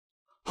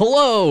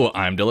Hello,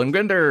 I'm Dylan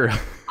Grinder.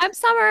 I'm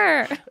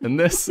Summer. And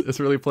this is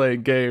Really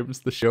Playing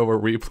Games, the show where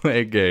we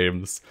play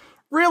games.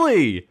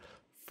 Really?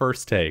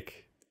 First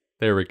take.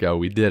 There we go.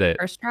 We did it.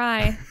 First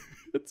try.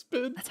 It's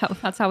been...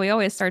 That's how we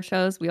always start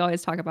shows. We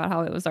always talk about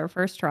how it was our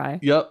first try.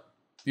 Yep.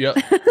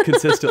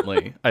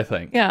 Consistently, I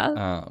think.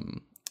 Yeah.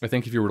 I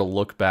think if you were to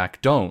look back,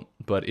 don't.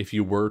 But if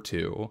you were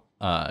to,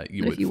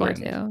 you would find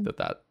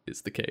that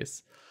is the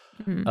case.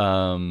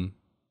 Mm-hmm.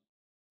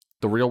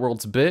 The real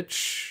world's a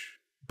bitch,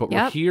 but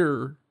we're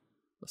here.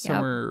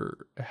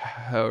 Summer,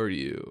 how are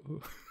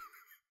you?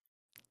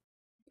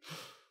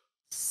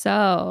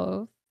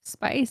 So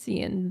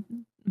spicy and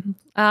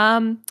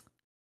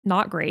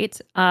not great.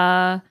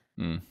 So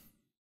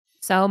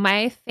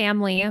my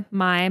family,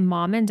 my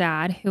mom and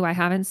dad, who I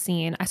haven't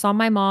seen, I saw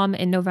my mom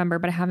in November,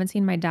 but I haven't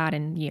seen my dad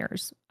in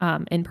years,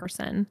 in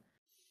person.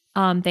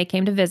 They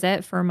came to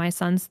visit for my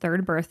son's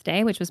 3rd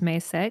birthday, which was May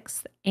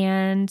 6th,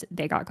 and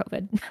they got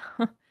COVID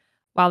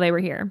while they were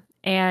here.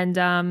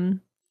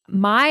 And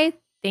my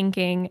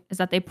thinking is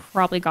that they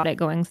probably got it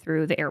going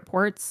through the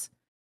airports.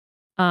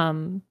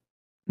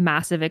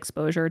 Massive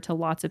exposure to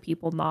lots of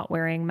people not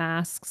wearing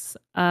masks.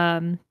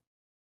 But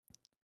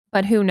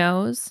who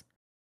knows?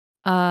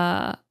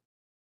 Both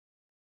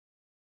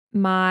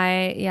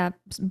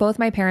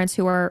my parents,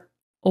 who are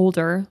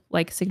older,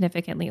 like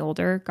significantly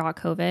older, got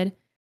COVID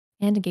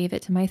and gave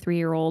it to my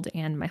 3-year-old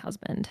and my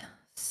husband.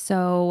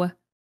 So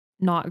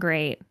not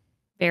great.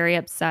 Very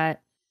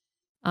upset.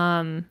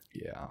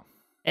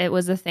 It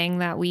was a thing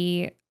that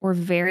we were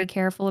very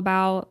careful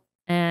about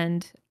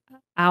and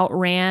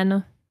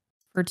outran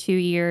for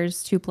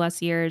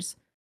 2+ years,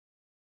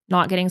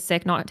 not getting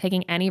sick, not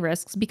taking any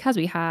risks because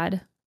we had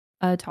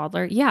a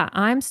toddler. Yeah,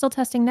 I'm still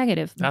testing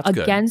negative. That's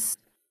against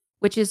good.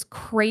 Which is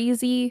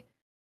crazy.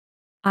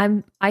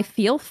 I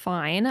feel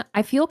fine.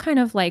 I feel kind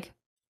of like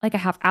I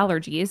have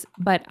allergies,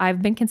 but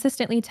I've been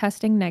consistently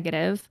testing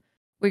negative.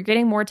 We're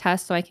getting more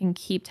tests so I can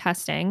keep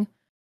testing.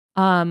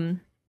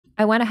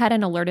 I went ahead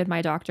and alerted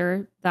my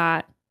doctor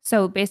that,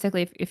 so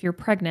basically if you're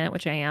pregnant,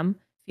 which I am,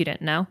 if you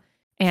didn't know,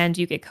 and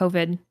you get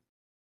COVID,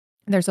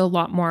 there's a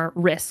lot more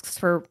risks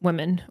for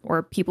women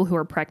or people who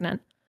are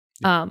pregnant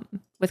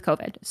with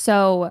COVID.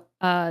 So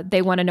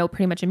they want to know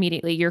pretty much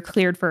immediately. You're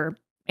cleared for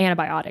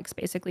antibiotics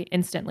basically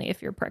instantly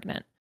if you're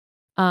pregnant.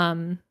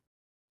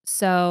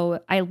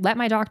 So I let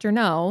my doctor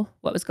know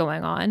what was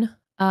going on.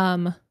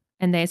 And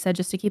they said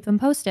just to keep them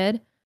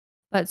posted.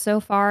 But so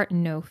far,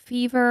 no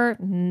fever,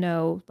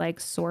 no like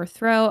sore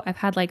throat. I've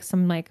had like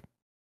some like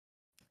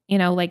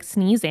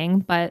sneezing,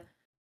 but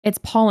it's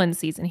pollen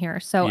season here.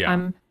 So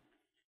I'm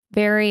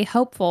very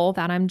hopeful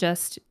that I'm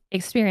just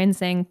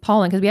experiencing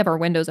pollen because we have our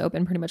windows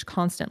open pretty much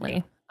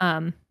constantly.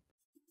 So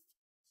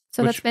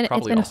it's been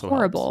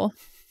horrible.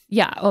 Helps.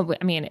 Yeah. Oh,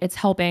 I mean, it's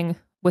helping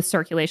with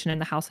circulation in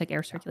the house, like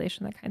air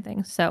circulation, that kind of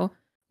thing. So,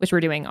 which we're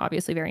doing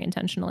obviously very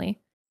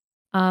intentionally.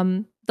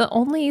 The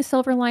only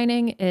silver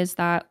lining is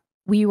that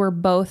me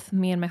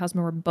and my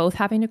husband were both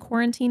having to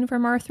quarantine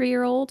from our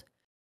 3-year-old.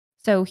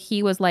 So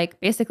he was like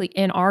basically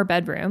in our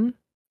bedroom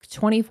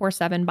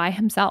 24/7 by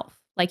himself.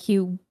 Like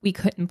we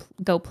couldn't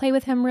go play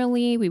with him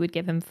really. We would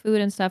give him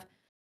food and stuff.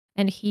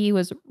 And he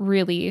was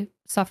really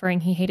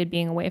suffering. He hated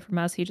being away from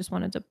us. He just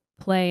wanted to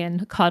play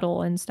and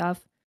cuddle and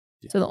stuff.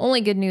 Yeah. So the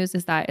only good news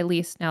is that at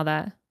least now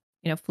that,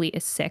 Fleet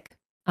is sick,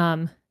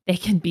 they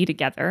can be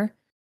together.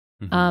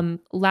 Mm-hmm.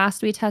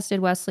 Last we tested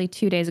Wesley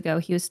 2 days ago,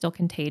 he was still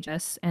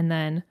contagious. And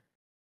then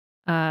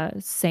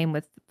same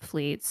with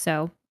Fleet.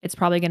 So it's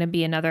probably going to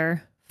be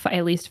another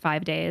at least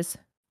 5 days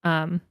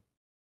that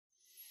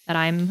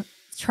I'm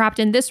trapped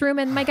in this room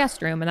and my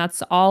guest room. And that's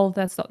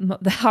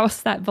the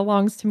house that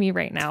belongs to me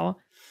right now.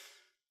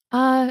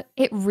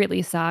 It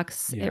really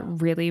sucks. Yeah. It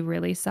really,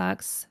 really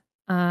sucks.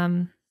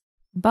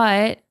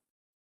 But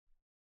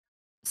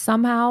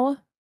somehow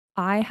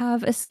I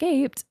have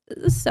escaped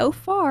so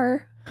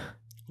far.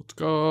 Let's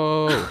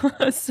go.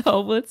 So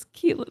let's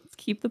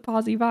keep the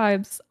posy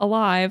vibes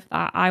alive.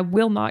 I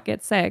will not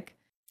get sick.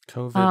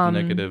 COVID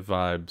negative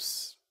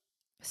vibes.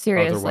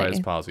 Seriously. Otherwise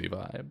posy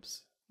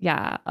vibes.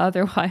 Yeah,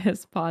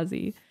 otherwise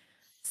posy.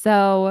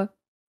 So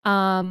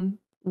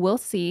we'll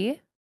see.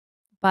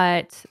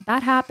 But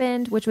that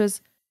happened, which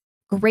was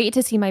great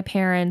to see my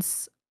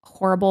parents.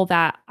 Horrible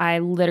that I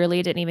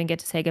literally didn't even get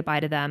to say goodbye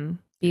to them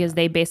because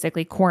they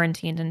basically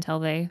quarantined until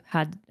they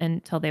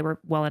were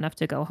well enough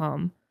to go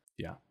home.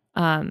 Yeah.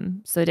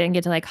 So I didn't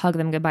get to like hug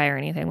them goodbye or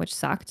anything, which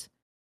sucked.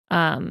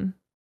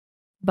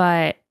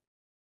 But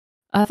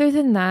other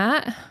than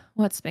that,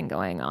 what's been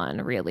going on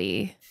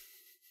really?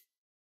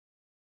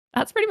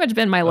 That's pretty much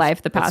been my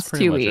life the past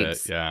 2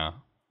 weeks. Yeah.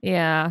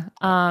 Yeah.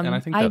 And I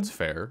think that's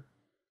fair.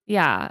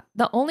 Yeah.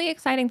 The only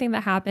exciting thing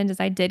that happened is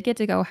I did get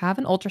to go have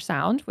an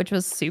ultrasound, which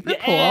was super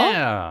cool.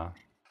 Yeah.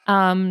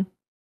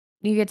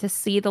 You get to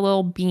see the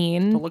little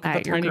bean look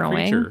at the tiny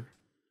creature.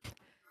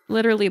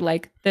 Literally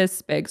like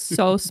this big,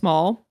 so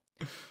small.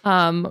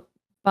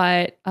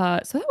 But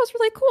so that was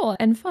really cool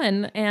and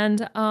fun.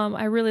 And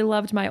I really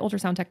loved my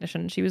ultrasound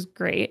technician. She was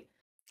great.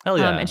 Hell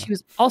yeah. And she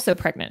was also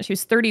pregnant. She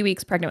was 30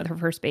 weeks pregnant with her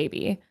first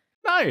baby.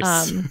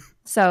 Nice.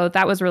 So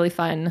that was really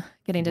fun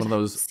getting to one of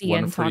those see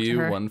one and for talk you, to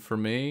her. one for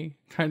me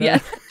kind of. Yeah.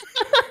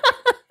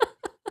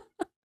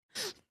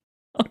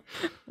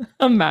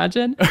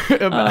 Imagine.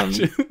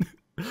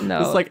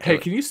 No. It's like, hey,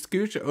 can you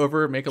scooch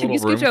over, make a little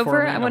room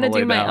for me? I want to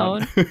do my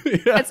own.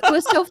 Yeah. It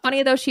was so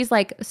funny though. She's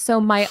like, so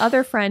my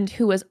other friend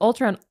who is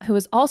also an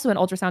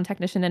ultrasound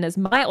technician and is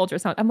my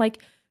ultrasound. I'm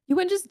like, you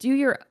wouldn't just do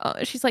your.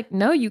 She's like,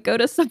 no, you go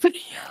to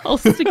somebody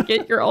else to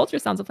get your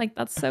ultrasounds. I'm like,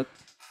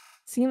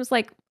 seems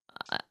like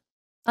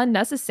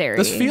unnecessary.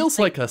 This feels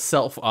like a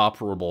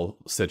self-operable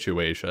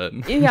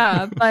situation.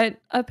 Yeah, but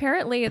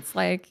apparently it's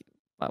like,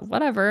 well,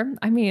 whatever.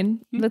 I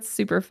mean, that's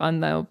super fun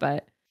though.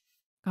 But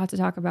got to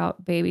talk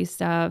about baby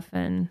stuff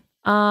and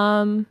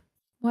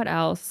what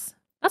else?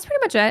 That's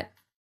pretty much it.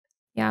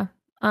 Yeah.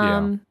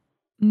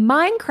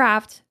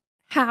 Minecraft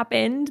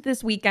happened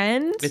this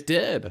weekend. It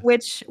did.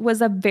 Which was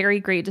a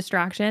very great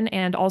distraction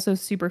and also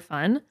super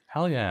fun.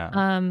 Hell yeah.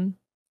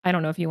 I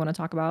don't know if you want to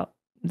talk about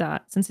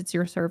that since it's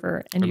your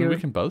server and we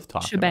can both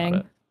talk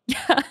about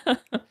it.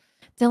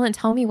 Dylan,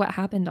 tell me what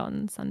happened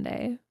on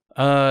Sunday.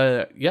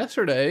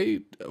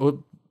 Yesterday,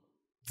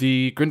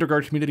 the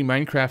Grindelgard Community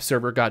Minecraft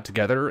server got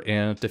together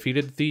and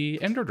defeated the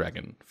Ender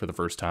Dragon for the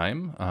first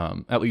time,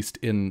 at least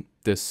in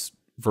this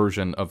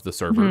version of the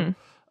server.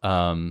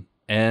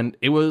 And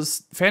it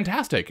was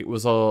fantastic. It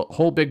was a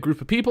whole big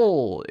group of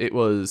people. It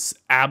was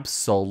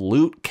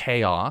absolute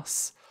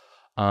chaos.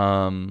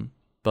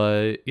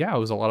 But yeah, it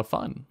was a lot of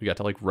fun. We got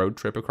to like road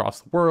trip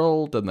across the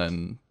world and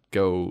then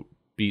go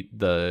beat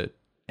the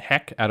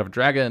heck out of a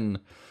dragon,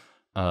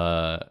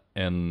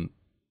 and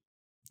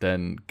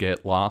then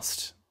get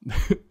lost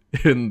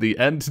in the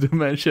end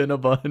dimension a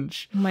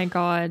bunch. Oh my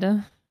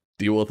god.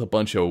 Deal with a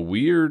bunch of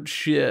weird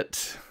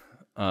shit,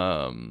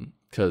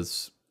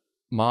 because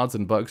mods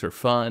and bugs are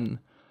fun.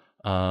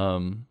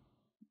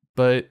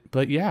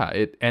 But yeah,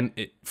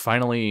 it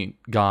finally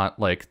got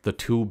like the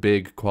two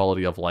big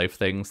quality of life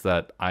things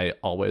that I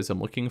always am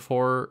looking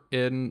for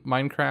in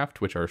Minecraft,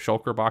 which are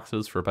shulker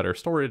boxes for better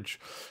storage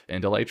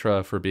and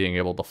elytra for being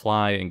able to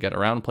fly and get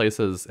around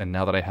places. And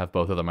now that I have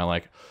both of them, I'm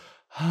like,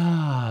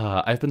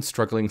 I've been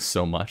struggling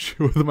so much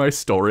with my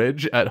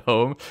storage at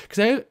home because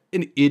I have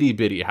an itty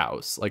bitty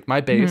house. Like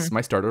my base, my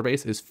starter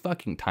base is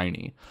fucking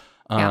tiny.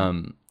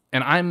 And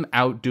I'm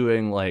out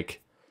doing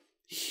like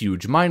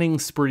huge mining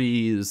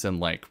sprees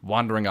and like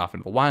wandering off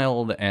into the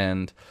wild.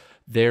 And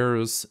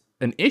there's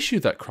an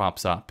issue that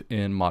crops up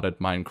in modded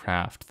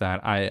Minecraft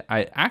that I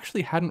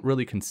actually hadn't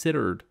really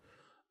considered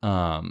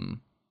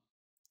before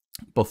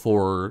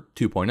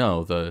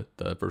 2.0,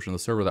 the version of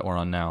the server that we're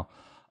on now.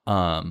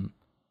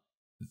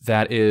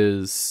 That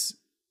is,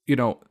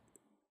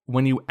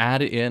 when you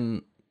add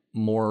in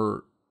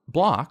more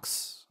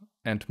blocks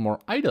and more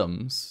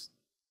items,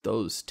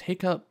 those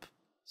take up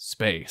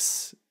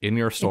space in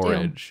your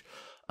storage.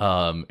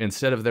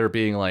 Instead of there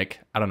being like,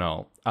 I don't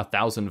know,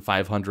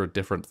 1,500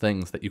 different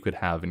things that you could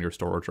have in your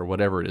storage or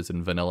whatever it is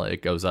in vanilla,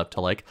 it goes up to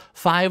like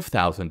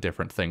 5,000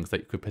 different things that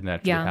you could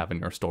potentially have in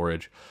your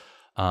storage.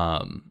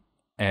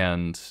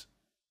 And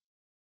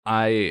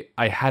I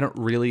hadn't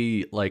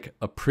really like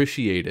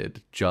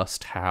appreciated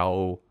just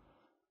how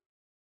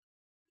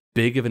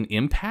big of an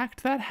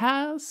impact that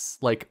has,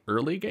 like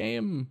early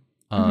game,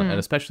 and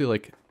especially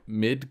like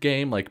mid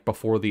game, like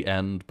before the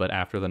end but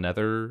after the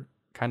nether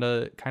kind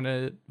of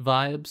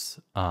vibes.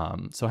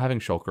 So having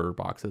shulker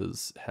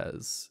boxes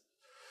has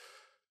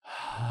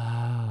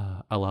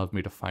allowed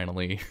me to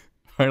finally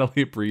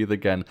breathe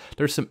again.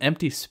 There's some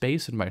empty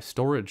space in my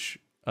storage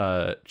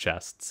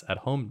chests at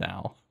home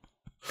now.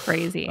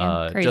 Crazy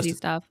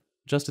stuff.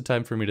 Just in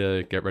time for me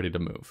to get ready to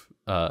move,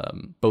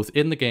 both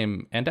in the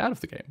game and out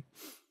of the game.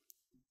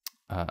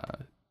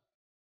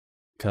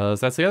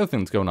 Because that's the other thing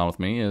that's going on with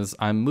me is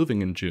I'm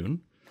moving in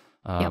June.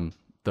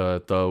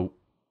 The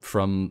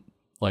from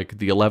like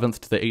the 11th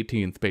to the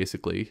 18th,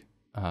 basically,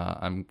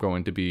 I'm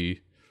going to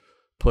be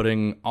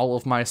putting all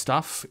of my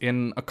stuff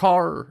in a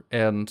car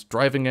and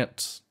driving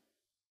it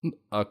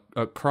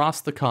across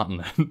the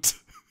continent.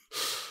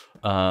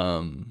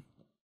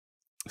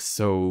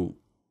 So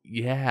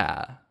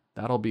yeah,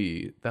 that'll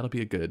be a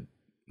good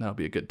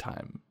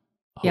time,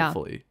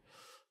 hopefully.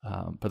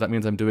 But that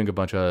means I'm doing a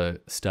bunch of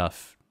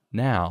stuff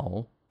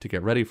now to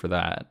get ready for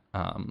that.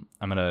 I'm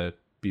gonna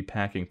be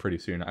packing pretty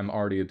soon. I'm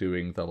already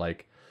doing the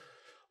like,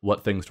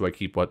 what things do I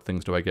keep, what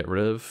things do I get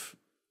rid of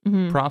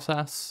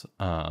process.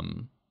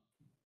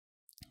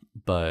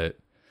 But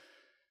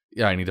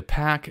yeah, I need to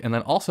pack. And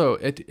then also,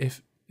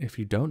 if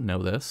you don't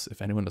know this,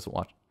 if anyone doesn't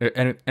watch,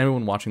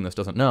 anyone watching this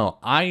doesn't know,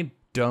 I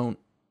don't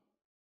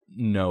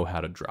know how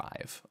to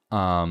drive.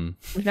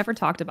 We've never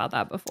talked about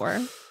that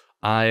before.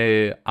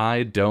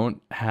 I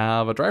don't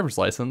have a driver's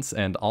license,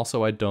 and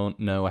also I don't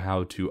know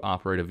how to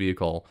operate a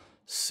vehicle.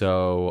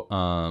 So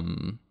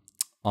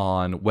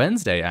on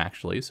Wednesday,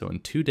 actually, so in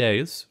 2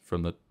 days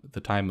from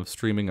the time of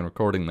streaming and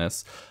recording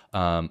this,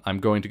 I'm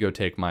going to go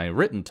take my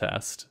written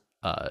test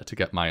to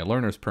get my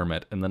learner's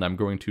permit, and then I'm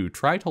going to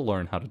try to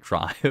learn how to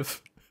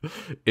drive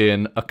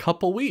in a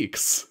couple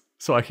weeks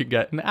so I can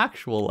get an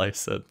actual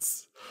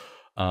license.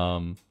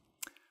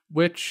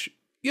 Which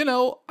you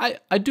know,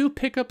 I do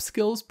pick up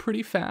skills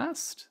pretty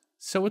fast,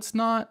 so it's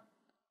not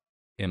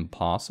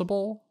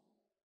impossible,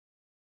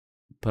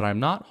 but I'm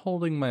not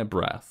holding my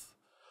breath.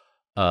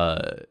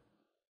 So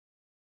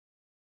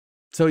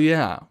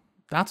yeah,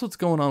 that's what's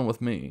going on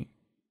with me.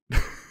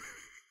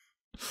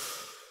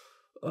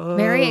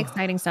 Very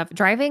exciting stuff.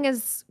 Driving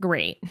is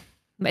great.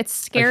 It's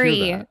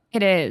scary.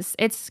 It is.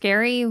 It's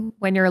scary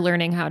when you're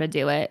learning how to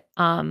do it.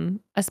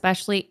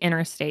 Especially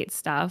interstate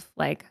stuff,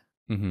 like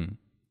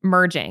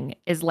merging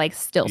is like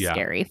still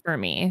scary for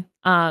me.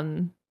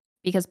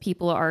 Because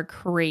people are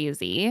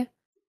crazy.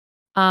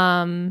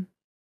 But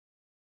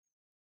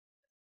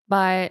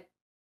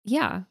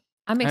yeah,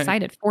 I'm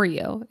excited for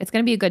you. It's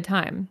going to be a good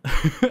time.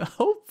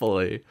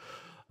 Hopefully.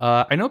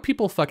 I know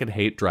people fucking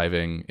hate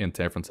driving in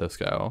San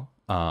Francisco.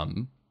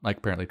 Like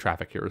apparently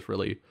traffic here is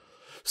really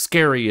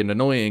scary and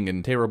annoying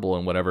and terrible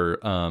and whatever.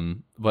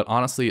 But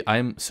honestly,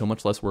 I'm so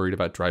much less worried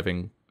about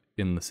driving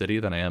in the city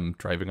than I am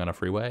driving on a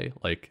freeway.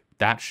 Like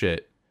that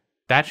shit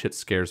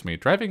scares me.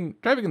 Driving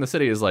in the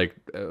city is like,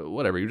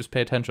 whatever, you just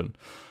pay attention.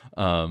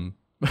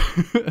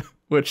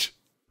 Which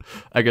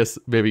I guess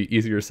maybe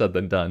easier said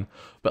than done.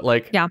 But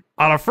like on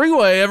a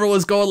freeway,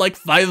 everyone's going like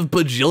 5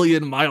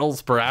 bajillion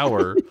miles per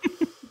hour.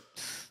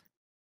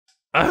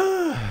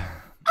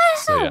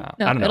 So yeah,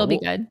 I don't know. It'll be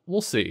good.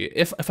 We'll see.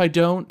 If I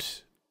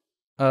don't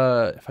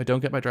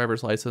get my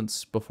driver's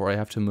license before I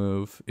have to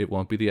move, it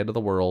won't be the end of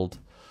the world.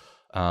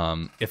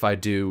 If I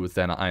do,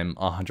 then I'm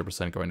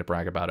 100% going to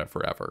brag about it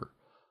forever.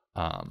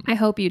 I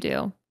hope you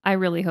do. I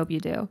really hope you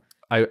do.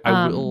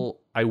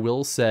 I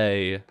will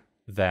say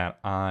that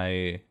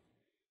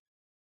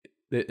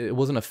it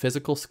wasn't a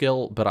physical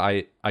skill, but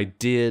I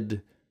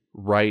did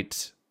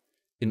write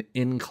an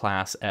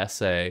in-class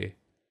essay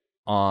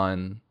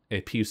on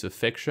a piece of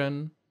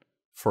fiction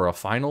for a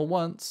final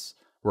once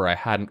where I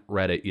hadn't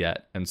read it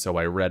yet. And so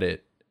I read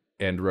it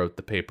and wrote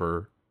the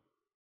paper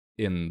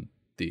in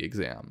the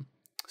exam.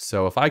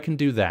 So if I can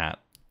do that,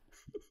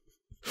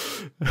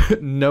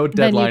 no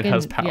deadline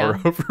has power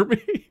over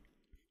me.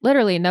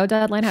 Literally, no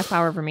deadline has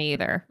power over me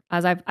either.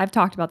 As I've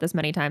talked about this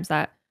many times,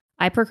 that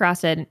I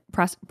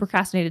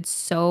procrastinated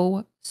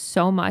so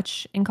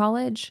much in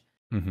college.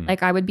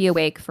 Like I would be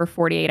awake for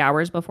 48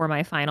 hours before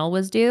my final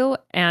was due.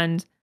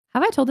 And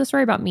have I told this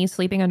story about me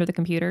sleeping under the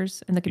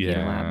computers in the computer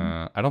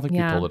lab? I don't think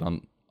you told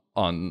it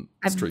on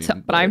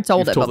stream. But I've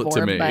told it before.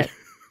 To me. But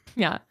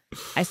yeah,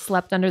 I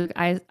slept under.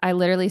 I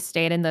literally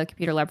stayed in the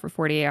computer lab for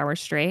 48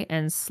 hours straight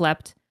and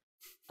slept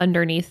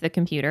underneath the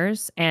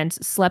computers and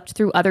slept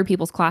through other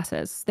people's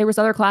classes. There was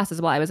other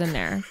classes while I was in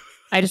there.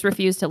 I just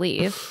refused to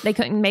leave. They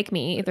couldn't make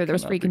me either. There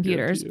was free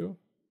computers.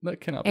 That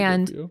cannot be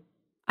good for you.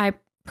 I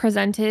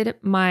presented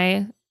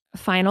my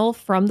final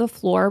from the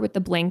floor with the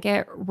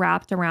blanket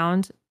wrapped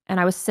around. And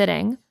I was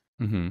sitting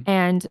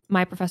and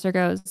my professor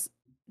goes,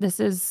 "This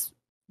is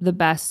the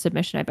best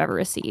submission I've ever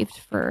received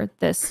for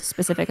this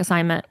specific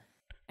assignment."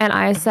 And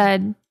I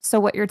said, "So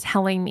what you're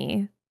telling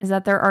me is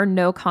that there are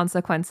no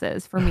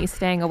consequences for me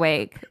staying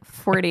awake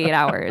 48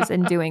 hours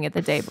and doing it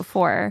the day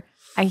before.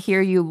 I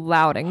hear you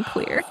loud and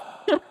clear."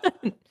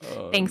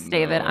 Thanks,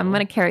 David. I'm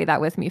going to carry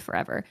that with me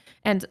forever.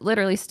 And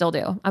literally still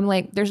do. I'm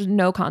like, there's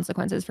no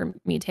consequences for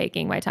me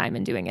taking my time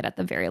and doing it at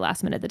the very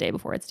last minute the day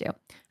before it's due.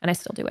 And I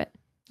still do it.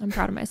 I'm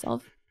proud of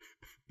myself.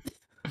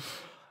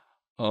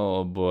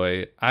 Oh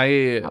boy.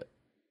 I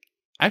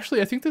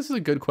think this is a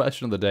good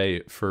question of the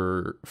day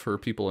for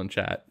people in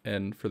chat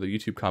and for the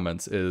YouTube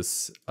comments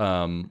is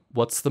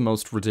what's the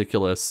most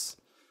ridiculous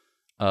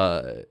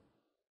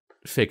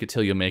fake it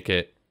till you make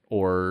it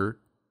or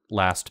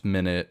last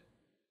minute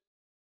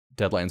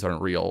deadlines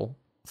aren't real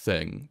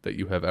thing that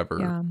you have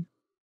ever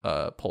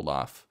pulled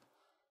off,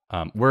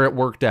 where it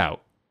worked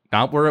out,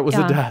 not where it was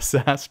a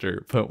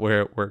disaster, but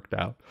where it worked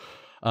out.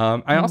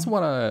 I also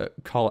want to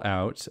call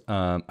out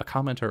a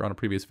commenter on a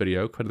previous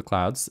video, Code of the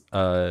Clouds,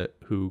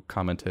 who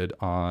commented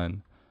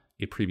on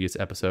a previous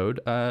episode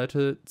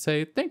to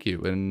say thank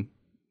you, and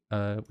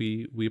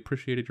we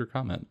appreciated your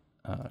comment.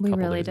 We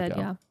really did,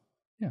 yeah.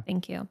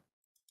 Thank you.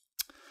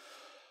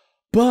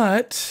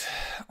 But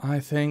I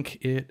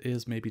think it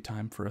is maybe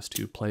time for us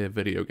to play a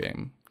video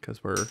game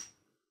because we're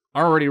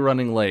already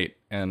running late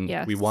and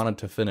we wanted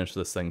to finish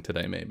this thing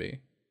today,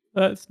 maybe.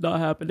 That's not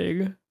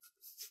happening.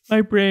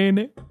 My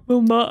brain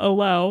will not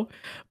allow,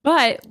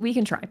 but we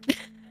can try.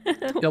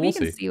 We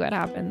can see what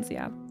happens.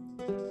 Yeah.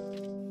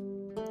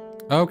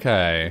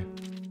 Okay.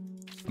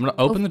 I'm going to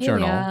open the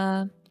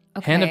journal.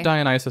 Okay. Hand of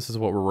Dionysus is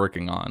what we're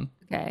working on.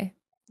 Okay.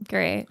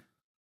 Great.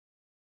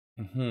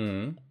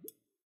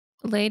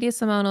 Lady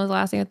Simona was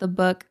last thing at the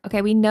book.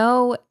 Okay, we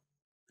know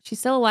she's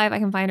still alive. I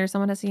can find her.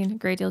 Someone has seen a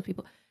great deal of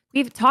people.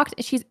 We've talked.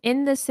 She's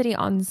in the city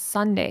on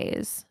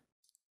Sundays.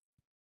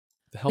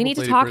 The help of Lady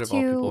Grid of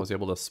all people was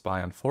able to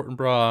spy on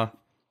Fortinbras,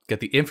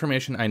 get the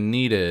information I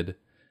needed,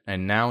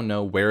 and now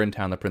know where in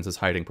town the prince is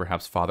hiding.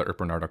 Perhaps Father or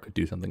Bernardo could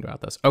do something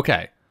about this.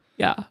 Okay.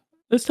 Yeah.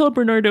 Let's tell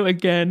Bernardo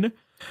again.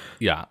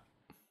 Yeah.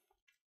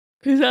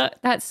 Because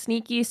that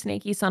snaky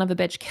son of a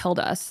bitch killed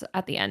us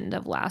at the end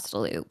of last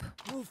loop.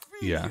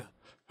 Yeah.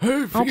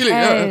 Hey,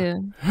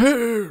 Ophelia.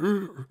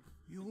 Hey.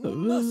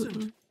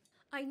 mustn't.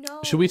 I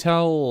know. Should we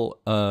tell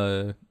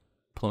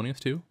Polonius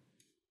too?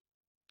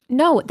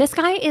 No, this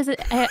guy is an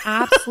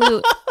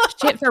absolute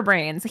shit for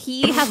brains.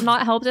 He has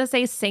not helped us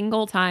a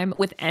single time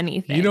with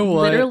anything. You know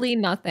what? Literally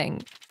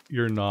nothing.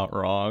 You're not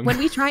wrong. When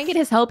we try and get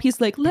his help, he's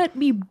like, let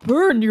me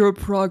burn your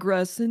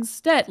progress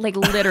instead. Like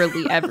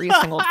literally every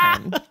single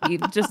time. He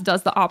just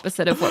does the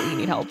opposite of what we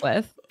need help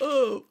with.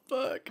 Oh,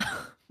 fuck.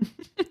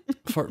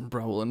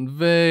 Fortinbras will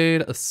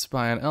invade, a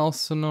spy on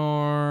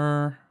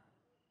Elsinore.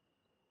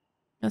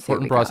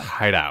 Fortinbras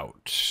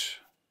hideout.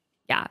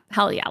 Yeah,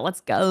 hell yeah, let's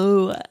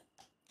go.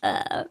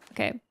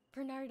 Okay.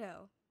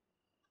 Bernardo,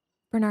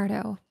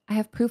 I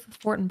have proof of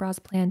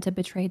Fortinbras' plan to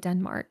betray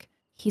Denmark.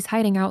 He's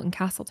hiding out in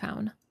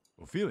Castletown.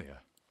 Ophelia.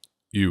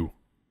 You.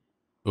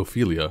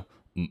 Ophelia,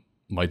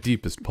 my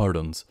deepest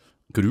pardons.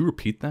 Could you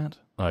repeat that?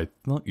 I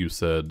thought you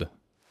said...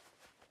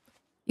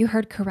 You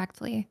heard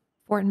correctly.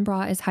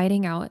 Fortinbras is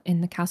hiding out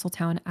in the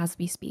Castletown as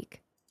we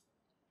speak.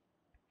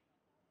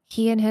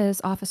 He and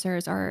his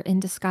officers are in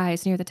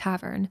disguise near the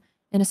tavern,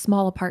 in a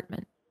small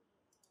apartment.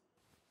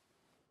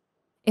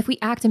 If we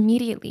act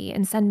immediately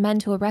and send men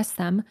to arrest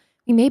them,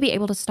 we may be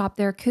able to stop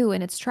their coup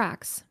in its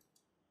tracks.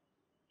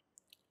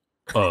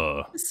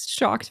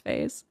 Shocked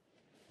face.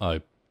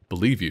 I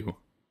believe you.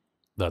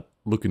 That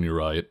look in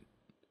your eye, it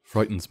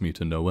frightens me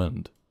to no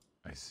end.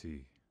 I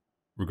see.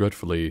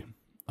 Regretfully,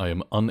 I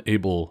am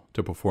unable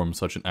to perform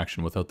such an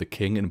action without the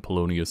king and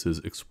Polonius's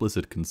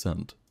explicit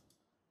consent.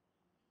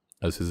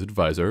 As his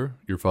advisor,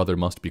 your father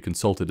must be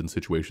consulted in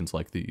situations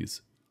like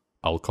these.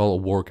 I'll call a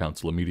war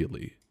council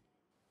immediately.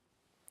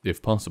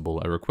 If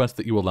possible, I request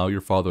that you allow your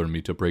father and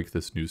me to break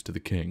this news to the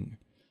king.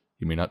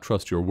 He may not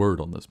trust your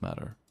word on this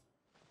matter.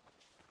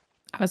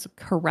 I was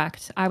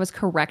correct. I was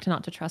correct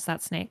not to trust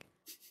that snake.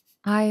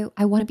 I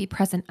want to be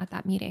present at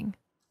that meeting.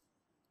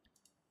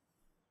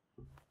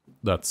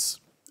 That's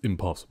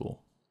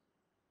impossible.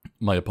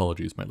 My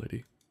apologies, my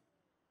lady.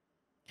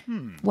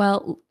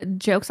 Well,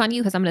 joke's on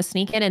you because I'm going to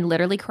sneak in and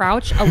literally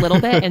crouch a little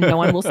bit and no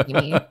one will see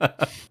me.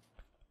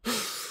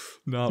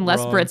 Unless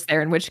wrong. Britt's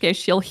there, in which case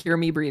she'll hear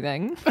me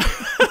breathing.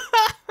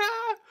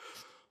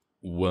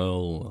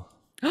 Well,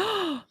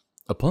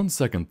 upon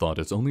second thought,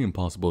 it's only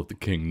impossible if the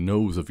king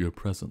knows of your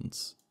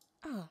presence.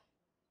 Oh.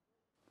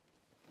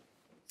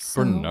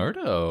 So,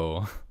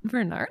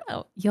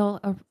 Bernardo,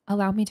 you'll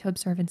allow me to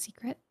observe in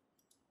secret?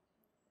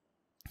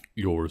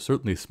 You're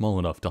certainly small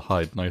enough to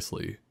hide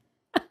nicely.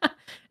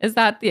 Is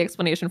that the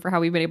explanation for how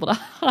we've been able to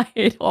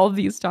hide all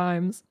these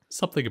times?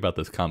 Something about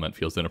this comment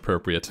feels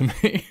inappropriate to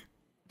me.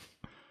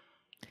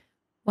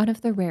 One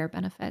of the rare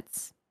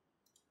benefits.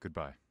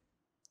 Goodbye.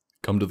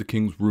 Come to the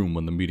king's room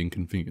when the meeting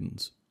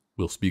convenes.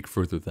 We'll speak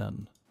further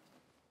then.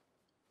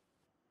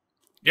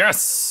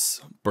 Yes!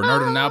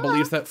 Bernardo now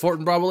believes that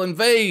Fortinbras will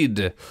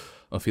invade!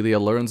 Ophelia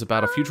learns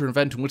about a future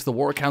event in which the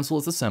War Council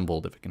is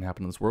assembled. If it can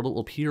happen in this world, it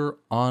will appear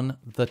on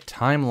the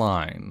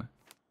timeline.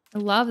 I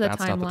love the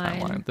That's timeline. not the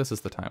timeline. This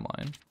is the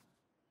timeline.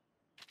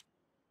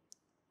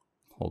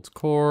 Holds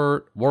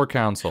court. War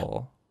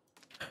Council.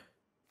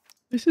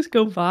 Let's just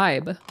go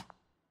vibe.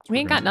 We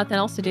ain't got nothing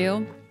else to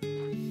do.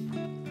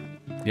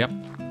 Yep.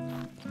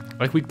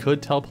 Like, we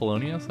could tell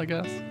Polonius, I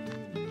guess?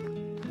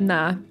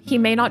 Nah, he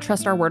may not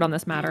trust our word on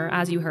this matter,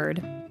 as you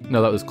heard.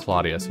 No, that was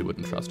Claudius who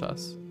wouldn't trust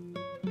us.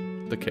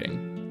 The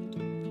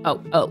king. Oh,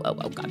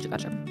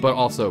 gotcha. But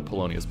also,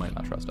 Polonius might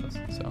not trust us,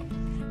 so.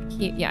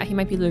 He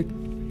might be like,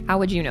 how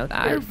would you know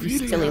that, you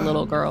silly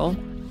little girl?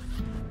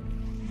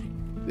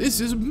 This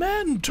is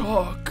man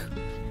talk.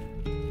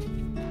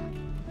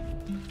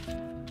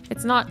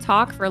 It's not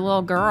talk for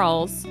little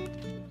girls.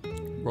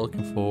 We're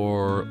looking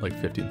for, like,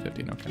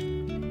 15, okay.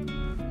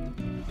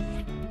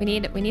 We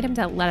need him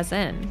to let us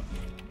in.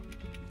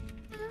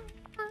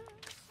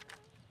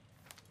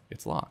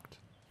 It's locked.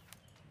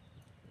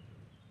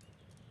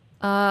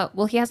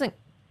 Well, he hasn't...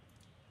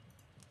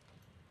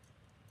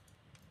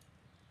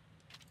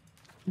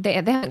 They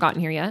haven't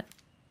gotten here yet.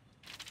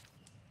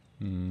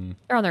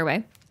 They're on their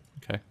way.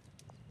 Okay.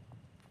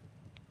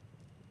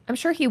 I'm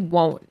sure he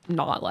won't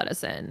not let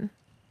us in.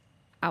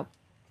 Ow.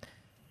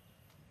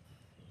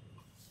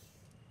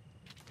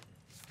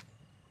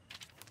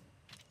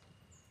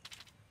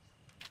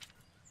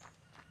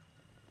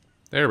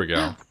 There we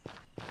go.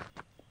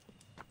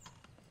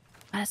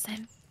 Let us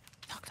in.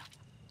 Talk.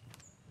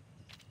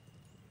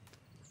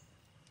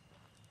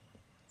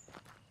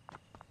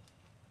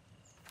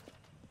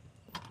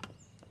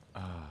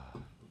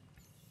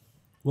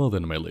 Well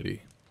then, my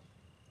lady.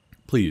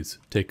 Please,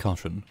 take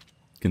caution.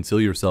 Conceal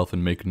yourself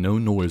and make no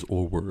noise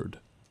or word.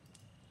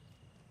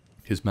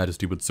 His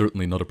Majesty would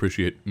certainly not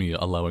appreciate me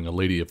allowing a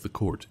lady of the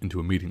court into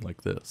a meeting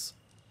like this.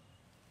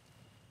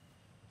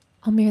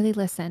 I'll merely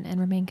listen and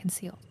remain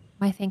concealed.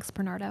 My thanks,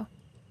 Bernardo.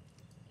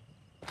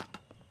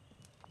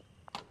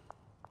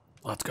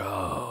 Let's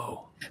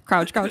go.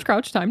 Crouch,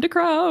 time to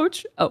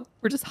crouch. Oh,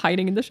 we're just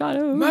hiding in the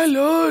shadows. My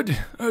lord,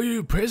 are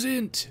you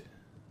present?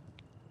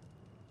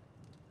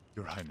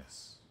 Your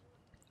Highness.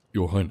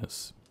 Your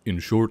Highness, in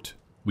short,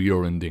 we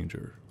are in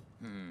danger.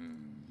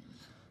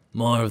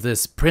 More of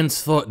this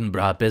Prince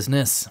Fortinbras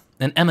business.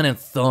 An eminent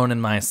thorn in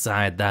my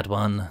side, that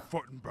one.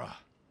 Fortinbras.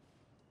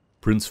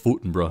 Prince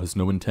Fortinbras has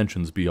no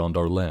intentions beyond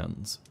our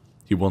lands.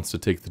 He wants to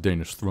take the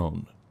Danish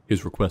throne.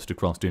 His request to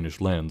cross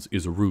Danish lands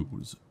is a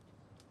ruse.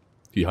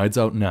 He hides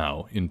out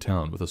now, in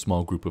town, with a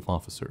small group of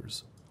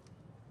officers.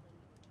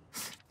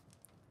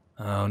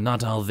 Oh,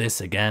 not all this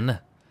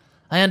again.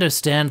 I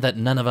understand that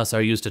none of us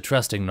are used to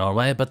trusting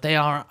Norway, but they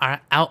are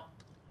our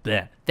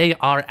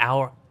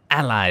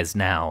allies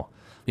now.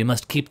 We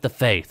must keep the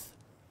faith.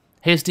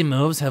 Hasty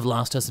moves have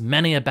lost us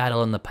many a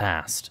battle in the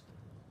past.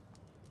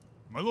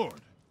 My lord.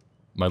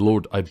 My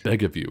lord, I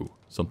beg of you,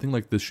 something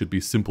like this should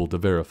be simple to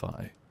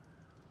verify.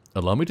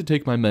 Allow me to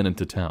take my men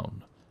into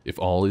town. If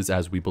all is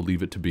as we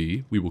believe it to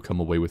be, we will come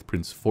away with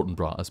Prince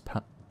Fortinbras as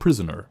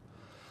prisoner.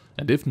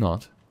 And if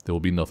not, there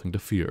will be nothing to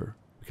fear.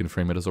 We can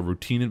frame it as a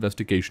routine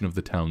investigation of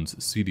the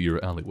town's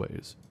seedier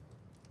alleyways.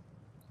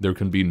 There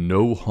can be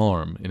no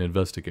harm in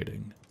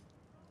investigating.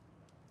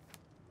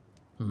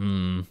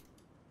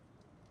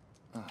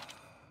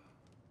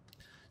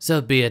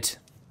 So be it.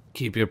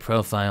 Keep your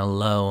profile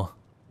low.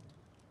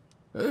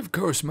 Of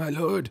course, my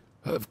lord.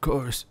 Of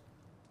course.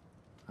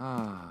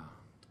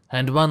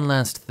 And one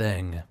last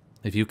thing.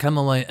 If you come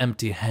away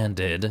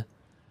empty-handed,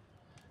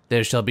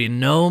 there shall be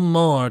no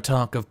more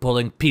talk of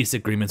pulling peace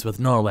agreements with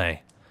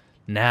Norway.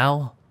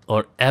 Now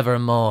or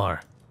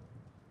evermore.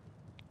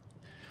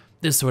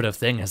 This sort of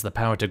thing has the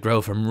power to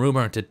grow from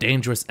rumor to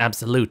dangerous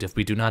absolute if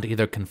we do not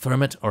either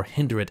confirm it or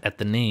hinder it at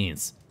the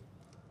knees.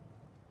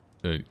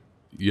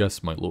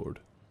 Yes, my lord.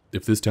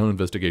 If this town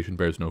investigation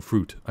bears no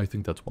fruit, I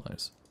think that's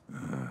wise.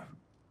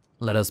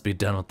 Let us be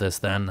done with this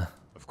then.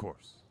 Of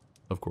course.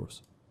 Of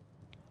course.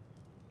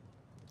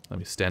 Let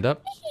me stand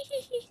up.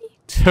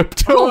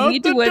 Oh, we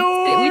do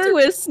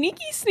a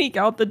sneaky sneak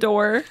out the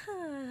door.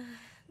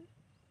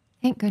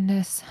 Thank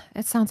goodness.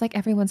 It sounds like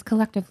everyone's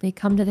collectively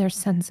come to their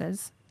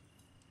senses.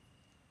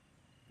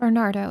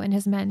 Bernardo and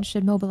his men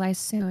should mobilize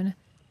soon.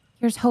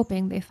 Here's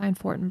hoping they find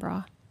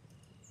Fortinbras.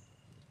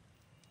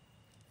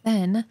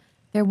 Then,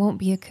 there won't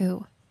be a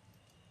coup.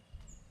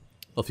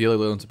 Ophelia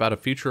learns about a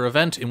future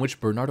event in which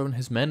Bernardo and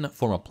his men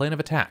form a plan of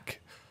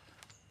attack.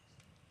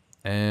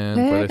 And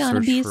we're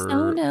gonna be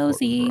so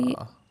nosy.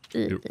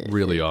 You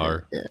really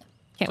are.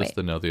 Can't wait. Just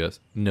the nosiest.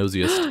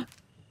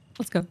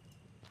 Let's go.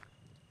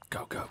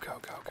 Go, go, go,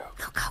 go, go.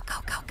 Go, go, go,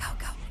 go, go,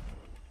 go.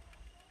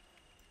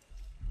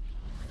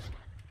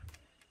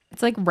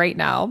 It's like right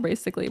now,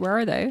 basically. Where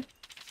are they?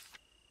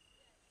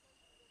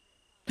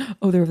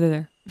 Oh, they're over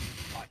there.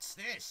 What's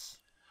this?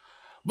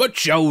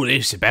 What's all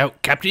this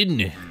about,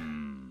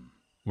 Captain?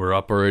 We're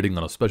operating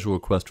on a special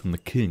request from the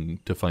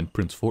king to find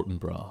Prince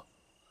Fortinbras.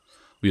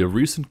 We have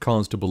recent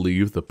cause to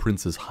believe the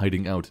prince is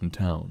hiding out in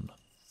town.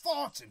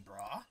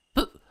 Fortinbras?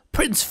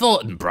 Prince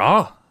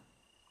Fortinbras?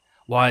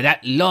 Why,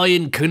 that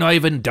lying,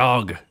 conniving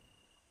dog.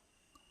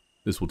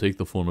 This will take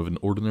the form of an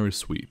ordinary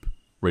sweep.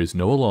 Raise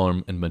no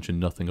alarm and mention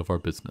nothing of our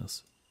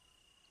business.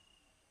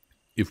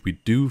 If we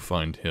do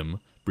find him,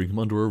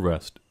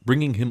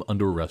 bringing him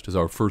under arrest is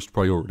our first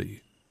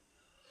priority.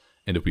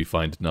 And if we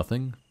find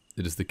nothing,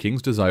 it is the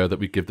king's desire that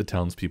we give the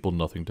townspeople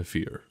nothing to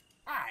fear.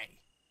 Aye.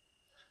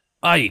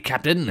 Aye,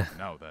 Captain.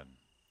 Now then.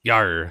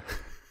 Yar.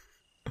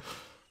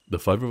 The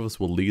 5 of us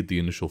will lead the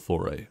initial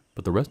foray,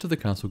 but the rest of the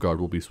castle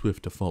guard will be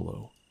swift to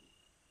follow.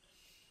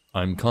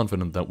 I'm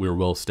confident that we're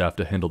well staffed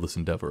to handle this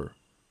endeavor.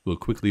 We'll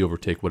quickly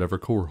overtake whatever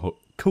cohort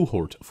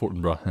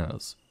Fortinbras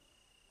has.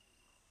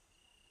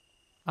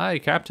 Aye,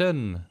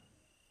 Captain.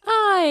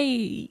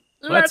 Hi.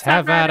 Let's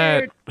have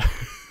at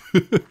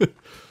it.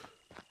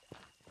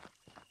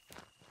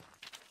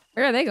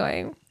 Where are they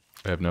going?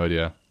 I have no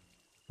idea.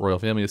 Royal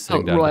family is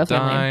sitting down royal to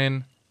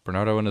dine.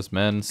 Bernardo and his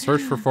men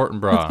search for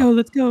Fortinbras.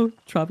 Let's go.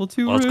 Travel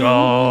to Let's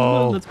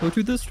go. Let's go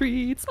to the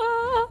streets.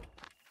 Ah.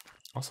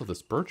 Also,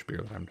 this birch beer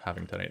that I'm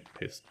having tonight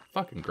tastes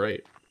fucking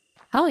great.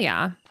 Hell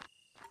yeah.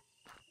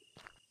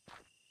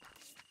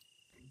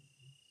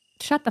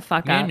 Shut the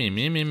fuck up. Me.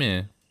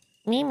 Me.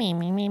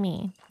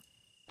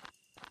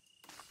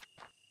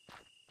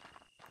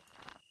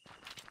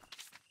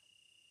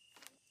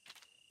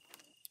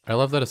 I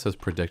love that it says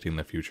predicting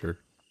the future.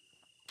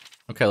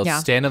 Okay, let's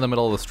stand in the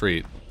middle of the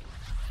street.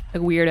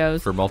 Like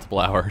weirdos. For multiple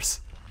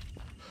hours.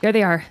 There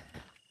they are.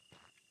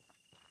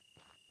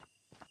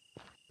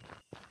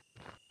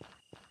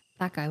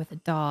 That guy with a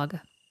dog.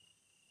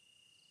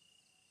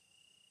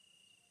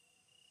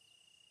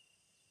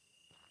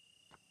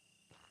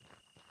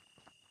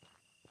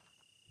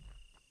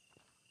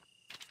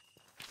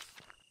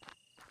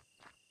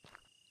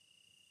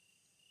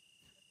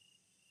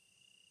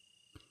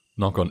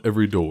 Knock on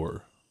every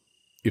door.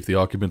 If the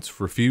occupants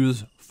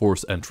refuse,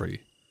 force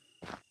entry.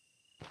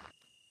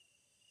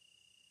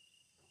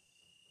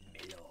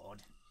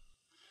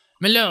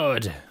 My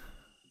lord,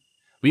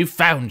 we've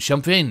found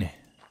something.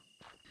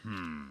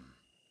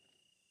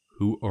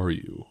 Who are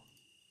you?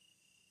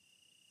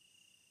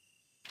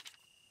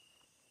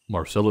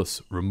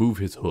 Marcellus, remove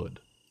his hood.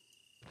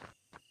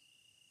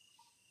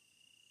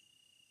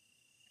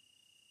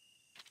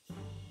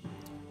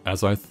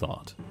 As I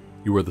thought,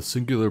 you are the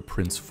singular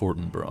Prince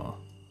Fortinbras.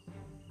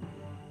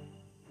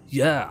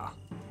 Yeah.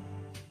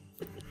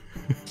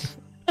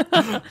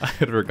 I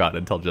had forgotten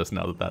until just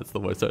now that that's the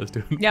voice I was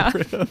doing. Yeah.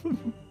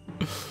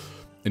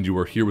 And you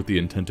are here with the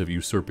intent of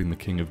usurping the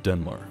King of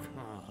Denmark.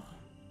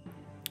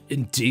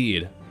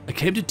 Indeed. I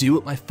came to do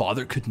what my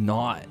father could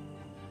not.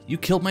 You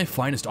killed my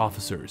finest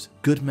officers,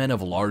 good men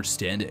of large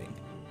standing.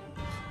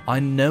 I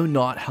know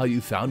not how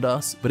you found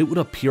us, but it would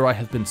appear I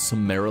have been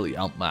summarily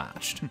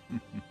outmatched.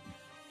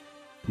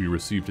 We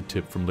received a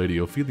tip from Lady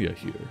Ophelia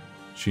here.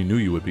 She knew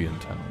you would be in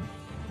town.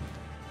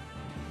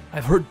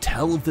 I've heard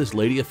tell of this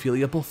Lady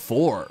Ophelia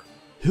before.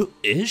 Who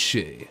is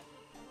she?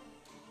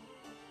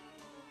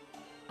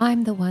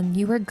 I'm the one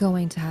you were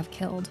going to have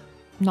killed.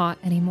 Not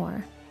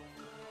anymore.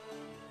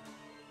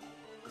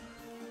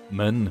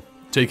 Men,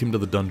 take him to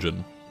the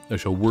dungeon. I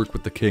shall work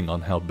with the king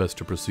on how best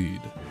to proceed.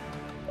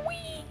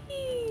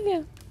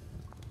 Whee!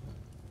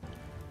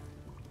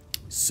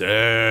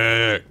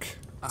 Sick.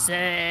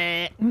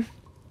 Sick.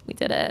 We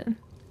did it.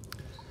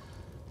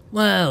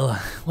 Well,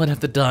 what have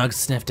the dogs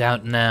sniffed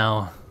out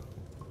now?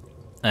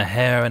 A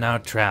hare in our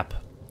trap,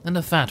 and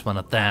a fat one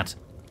at that.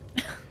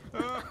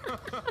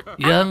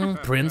 Young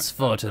Prince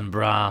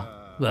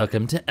Fortinbras,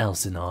 welcome to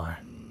Elsinore.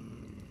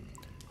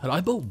 Had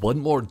I but one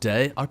more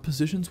day, our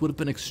positions would have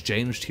been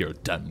exchanged here,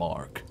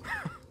 Denmark.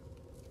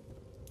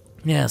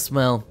 Yes,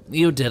 well,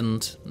 you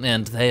didn't,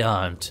 and they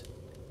aren't.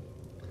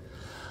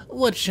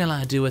 What shall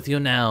I do with you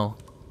now?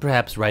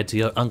 Perhaps write to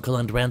your uncle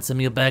and ransom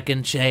you back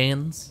in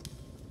chains?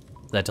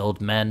 That old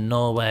man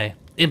Norway,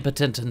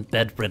 impotent and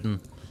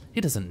bedridden.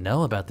 He doesn't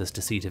know about this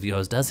deceit of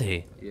yours, does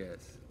he? Yes.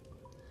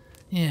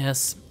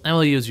 Yes, I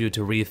will use you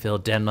to refill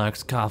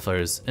Denmark's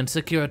coffers and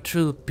secure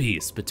true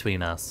peace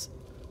between us.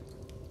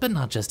 But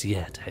not just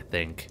yet, I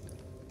think.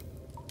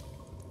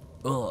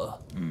 Ugh.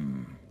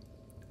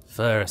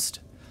 First,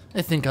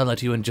 I think I'll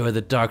let you enjoy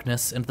the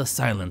darkness and the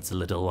silence a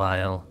little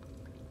while.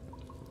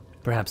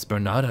 Perhaps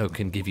Bernardo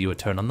can give you a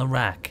turn on the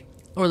rack,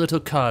 or a little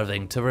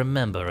carving to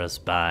remember us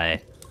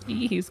by.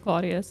 He's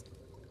Claudius.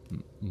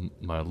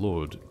 My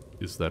lord,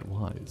 is that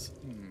wise?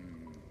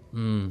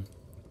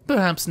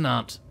 Perhaps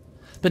not.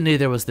 But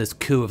neither was this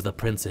coup of the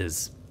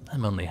prince's.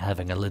 I'm only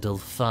having a little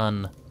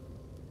fun.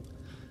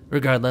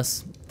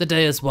 Regardless, the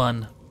day is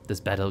won. This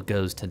battle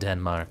goes to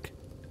Denmark.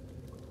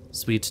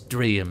 Sweet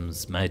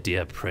dreams, my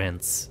dear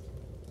prince.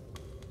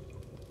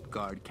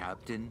 Guard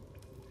captain.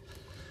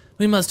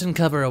 We must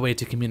uncover a way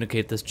to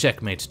communicate this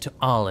checkmate to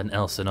all in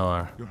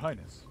Elsinore. Your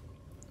Highness.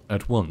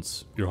 At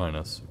once, Your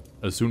Highness.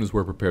 As soon as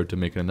we're prepared to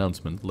make an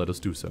announcement, let us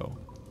do so.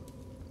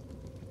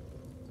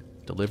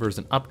 Delivers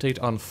an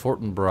update on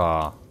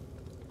Fortinbras.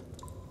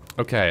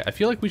 Okay, I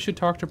feel like we should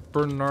talk to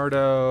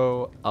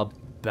Bernardo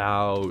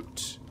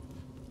about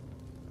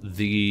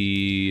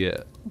the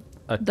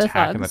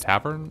attack in the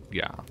tavern.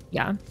 Yeah.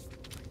 Yeah.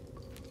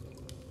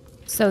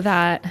 So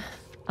that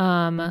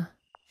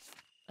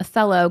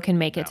Othello can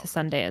make it to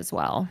Sunday as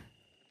well.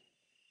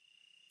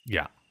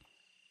 Yeah.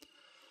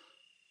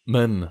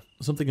 Men,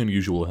 something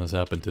unusual has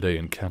happened today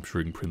in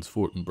capturing Prince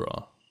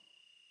Fortinbras.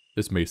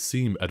 This may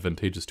seem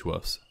advantageous to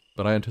us,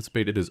 but I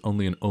anticipate it is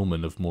only an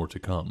omen of more to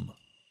come.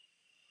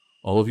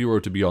 All of you are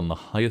to be on the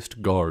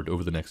highest guard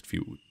over the next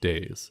few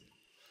days.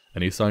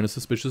 Any sign of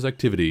suspicious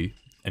activity,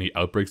 any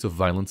outbreaks of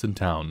violence in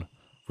town,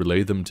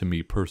 relay them to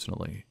me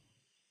personally.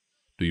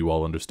 Do you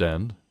all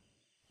understand?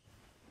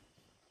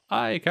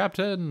 Aye,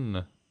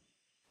 Captain.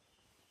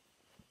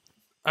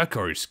 Of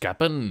course,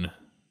 Captain.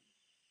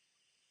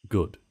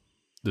 Good.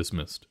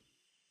 Dismissed.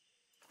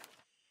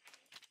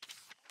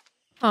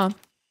 Huh.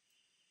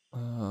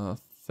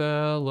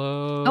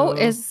 Othello. Oh,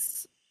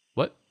 is...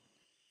 What?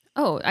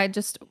 Oh, I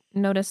just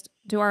noticed,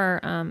 do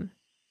our... I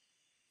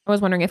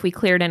was wondering if we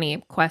cleared any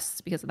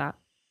quests because of that.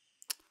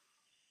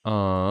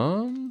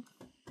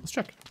 Let's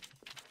check.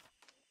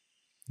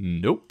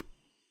 Nope.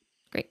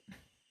 Great.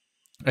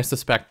 I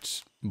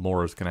suspect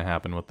more is going to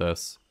happen with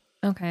this.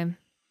 Okay.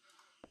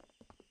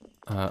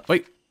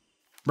 Wait.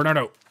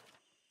 Bernardo.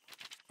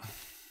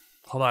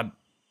 Hold on.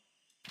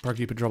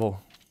 Barkeep in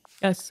trouble.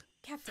 Yes.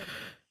 Captain.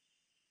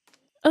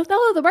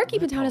 Othello, the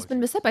barkeep in town has been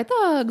beset by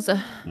thugs.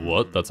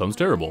 What? That sounds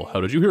terrible.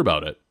 How did you hear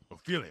about it?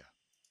 Ophelia.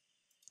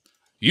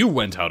 You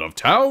went out of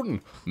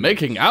town?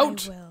 Making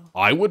out?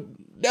 I would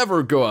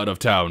never go out of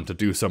town to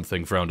do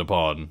something frowned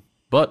upon.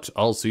 But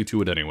I'll see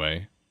to it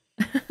anyway.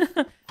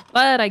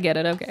 But I get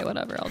it. Okay,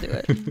 whatever. I'll do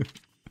it.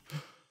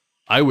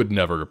 I would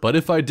never, but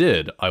if I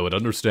did, I would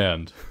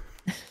understand.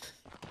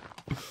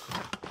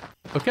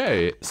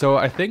 Okay, so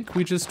I think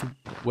we just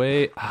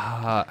wait.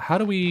 How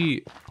do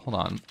we... Hold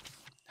on.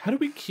 How do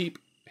we keep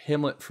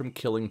Hamlet from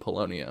killing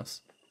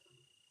Polonius?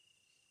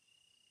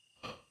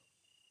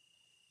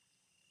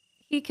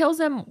 He kills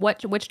him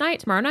which night?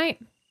 Tomorrow night?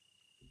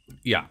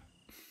 Yeah.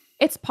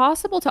 It's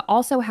possible to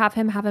also have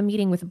him have a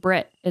meeting with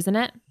Britt, isn't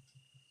it?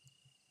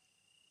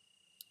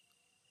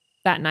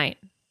 That night.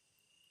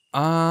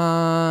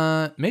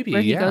 Maybe,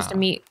 where he goes to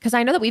meet, because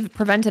I know that we've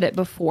prevented it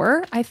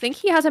before. I think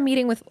he has a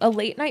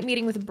late night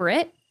meeting with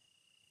Britt,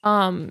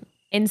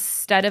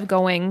 instead of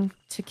going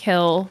to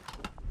kill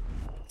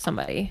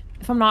somebody,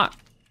 if I'm not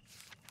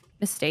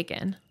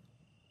mistaken.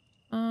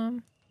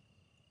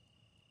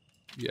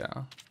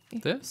 Yeah.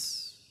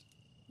 This?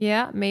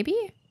 Yeah, maybe.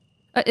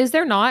 Is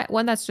there not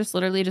one that's just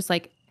literally just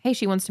like, hey,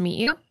 she wants to meet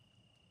you?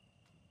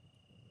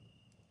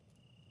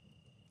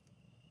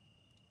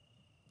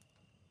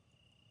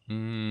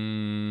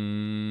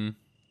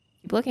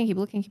 Keep looking, keep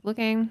looking, keep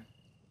looking.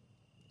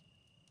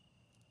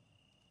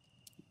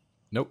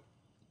 Nope.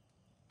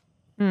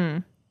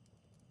 I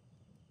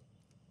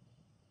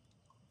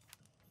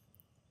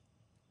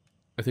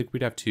think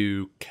we'd have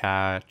to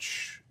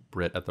catch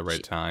Britt at the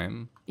right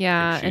time.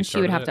 Yeah, and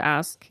she would have to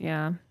ask.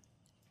 Yeah.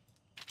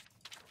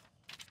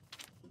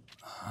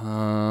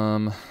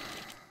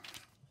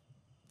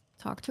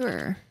 Talk to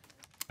her.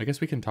 I guess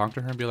we can talk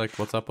to her and be like,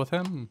 what's up with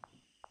him?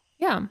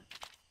 Yeah.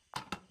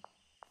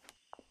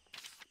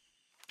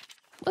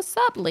 What's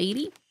up,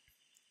 lady?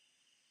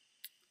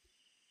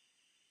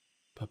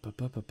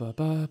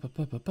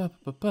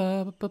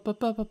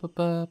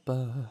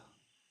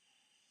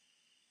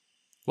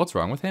 What's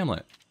wrong with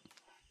Hamlet?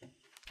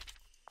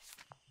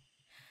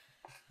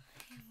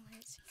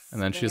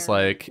 And then she's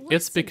like,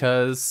 it's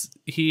because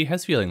he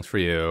has feelings for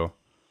you.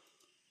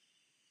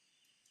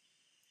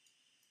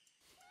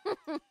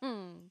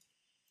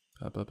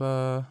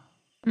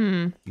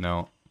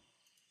 No.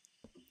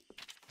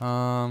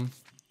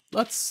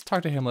 Let's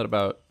talk to Hamlet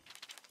about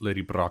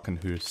Lady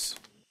Brockenhus.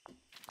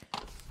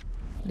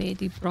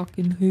 Lady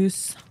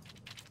Brockenhus.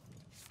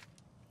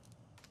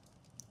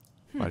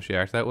 Why does she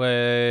act that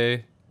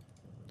way?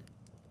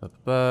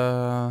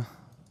 There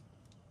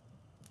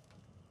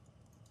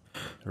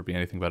be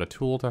anything about a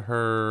tool to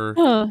her?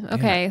 Oh,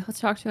 okay, let's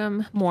talk to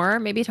him more.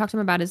 Maybe talk to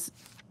him about his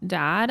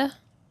dad.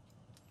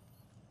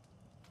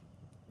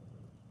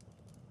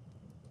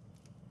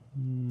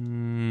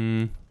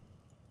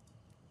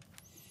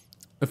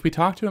 If we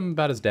talk to him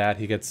about his dad,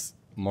 he gets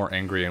more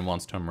angry and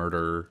wants to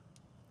murder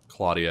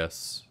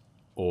Claudius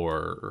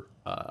or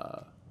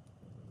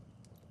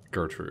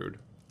Gertrude.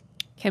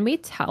 Can we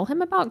tell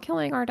him about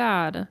killing our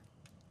dad?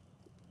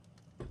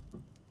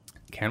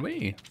 Can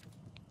we?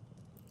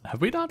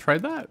 Have we not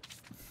tried that?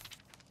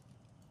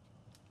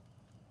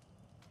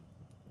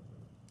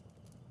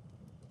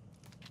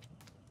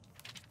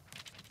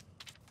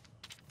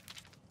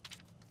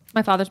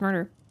 My father's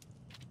murder.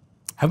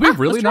 Have we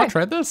really not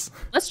tried this?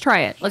 Let's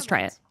try it. Let's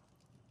try it.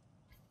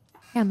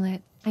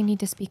 Hamlet, I need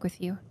to speak with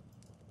you.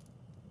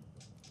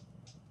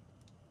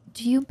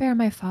 Do you bear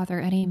my father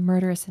any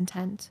murderous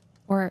intent,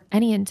 or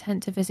any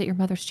intent to visit your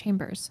mother's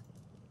chambers?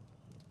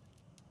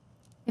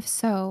 If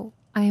so,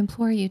 I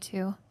implore you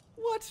to.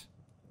 What?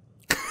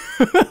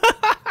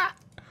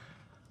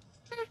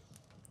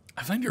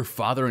 I find your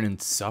father an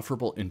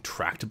insufferable,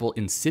 intractable,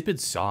 insipid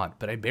sod,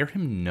 but I bear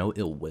him no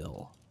ill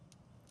will.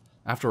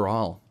 After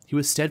all, he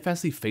was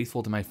steadfastly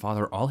faithful to my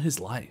father all his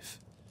life,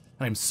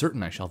 and I'm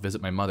certain I shall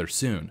visit my mother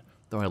soon,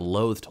 though I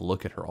loathe to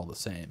look at her all the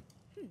same.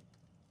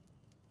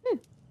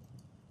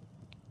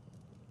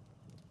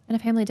 And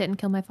if Hamlet didn't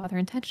kill my father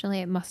intentionally,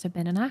 it must have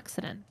been an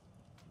accident.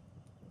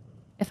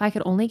 If I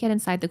could only get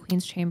inside the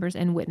Queen's chambers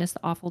and witness the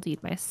awful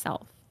deed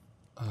myself.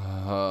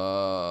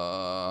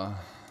 So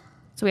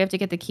we have to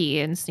get the key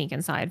and sneak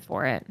inside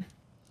for it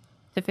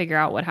to figure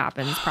out what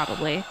happens,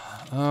 probably.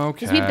 Okay.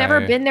 Because we've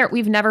never been there.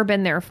 We've never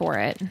been there for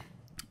it.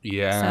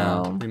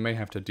 Yeah. So. We may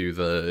have to do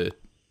the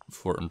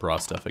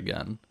Fortinbras stuff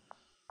again.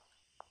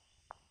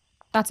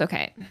 That's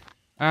okay.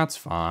 That's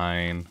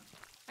fine.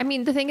 I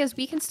mean, the thing is,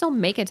 we can still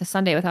make it to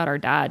Sunday without our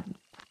dad.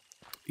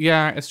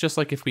 Yeah, it's just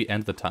like if we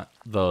end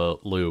the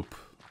loop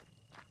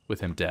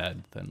with him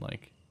dead, then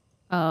like...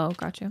 Oh,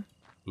 gotcha.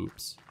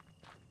 Oops.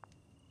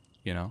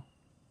 You know?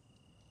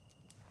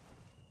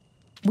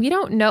 We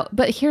don't know,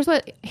 but here's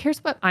what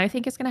I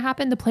think is going to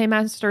happen. The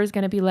Playmaster is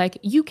going to be like,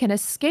 you can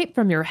escape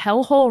from your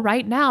hellhole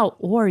right now,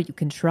 or you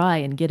can try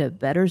and get a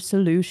better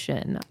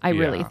solution. I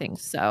really think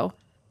so.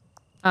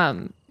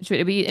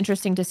 Should it be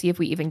interesting to see if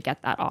we even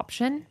get that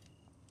option?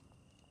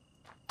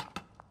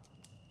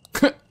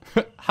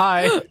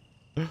 Hi.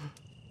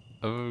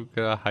 I'm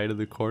gonna hide in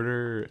the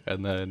corner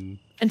and then...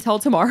 Until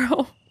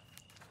tomorrow.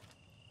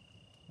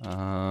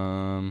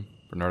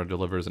 Bernardo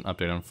delivers an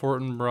update on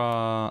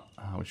Fortinbras.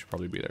 We should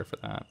probably be there for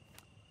that.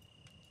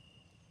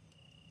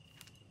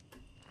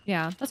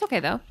 Yeah, that's okay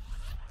though.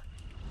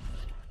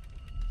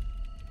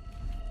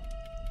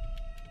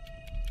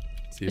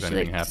 See if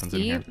anything happens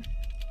in here.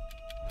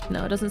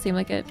 No, it doesn't seem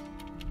like it.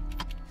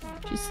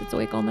 She sits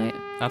awake all night.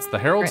 That's the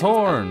Herald's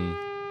Horn.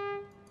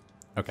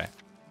 Okay.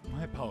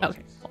 My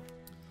apologies. Okay.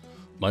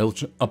 My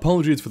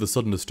apologies for the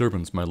sudden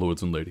disturbance, my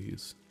lords and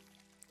ladies.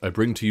 I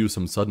bring to you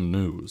some sudden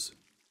news.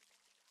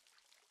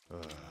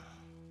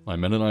 My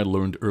men and I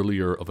learned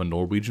earlier of a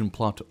Norwegian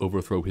plot to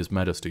overthrow His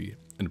Majesty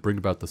and bring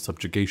about the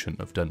subjugation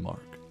of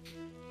Denmark.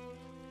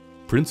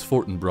 Prince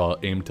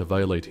Fortinbras aimed to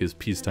violate his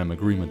peacetime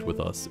agreement with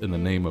us in the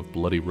name of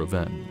bloody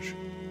revenge.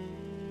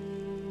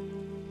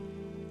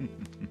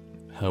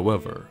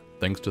 However,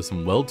 thanks to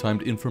some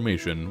well-timed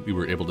information, we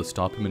were able to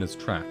stop him in his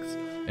tracks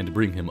and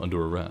bring him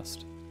under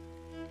arrest.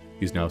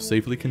 He's now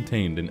safely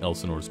contained in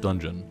Elsinore's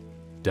dungeon,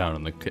 down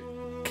in the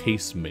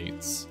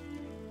casemates.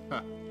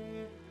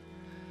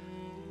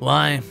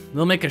 Why,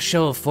 we'll make a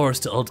show of force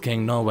to Old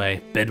King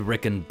Norway,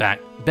 bedridden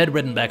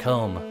back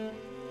home.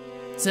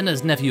 Send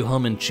his nephew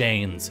home in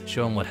chains,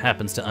 show him what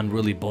happens to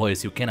unruly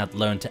boys who cannot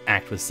learn to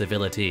act with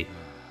civility.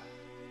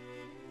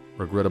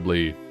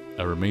 Regrettably,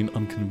 I remain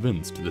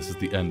unconvinced this is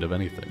the end of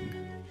anything.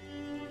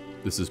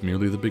 This is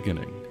merely the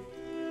beginning.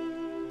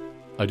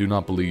 I do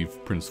not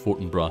believe Prince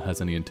Fortinbras has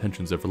any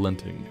intentions of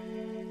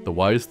relenting. The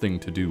wise thing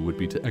to do would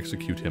be to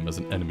execute him as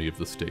an enemy of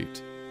the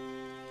state.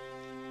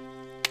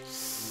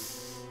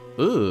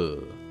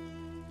 Ugh.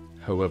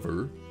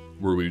 However,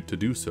 were we to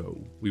do so,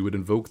 we would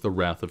invoke the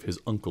wrath of his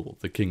uncle,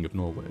 the King of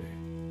Norway.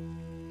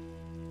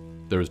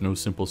 There is no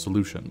simple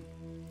solution.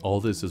 All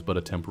this is but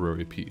a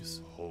temporary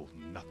peace. Hold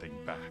nothing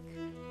back.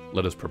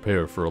 Let us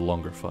prepare for a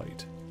longer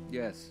fight.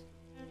 Yes.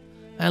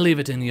 I leave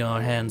it in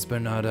your hands,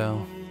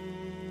 Bernardo.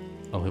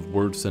 I'll have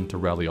word sent to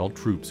rally all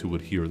troops who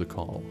would hear the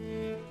call.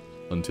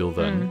 Until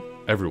then,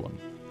 everyone,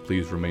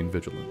 please remain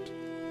vigilant.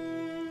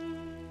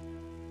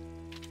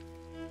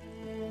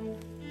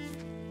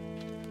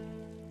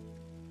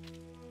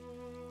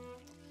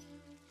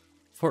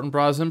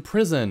 Fortinbras in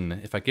prison.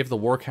 If I give the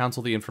War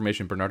Council the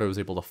information, Bernardo is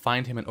able to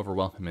find him and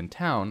overwhelm him in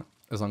town.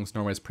 As long as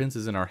Norway's prince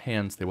is in our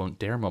hands, they won't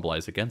dare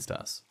mobilize against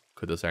us.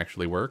 Could this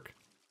actually work?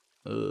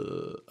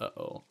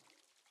 Uh-oh.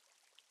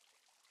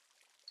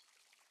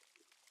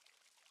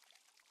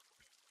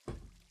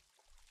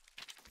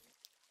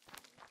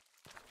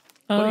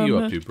 What are you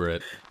up to,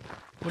 Britt?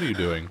 What are you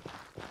doing?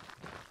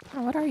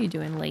 Oh, what are you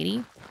doing,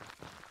 lady?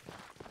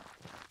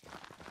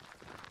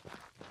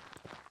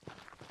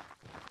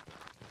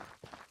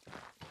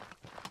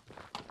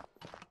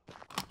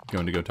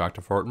 Going to go talk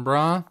to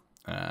Fortinbras?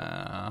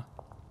 Why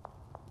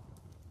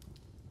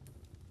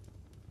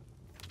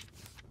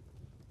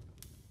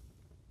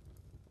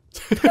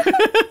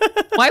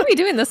are we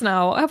doing this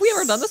now? Have we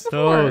ever done this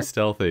before? So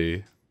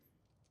stealthy.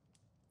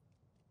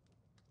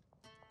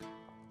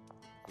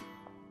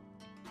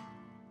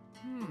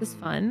 This is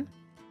fun.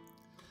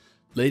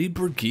 Lady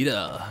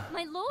Brigida.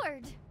 My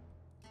lord.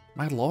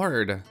 My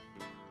lord.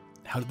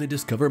 How did they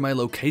discover my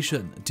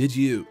location? Did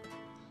you?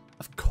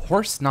 Of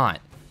course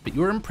not. But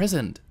you were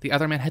imprisoned. The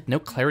other man had no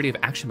clarity of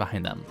action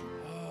behind them.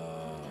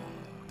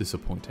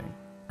 Disappointing.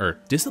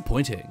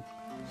 Disappointing.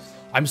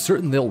 I'm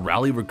certain they'll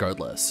rally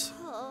regardless.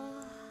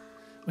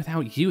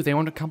 Without you, they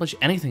won't accomplish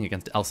anything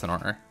against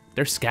Elsinore.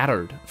 They're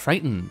scattered,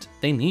 frightened.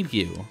 They need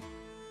you.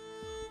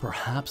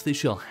 Perhaps they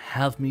shall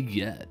have me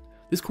yet.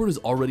 This court is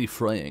already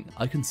fraying.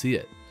 I can see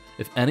it.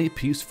 If any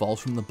piece falls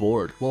from the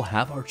board, we'll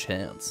have our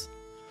chance.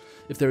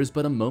 If there is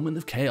but a moment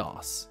of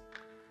chaos.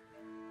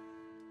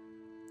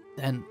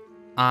 Then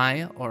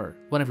I, or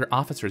one of your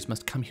officers,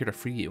 must come here to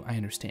free you. I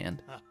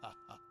understand.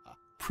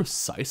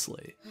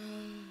 Precisely.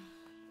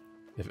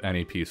 If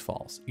any piece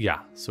falls. Yeah,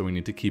 so we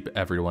need to keep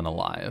everyone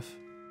alive.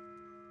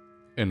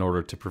 In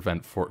order to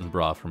prevent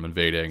Fortinbras from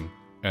invading.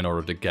 In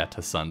order to get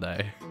to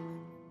Sunday.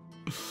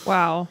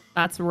 Wow,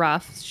 that's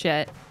rough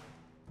shit.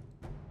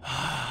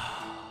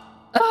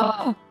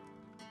 Oh.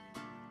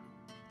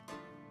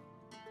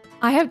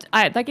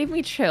 That gave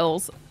me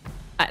chills.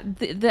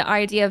 The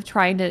idea of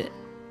trying to...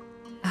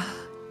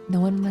 No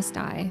one must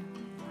die.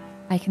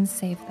 I can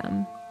save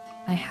them.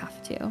 I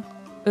have to.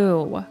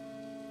 Ooh.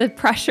 The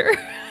pressure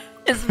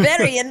is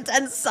very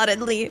intense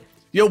suddenly.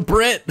 Yo,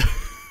 Britt!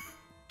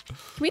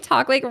 Can we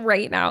talk like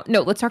right now?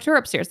 No, let's talk to her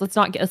upstairs. Let's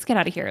get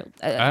out of here.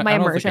 My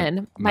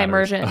immersion. My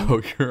immersion.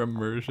 Oh, your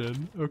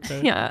immersion.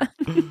 Okay. Yeah.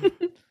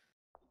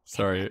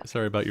 Sorry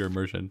about your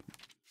immersion.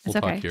 We'll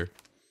it's okay. talk here.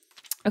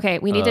 Okay,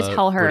 we need to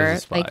tell her,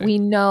 like, we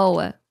know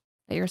that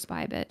you're a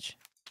spy, bitch.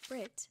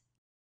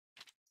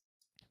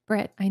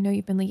 Britt, I know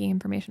you've been leaking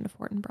information to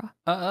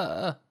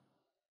Fortinbras.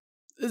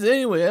 Is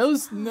anyone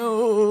else?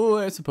 No,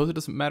 I suppose it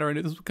doesn't matter. I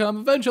knew this would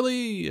come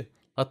eventually.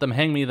 Let them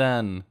hang me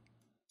then.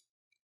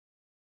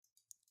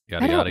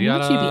 Yada, I don't yada, yada.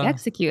 want you to be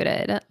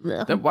executed.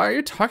 Then why are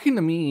you talking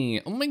to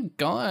me? Oh my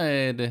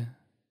god.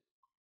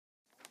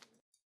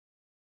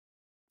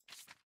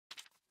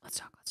 Let's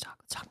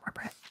talk more,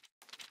 Britt.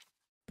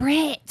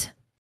 Britt!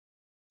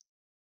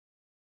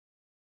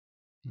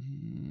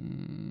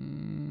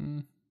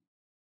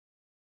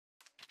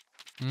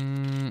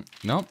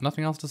 Nope,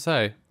 nothing else to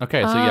say.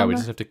 Okay, so yeah, we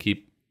just have to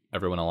keep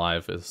everyone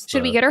alive.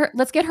 Should we get her?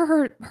 Let's get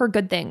her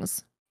good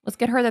things. Let's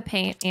get her the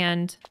paint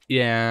and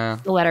the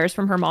letters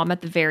from her mom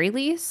at the very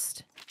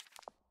least.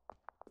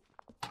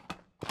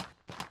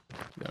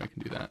 Yeah, we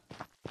can do that.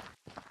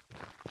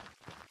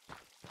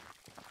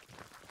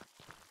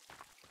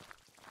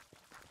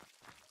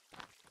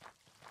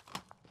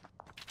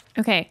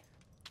 Okay.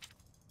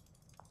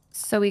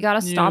 So we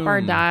gotta stop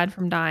our dad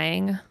from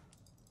dying.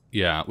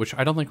 Yeah, which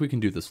I don't think we can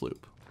do this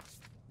loop.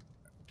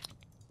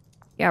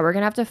 Yeah, we're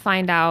gonna have to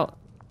find out.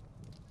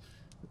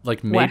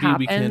 Like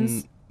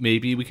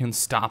maybe we can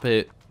stop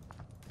it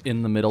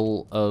in the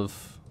middle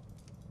of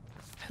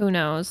who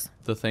knows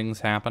the things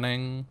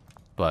happening,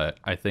 but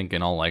I think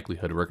in all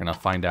likelihood we're gonna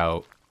find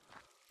out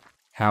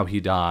how he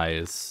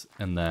dies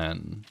and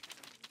then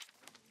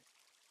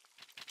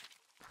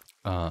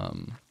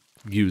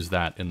use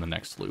that in the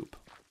next loop.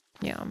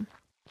 Yeah.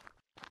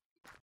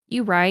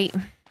 You right.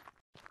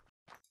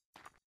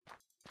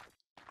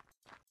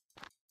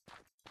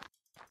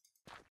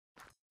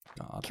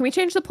 God. Can we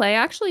change the play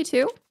actually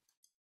too?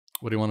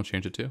 What do you want to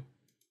change it to?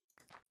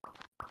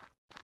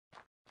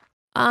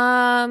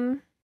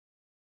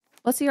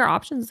 Let's see our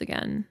options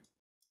again.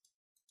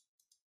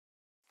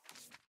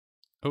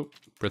 Oh,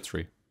 Brit's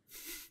free.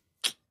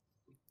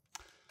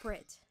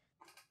 Brit.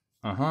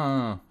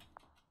 Uh-huh.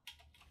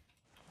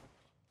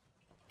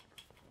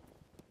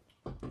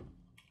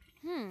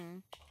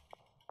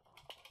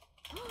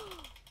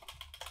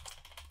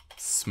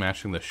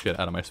 Smashing the shit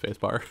out of my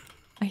spacebar.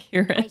 I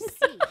hear it. I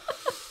see.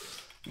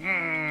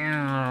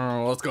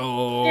 Let's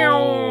go.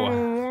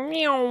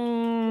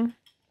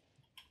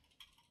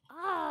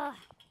 Ah,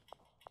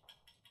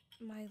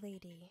 my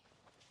lady.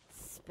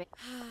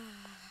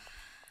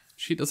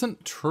 She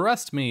doesn't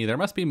trust me. There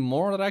must be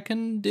more that I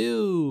can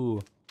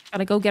do.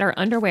 Gotta go get our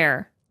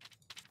underwear.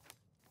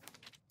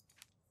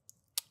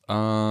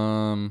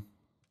 Frozen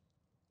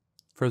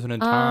in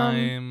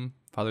time.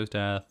 Father's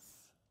death.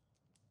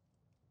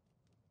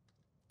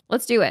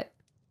 Let's do it.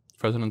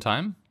 Frozen in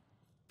time?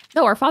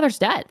 No, our father's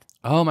dead.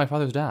 Oh, my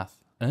father's death.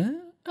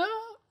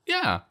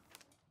 Yeah.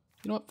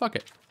 You know what? Fuck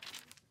it.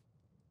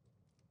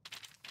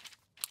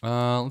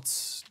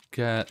 Let's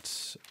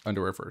get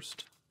underwear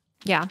first.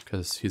 Yeah.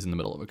 Because he's in the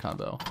middle of a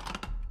combo.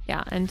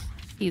 Yeah, and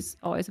he's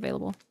always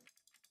available.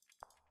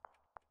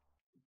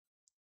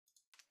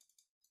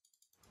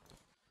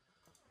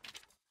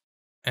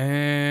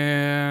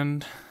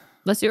 And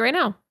let's do it right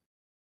now.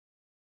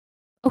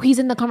 Oh, he's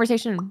in the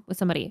conversation with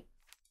somebody.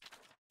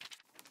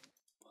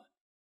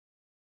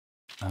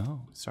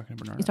 oh, he's talking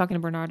to Bernardo. He's talking to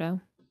Bernardo.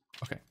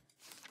 Okay.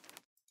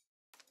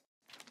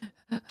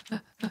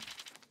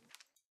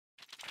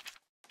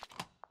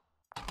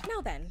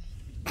 Now then,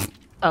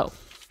 Oh.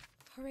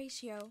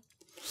 Horatio.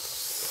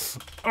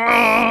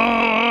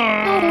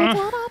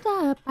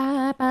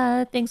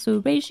 Thanks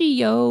to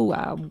Ratio.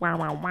 Wow, wow,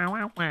 wow,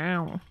 wow,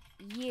 wow.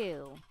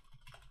 You.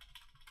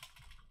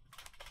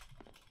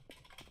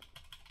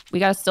 We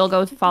gotta still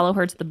go follow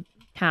her to the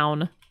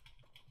town.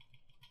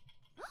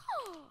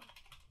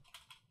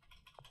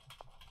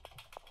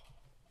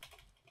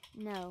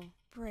 No.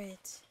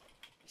 Brit.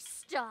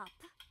 Stop.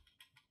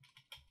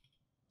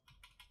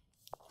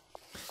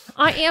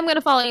 I am gonna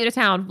follow you to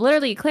town.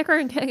 Literally, click her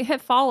and hit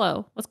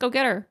follow. Let's go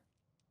get her.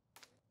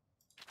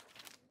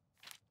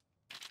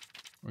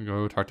 We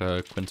go talk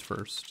to Quince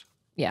first.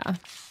 Yeah.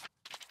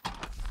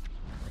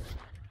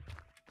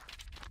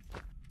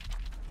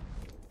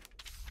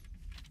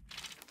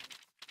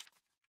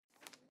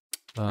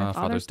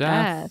 Father's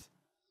death.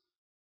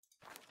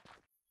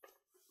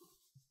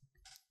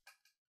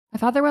 My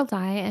father will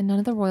die, and none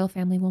of the royal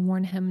family will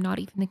mourn him, not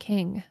even the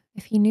king.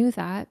 If he knew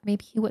that,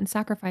 maybe he wouldn't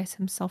sacrifice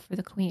himself for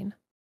the queen.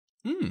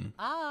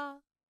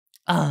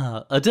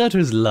 A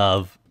daughter's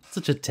love.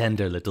 Such a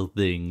tender little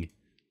thing.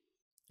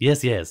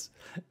 Yes, yes.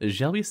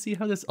 Shall we see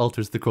how this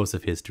alters the course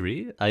of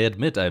history? I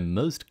admit I'm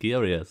most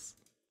curious.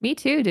 Me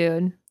too,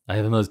 dude. I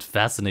have a most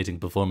fascinating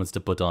performance to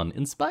put on,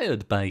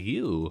 inspired by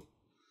you.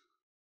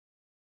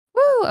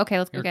 Woo! Okay,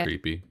 let's go You're get.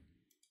 creepy.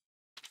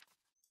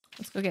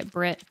 Let's go get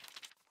Brit.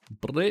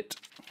 Brit.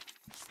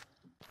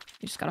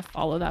 You just gotta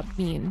follow that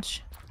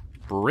binge.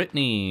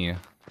 Brittany.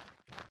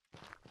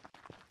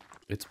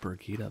 It's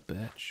Birgitta,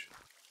 bitch.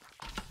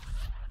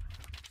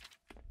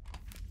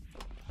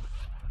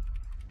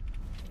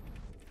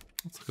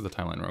 Let's look at the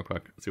timeline real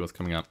quick. See what's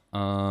coming up.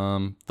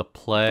 The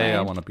play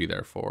I want to be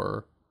there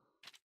for.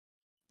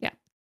 Yeah.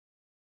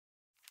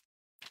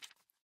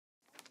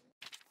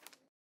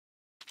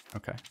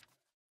 Okay.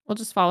 We'll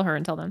just follow her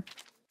until then.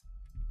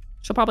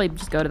 She'll probably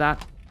just go to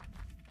that.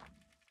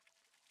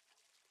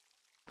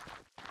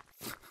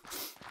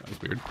 That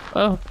was weird.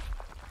 Oh.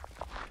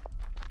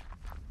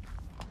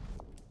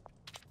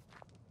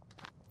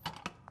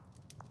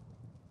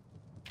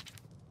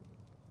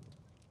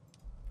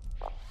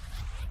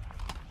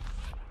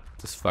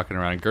 Just fucking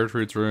around in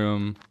Gertrude's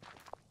room.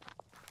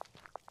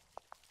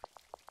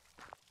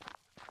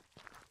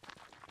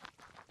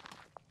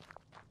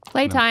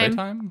 Playtime.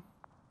 Playtime?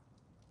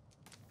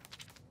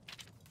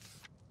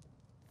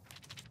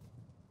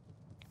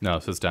 No,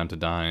 it says down to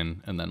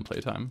dine and then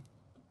playtime.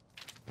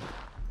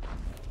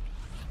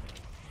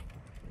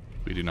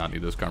 We do not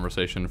need this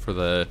conversation for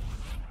the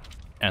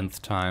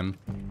nth time.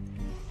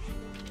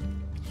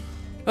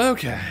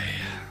 Okay.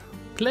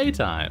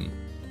 Playtime.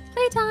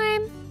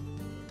 Playtime.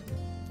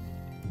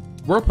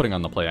 We're putting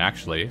on the play,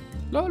 actually.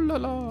 La la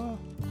la.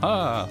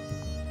 Ha.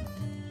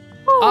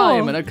 Oh. I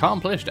am an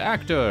accomplished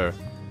actor.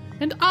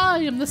 And I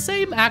am the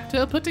same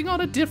actor putting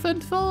on a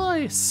different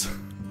voice.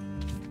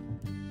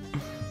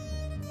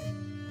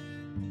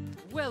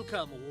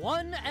 Welcome,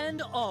 one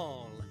and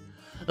all.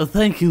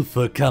 Thank you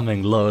for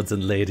coming, lords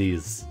and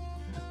ladies.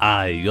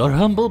 I, your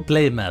humble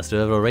playmaster,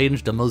 have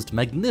arranged a most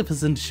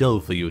magnificent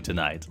show for you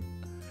tonight.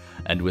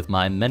 And with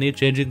my many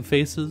changing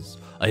faces,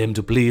 I am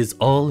to please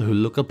all who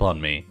look upon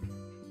me.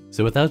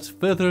 So without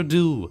further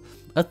ado,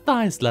 a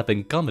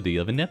thigh-slapping comedy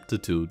of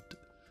ineptitude.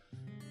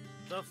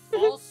 The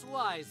false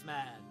wise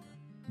man.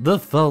 The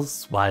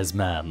false wise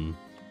man.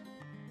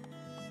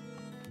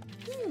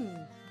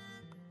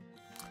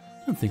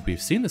 I don't think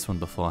we've seen this one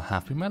before,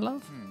 have we, my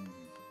love?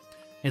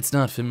 It's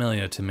not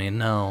familiar to me,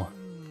 no.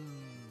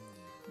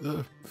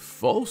 The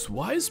false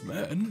wise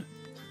man?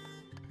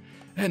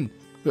 And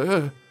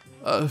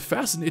a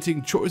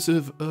fascinating choice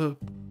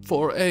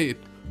for a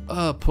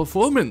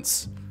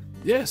performance.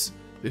 Yes,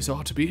 this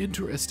ought to be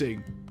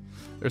interesting.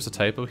 There's a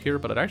typo here,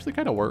 but it actually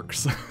kind of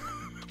works.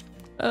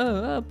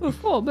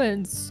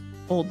 Performance,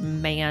 old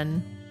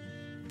man.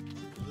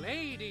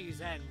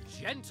 Ladies and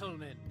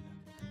gentlemen.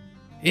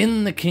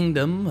 In the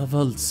kingdom of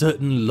a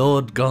certain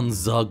Lord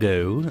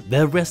Gonzago,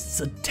 there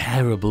rests a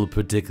terrible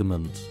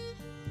predicament.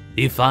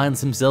 He finds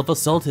himself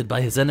assaulted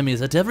by his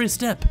enemies at every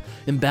step,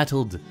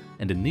 embattled,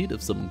 and in need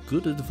of some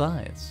good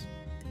advice.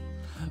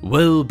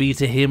 Woe be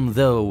to him,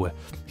 though,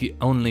 he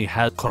only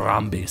has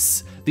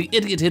Karambis, the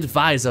idiot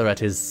advisor, at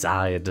his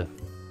side.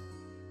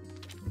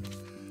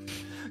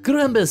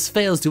 Karambis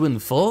fails to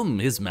inform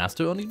his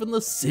master on even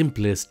the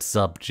simplest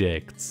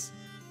subjects.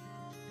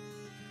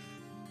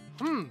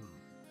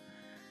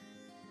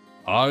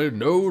 I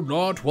know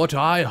not what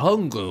I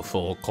hunger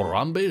for,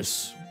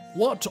 Karambis.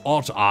 What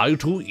ought I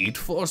to eat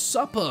for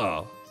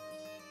supper?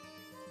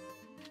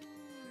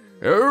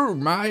 Oh,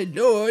 my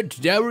lord,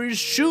 there is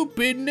soup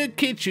in the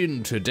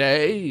kitchen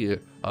today.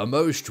 A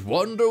most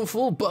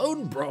wonderful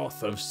bone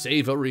broth of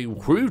savory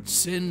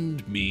roots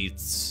and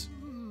meats.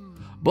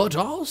 But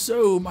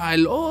also, my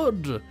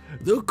lord,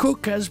 the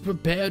cook has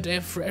prepared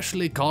a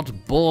freshly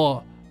caught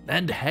boar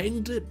and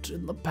hanged it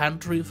in the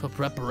pantry for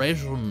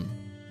preparation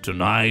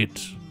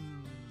tonight.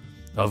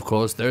 Of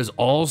course, there's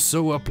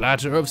also a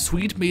platter of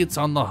sweetmeats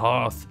on the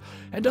hearth,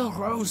 and a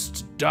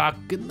roast duck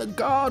in the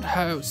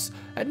guardhouse,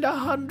 and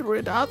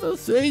 100 other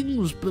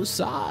things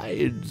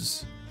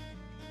besides.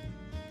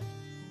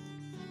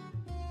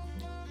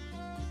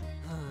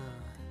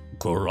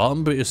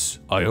 Karambis,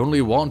 I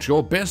only want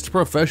your best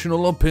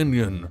professional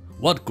opinion.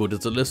 What good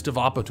is a list of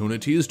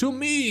opportunities to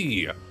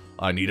me?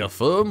 I need a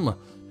firm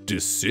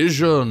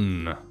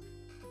decision.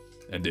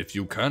 And if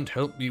you can't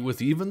help me with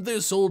even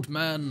this, old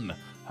man,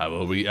 how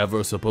are we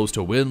ever supposed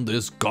to win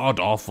this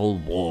god-awful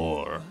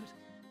war?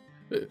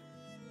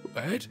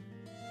 What?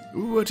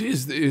 What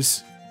is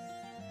this?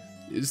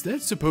 Is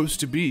that supposed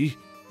to be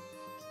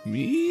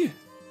me?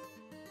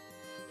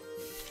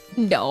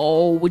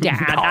 No,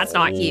 Dad, that's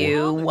not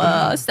you.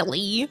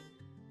 Silly.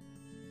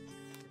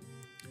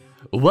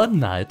 One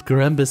night,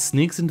 Karambis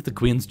sneaks into the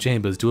queen's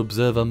chambers to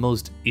observe a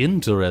most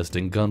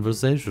interesting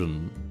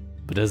conversation.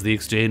 But as the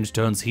exchange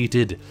turns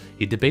heated,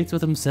 he debates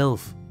with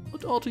himself.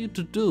 What ought he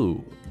to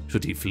do?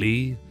 Should he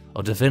flee,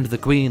 or defend the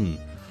queen,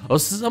 or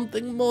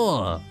something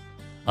more?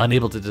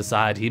 Unable to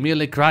decide, he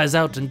merely cries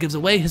out and gives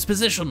away his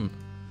position.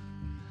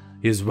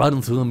 He is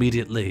run through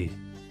immediately.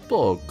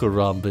 Poor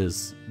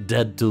Karambis,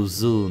 dead too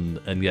soon,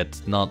 and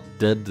yet not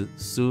dead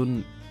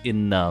soon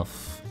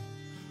enough.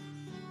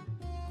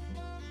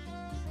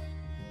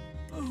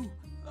 Oh,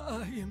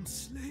 I am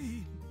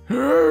slain.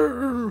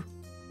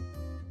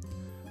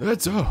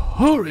 That's a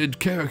horrid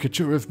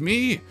caricature of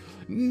me.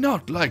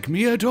 Not like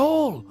me at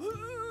all.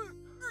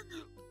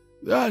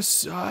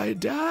 Thus I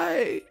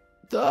die.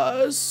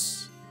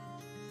 Thus.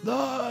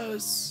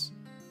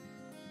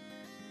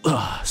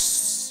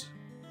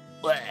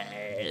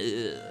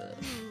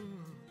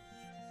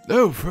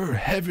 Oh, for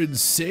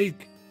heaven's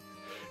sake.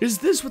 Is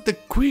this what the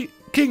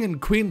king and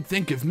queen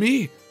think of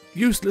me?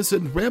 Useless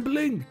and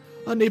rambling?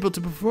 Unable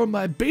to perform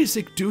my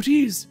basic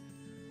duties?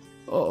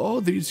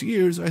 All these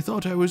years I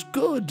thought I was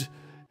good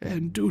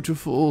and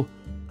dutiful.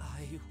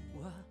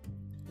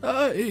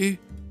 I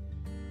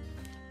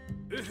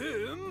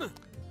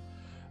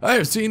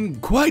have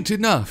seen quite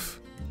enough.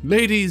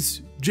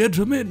 Ladies,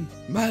 gentlemen,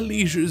 my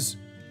lieges,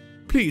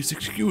 please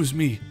excuse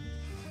me.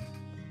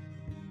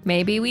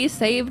 Maybe we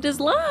saved his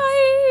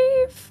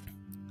life.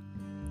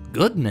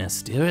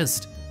 Goodness,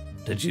 dearest.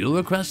 Did you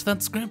request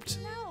that script?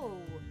 No.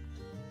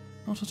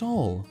 Not at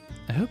all.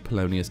 I hope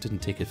Polonius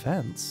didn't take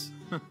offense.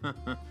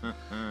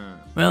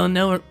 Well,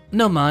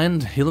 no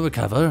mind. He'll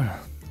recover.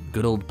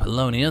 Good old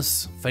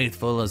Polonius,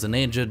 faithful as an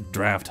aged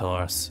draft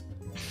horse.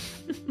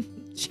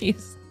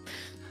 Jeez.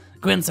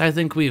 Quince, I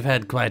think we've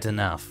had quite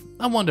enough.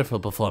 A wonderful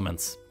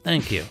performance.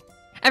 Thank you.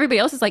 Everybody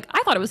else is like,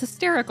 I thought it was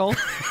hysterical.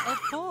 Of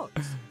course.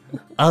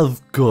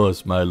 Of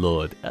course, my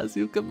lord, as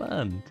you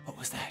command. What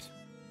was that?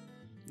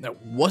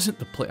 That wasn't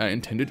the play I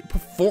intended to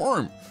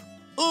perform.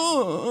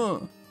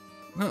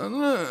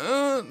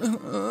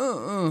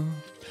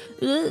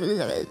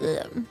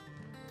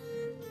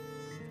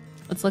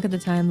 Let's look at the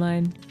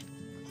timeline.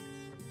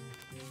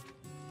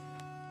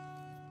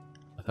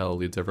 That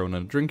leads everyone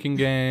in a drinking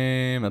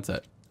game. That's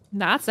it.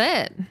 That's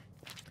it.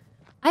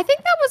 I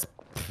think that was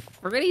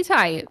pretty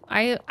tight.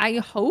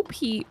 I hope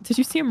he... Did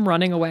you see him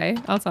running away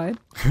outside?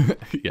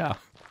 Yeah.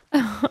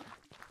 Do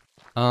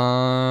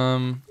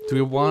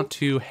we want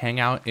to hang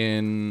out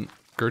in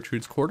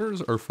Gertrude's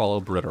quarters or follow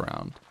Britt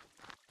around?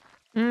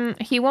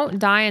 He won't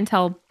die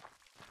until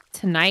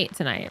tonight,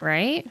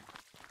 right?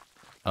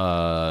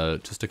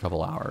 Just a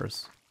couple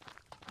hours.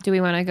 Do we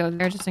want to go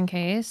there just in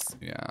case?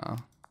 Yeah.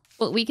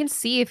 Well, we can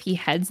see if he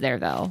heads there,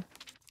 though.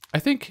 I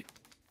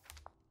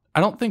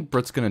don't think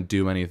Britt's gonna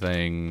do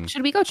anything.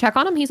 Should we go check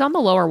on him? He's on the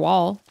lower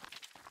wall.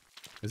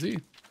 Is he?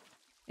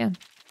 Yeah.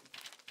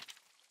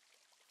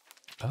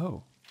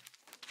 Oh.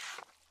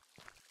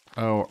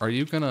 Oh, are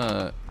you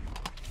gonna...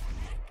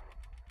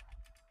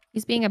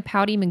 He's being a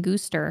pouty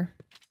magooster.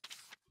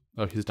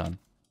 Oh, he's done.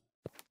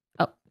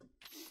 Oh.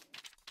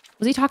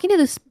 Was he talking to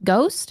this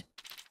ghost?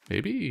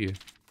 Maybe.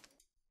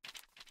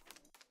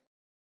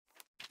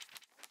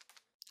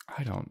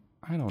 I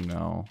don't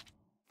know.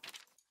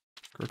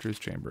 Gertrude's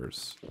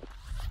chambers.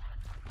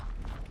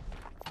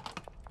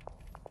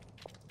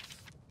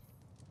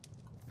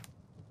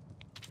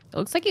 It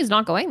looks like he's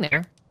not going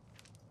there.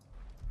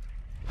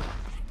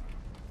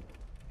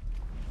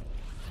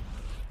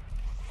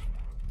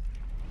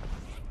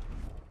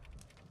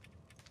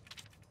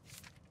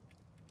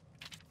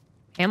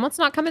 Hamlet's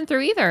not coming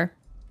through either.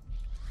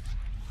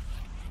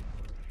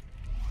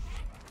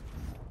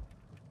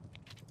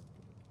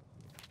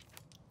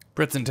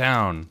 Britt's in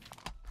town.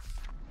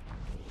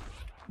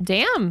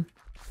 Damn.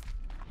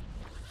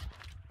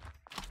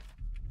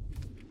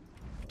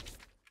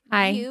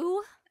 Hi.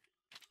 You?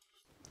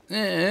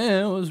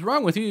 What's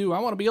wrong with you? I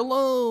want to be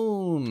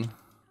alone.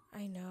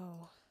 I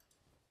know.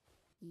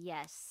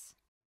 Yes.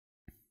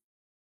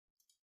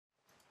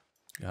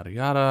 Yada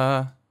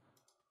yada.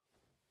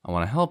 I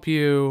want to help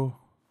you.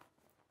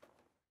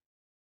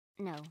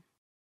 No.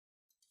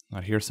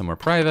 Not here, somewhere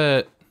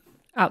private.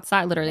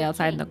 Outside, literally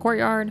outside in the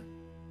courtyard.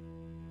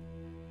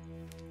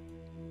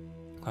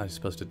 I was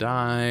supposed to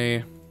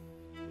die.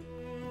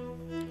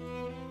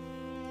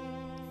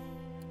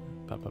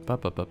 Ba, ba, ba,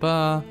 ba, ba,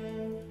 ba.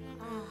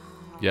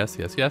 Yes,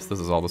 yes, yes. This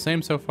is all the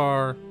same so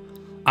far.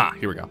 Ah,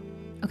 here we go.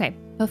 Okay,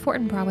 but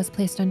Fortinbras was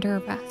placed under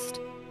arrest.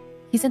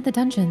 He's in the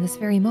dungeon this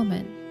very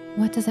moment.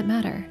 What does it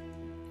matter?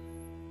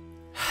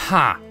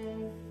 Ha!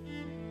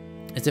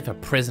 As if a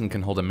prison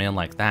can hold a man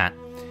like that.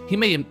 He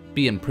may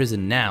be in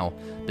prison now,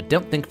 but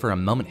don't think for a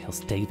moment he'll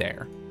stay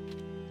there.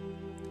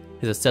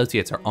 His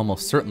associates are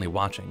almost certainly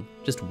watching,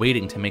 just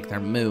waiting to make their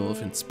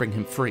move and spring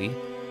him free.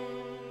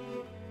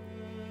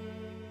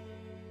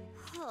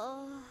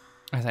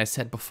 As I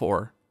said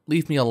before,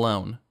 leave me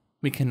alone.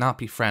 We cannot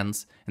be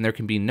friends, and there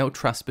can be no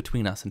trust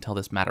between us until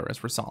this matter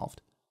is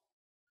resolved.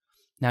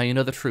 Now you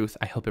know the truth.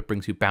 I hope it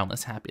brings you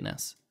boundless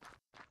happiness.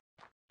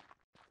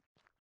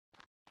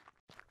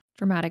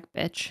 Dramatic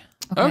bitch.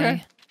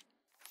 Okay.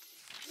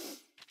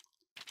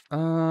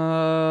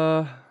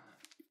 I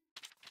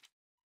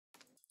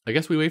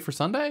guess we wait for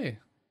Sunday.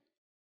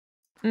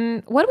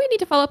 What do we need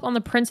to follow up on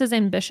the prince's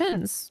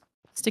ambitions?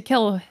 It's to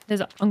kill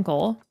his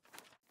uncle.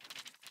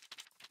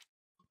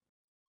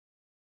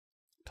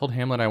 Told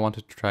Hamlet I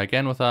wanted to try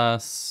again with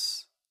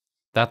us.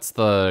 That's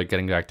the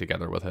getting back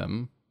together with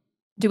him.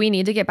 Do we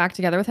need to get back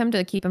together with him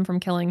to keep him from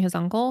killing his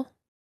uncle?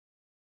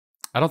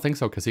 I don't think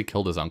so, because he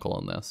killed his uncle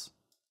in this.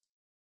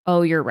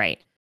 Oh, you're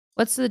right.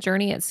 What's the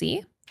journey at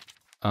sea?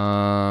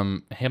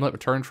 Hamlet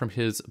returned from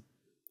his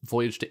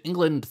voyage to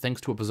England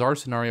thanks to a bizarre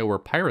scenario where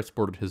pirates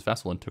boarded his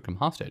vessel and took him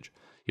hostage.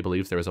 He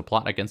believes there was a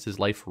plot against his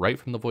life right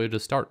from the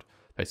voyage's start.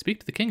 If I speak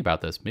to the king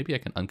about this, maybe I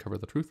can uncover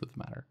the truth of the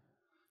matter.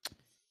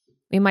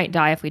 We might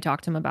die if we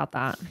talk to him about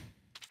that.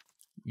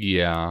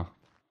 Yeah.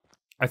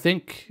 I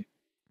think...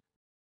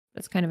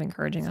 That's kind of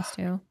encouraging us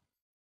too.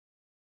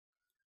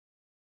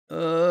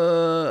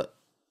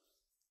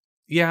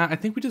 Yeah, I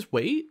think we just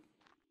wait.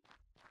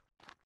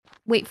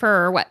 Wait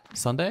for what?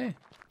 Sunday?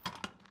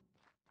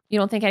 You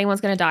don't think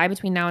anyone's going to die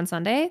between now and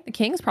Sunday? The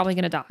king's probably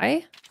going to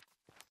die.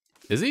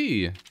 Is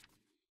he?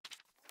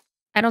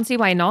 I don't see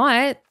why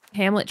not.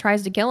 Hamlet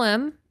tries to kill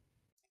him.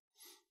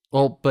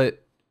 Well,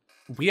 but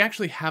we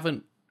actually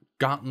haven't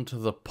gotten to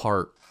the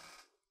part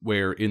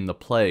where in the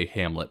play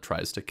Hamlet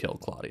tries to kill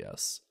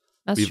Claudius.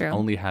 That's true. We've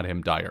only had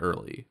him die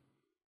early.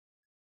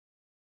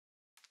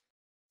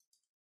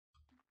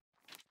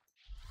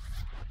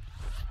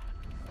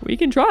 We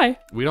can try.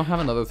 We don't have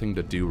another thing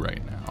to do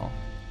right now.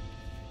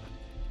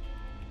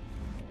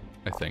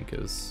 I think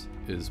is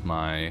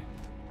my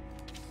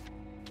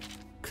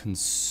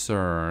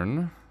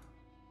concern.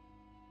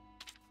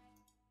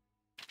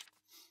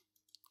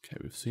 Okay,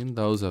 we've seen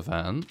those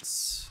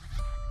events.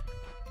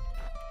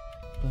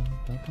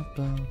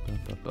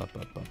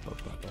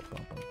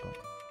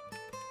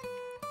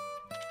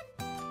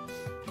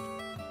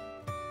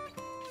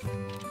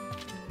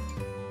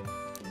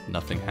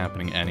 Nothing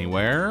happening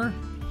anywhere.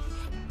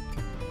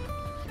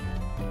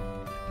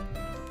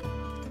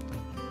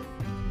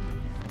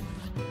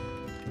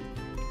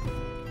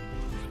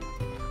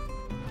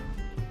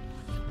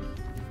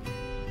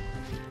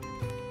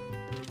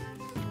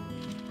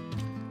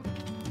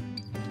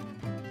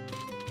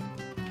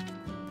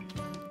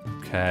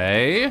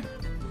 Okay.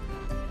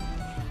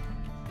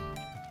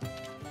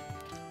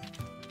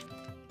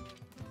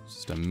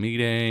 Just a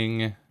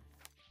meeting.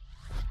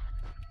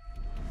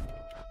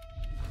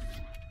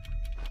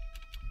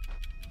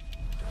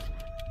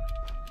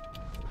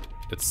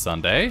 It's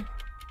Sunday.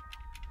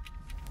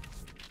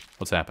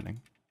 What's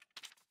happening?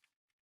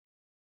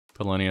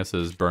 Polonius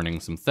is burning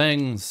some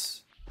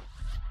things.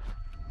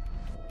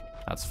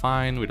 That's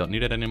fine. We don't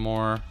need it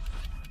anymore.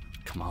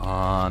 Come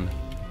on.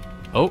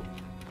 Oh.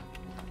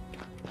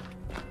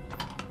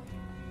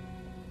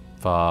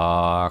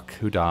 Fuck.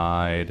 Who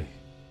died?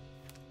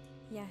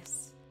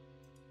 Yes.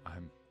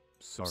 I'm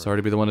sorry. Sorry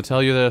to be the one to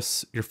tell you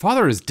this. Your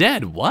father is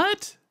dead.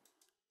 What?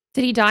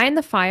 Did he die in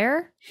the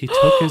fire? He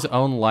took his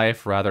own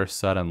life rather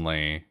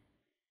suddenly.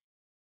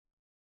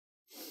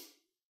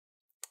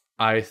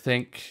 I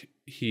think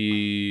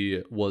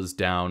he was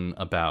down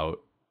about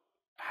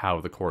how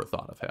the court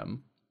thought of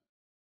him.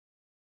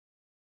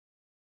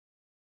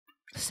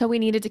 So we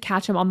needed to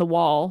catch him on the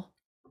wall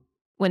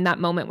when that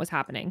moment was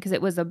happening, because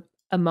it was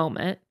a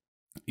moment.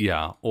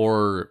 Yeah,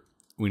 or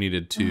we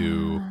needed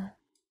to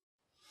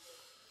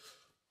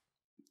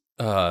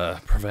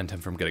prevent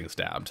him from getting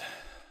stabbed.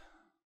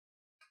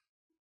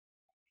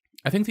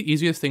 I think the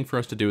easiest thing for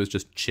us to do is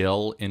just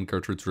chill in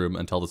Gertrude's room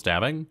until the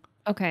stabbing.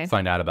 Okay.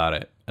 Find out about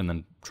it, and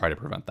then try to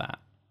prevent that.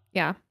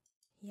 Yeah.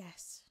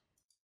 Yes.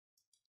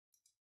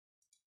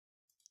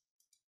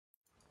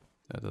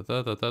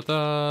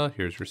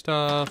 Here's your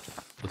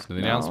stuff. Listen to the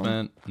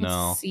announcement.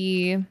 No. Let's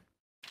see.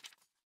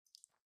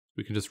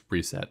 We can just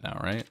reset now,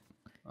 right?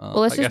 Well,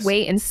 let's just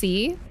wait and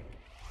see.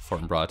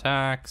 Fortinbras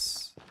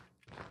attacks.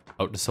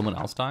 Oh, does someone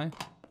else die?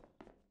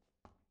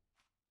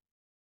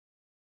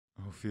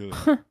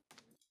 Ophelia.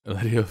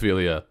 Lady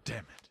Ophelia. Damn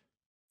it.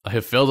 I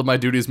have failed at my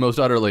duties most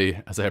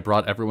utterly. As I had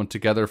brought everyone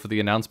together for the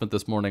announcement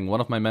this morning, one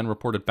of my men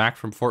reported back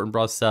from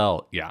Fortinbras'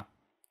 cell. Yeah.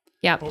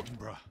 Yep.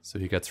 Fortinbras. So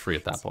he gets free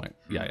at that point.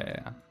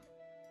 Yeah.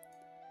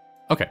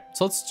 Okay,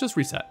 so let's just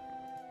reset.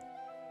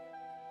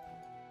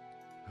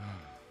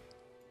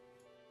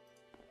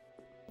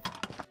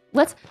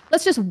 Let's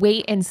just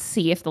wait and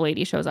see if the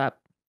lady shows up.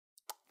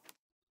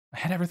 I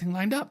had everything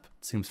lined up.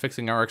 Seems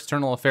fixing our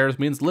external affairs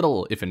means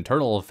little if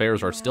internal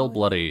affairs are still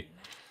bloody.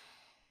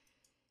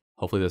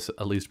 Hopefully this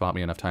at least bought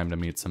me enough time to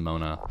meet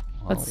Simona. Well,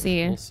 Let's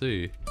see. We'll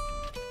see.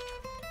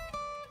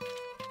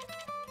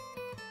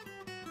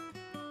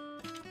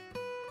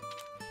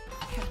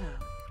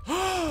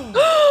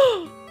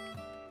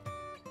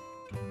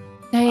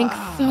 Thank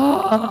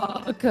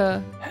fuck.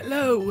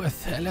 Hello,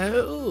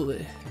 Othello.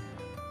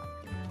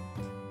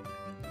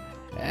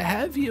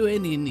 Have you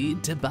any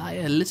need to buy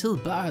a little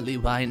barley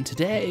wine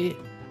today?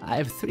 I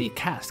have 3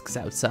 casks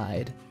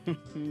outside.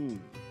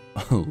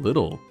 A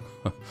little?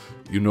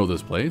 You know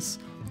this place?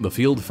 The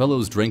field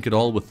fellows drank it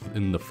all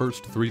within the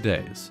first 3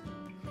 days.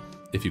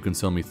 If you can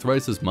sell me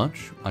thrice as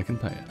much, I can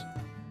pay it.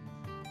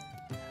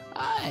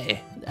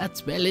 Aye,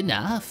 that's well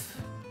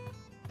enough.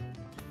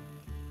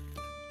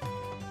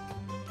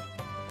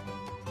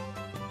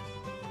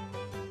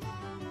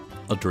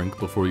 A drink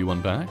before you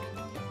unpack?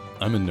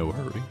 I'm in no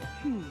hurry.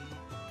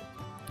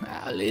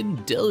 I'll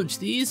indulge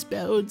these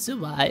bouts a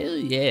while,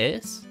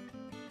 yes.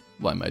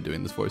 Why am I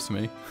doing this voice to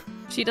me?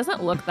 She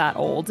doesn't look that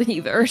old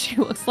either. She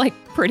looks like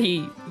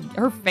pretty,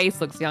 her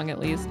face looks young at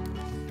least.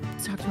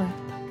 Let's talk to her.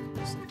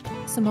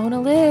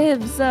 Simona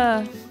lives.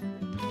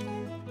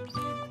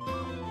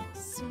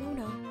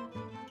 Simona.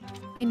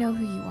 I know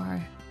who you are.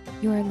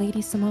 You are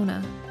Lady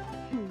Simona.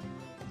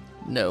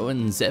 No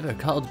one's ever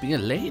called me a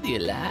lady,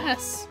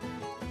 lass.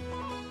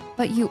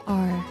 But you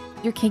are.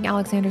 You're King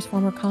Alexander's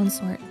former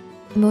consort.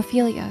 I'm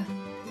Ophelia.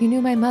 You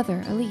knew my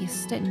mother,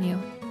 Elise, didn't you?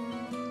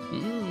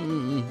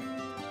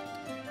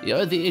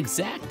 You're the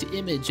exact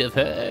image of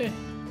her.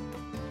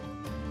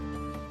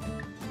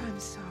 I'm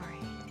sorry.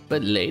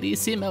 But Lady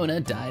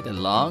Simona died a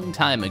long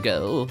time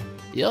ago.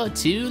 You're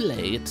too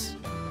late.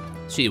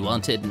 She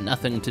wanted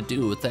nothing to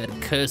do with that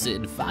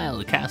cursed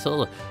vile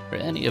castle or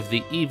any of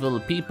the evil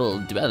people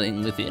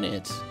dwelling within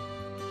it.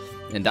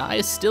 And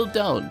I still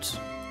don't.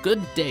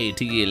 Good day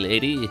to ye,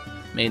 lady.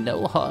 May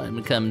no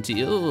harm come to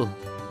you.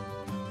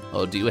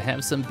 Or do you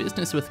have some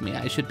business with me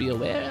I should be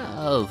aware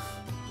of?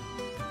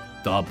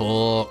 The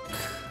book.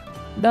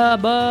 The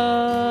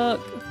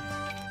book.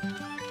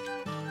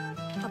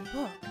 A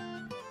book.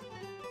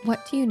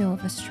 What do you know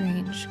of a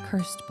strange,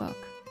 cursed book?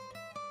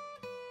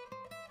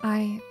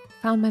 I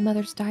found my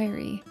mother's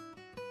diary.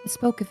 It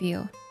spoke of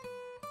you.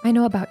 I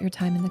know about your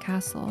time in the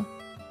castle,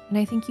 and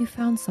I think you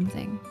found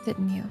something,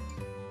 didn't you?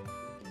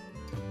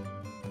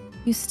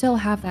 You still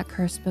have that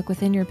cursed book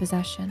within your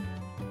possession.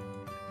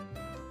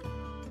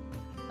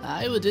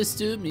 I would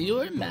assume you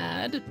were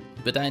mad,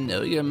 but I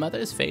know your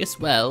mother's face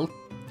well.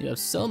 You have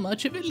so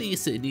much of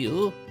Elise in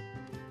you.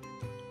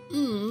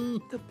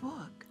 The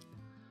book.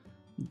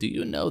 Do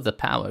you know the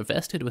power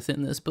vested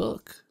within this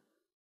book?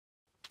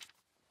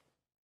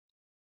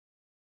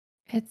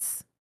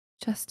 It's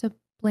just a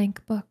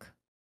blank book.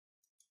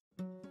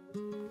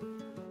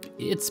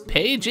 Its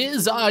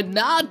pages are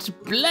not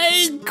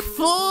blank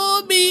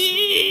for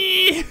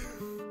me!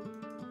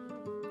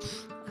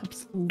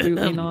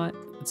 Absolutely not.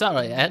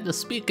 Sorry, I had to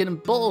speak in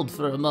bold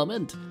for a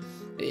moment.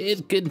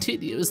 It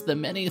continues the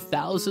many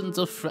thousands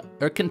of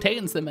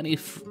contains the many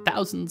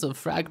thousands of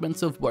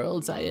fragments of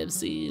worlds I have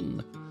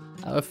seen,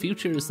 of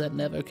futures that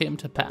never came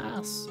to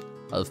pass,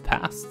 of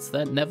pasts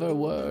that never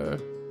were.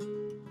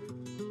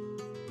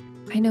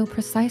 I know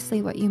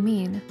precisely what you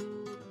mean,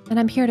 and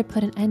I'm here to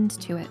put an end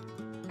to it.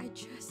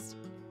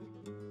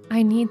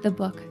 I need the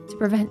book to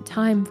prevent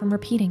time from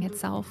repeating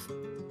itself.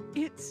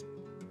 It's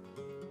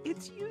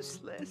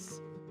useless.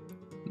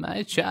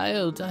 My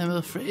child, I'm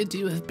afraid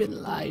you have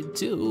been lied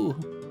to.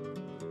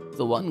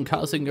 The one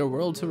causing your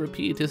world to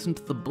repeat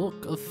isn't the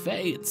Book of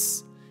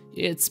Fates.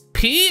 It's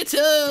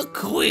Peter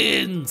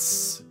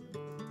Quince!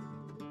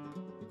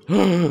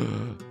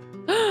 Huh?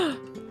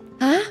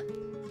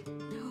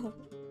 No.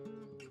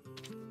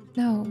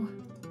 No.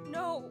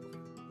 No.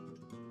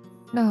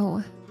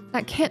 No,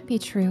 that can't be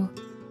true.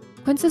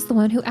 Quince is the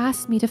one who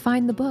asked me to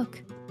find the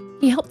book.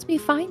 He helped me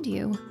find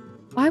you.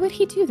 Why would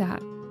he do that?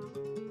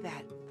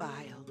 That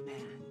vile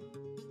man.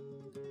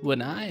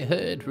 When I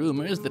heard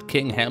rumors that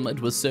King Hamlet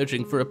was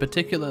searching for a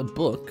particular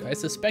book, I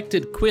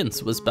suspected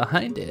Quince was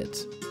behind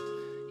it.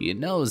 He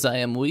knows I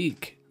am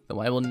weak, though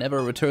I will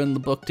never return the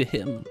book to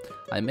him.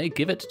 I may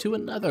give it to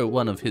another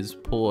one of his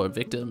poor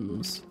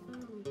victims.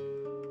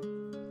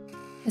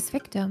 His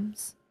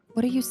victims?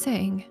 What are you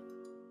saying?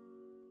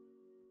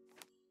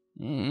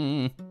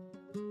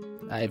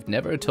 I've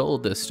never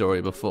told this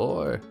story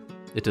before.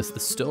 It is the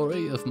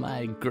story of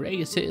my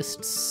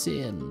greatest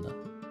sin.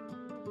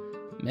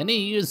 Many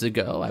years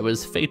ago, I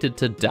was fated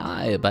to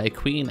die by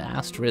Queen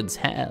Astrid's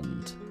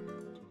hand.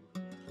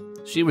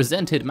 She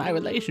resented my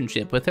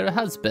relationship with her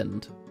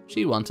husband.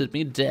 She wanted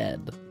me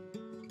dead.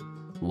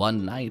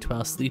 One night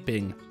while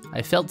sleeping,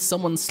 I felt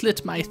someone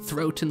slit my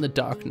throat in the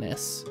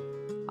darkness.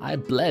 I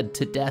bled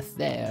to death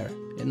there,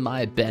 in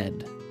my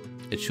bed.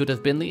 It should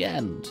have been the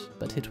end,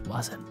 but it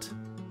wasn't.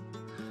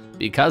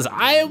 Because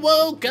I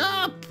woke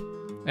up,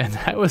 and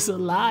I was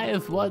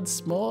alive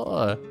once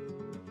more.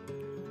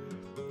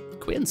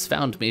 Quince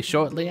found me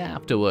shortly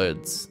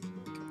afterwards.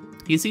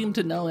 He seemed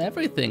to know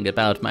everything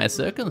about my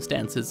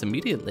circumstances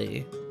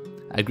immediately.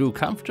 I grew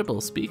comfortable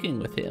speaking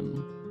with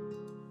him.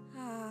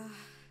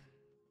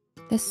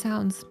 This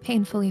sounds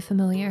painfully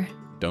familiar.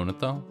 Don't it,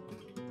 though?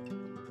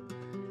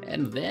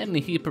 And then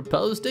he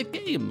proposed a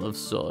game of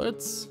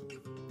sorts.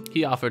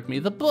 He offered me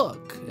the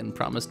book and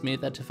promised me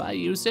that if I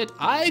used it,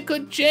 I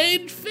could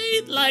change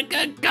fate like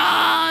a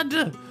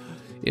god.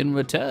 In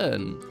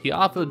return, he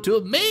offered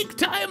to make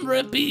time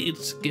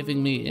repeat,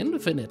 giving me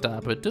infinite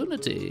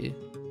opportunity.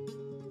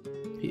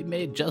 He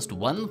made just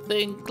one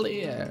thing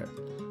clear.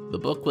 The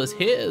book was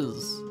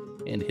his,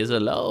 and his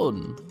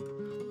alone.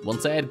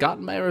 Once I had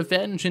gotten my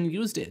revenge and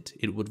used it,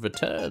 it would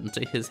return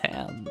to his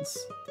hands.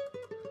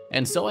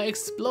 And so I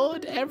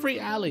explored every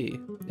alley,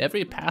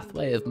 every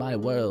pathway of my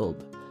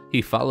world.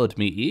 He followed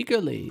me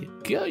eagerly,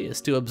 curious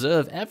to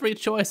observe every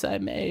choice I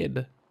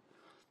made.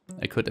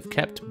 I could have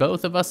kept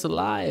both of us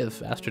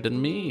alive, Astrid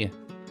and me,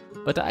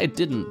 but I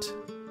didn't.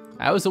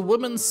 I was a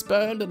woman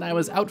spurned and I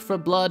was out for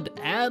blood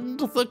and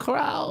the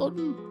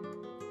crown.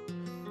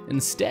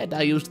 Instead,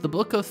 I used the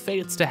Book of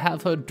Fates to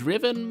have her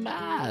driven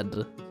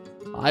mad.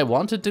 I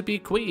wanted to be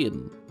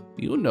queen.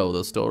 You know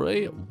the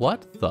story.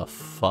 What the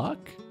fuck?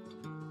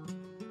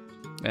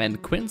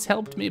 And Quince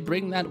helped me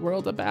bring that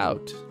world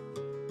about.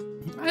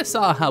 I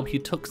saw how he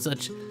took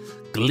such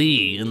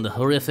glee in the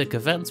horrific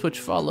events which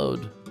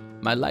followed.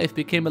 My life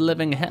became a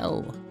living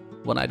hell,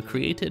 one I'd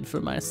created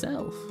for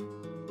myself.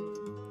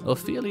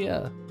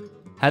 Ophelia,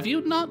 have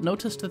you not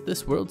noticed that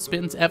this world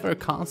spins ever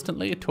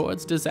constantly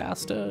towards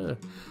disaster?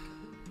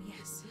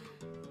 Yes.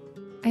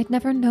 I'd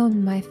never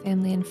known my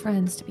family and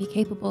friends to be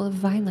capable of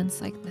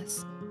violence like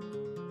this.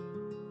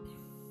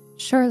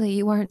 Surely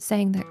you aren't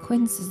saying that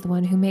Quince is the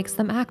one who makes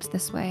them act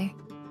this way.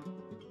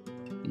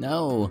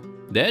 No,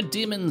 their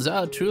demons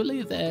are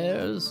truly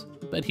theirs,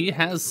 but he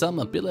has some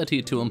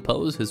ability to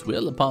impose his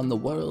will upon the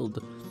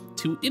world,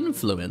 to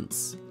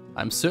influence.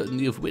 I'm certain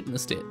you've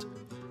witnessed it,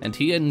 and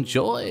he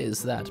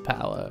enjoys that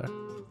power.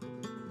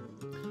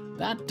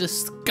 That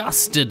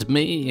disgusted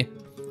me.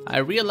 I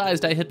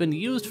realized I had been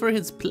used for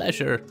his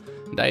pleasure,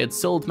 and I had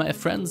sold my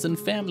friends and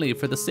family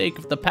for the sake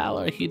of the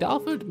power he'd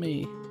offered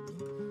me.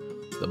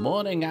 The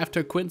morning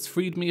after Quince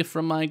freed me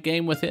from my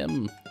game with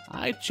him,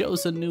 I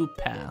chose a new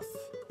path.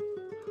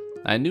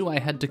 I knew I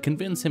had to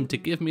convince him to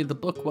give me the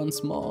book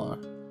once more.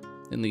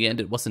 In the end,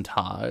 it wasn't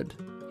hard.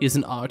 He's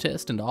an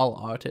artist, and all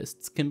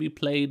artists can be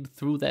played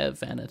through their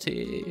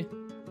vanity.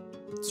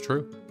 It's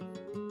true.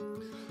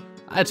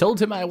 I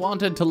told him I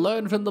wanted to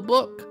learn from the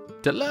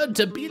book, to learn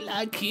to be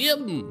like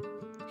him.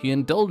 He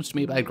indulged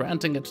me by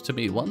granting it to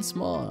me once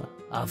more.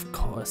 Of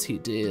course he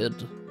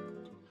did.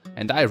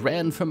 And I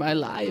ran for my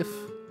life.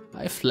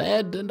 I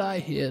fled and I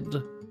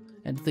hid,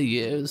 and the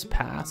years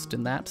passed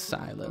in that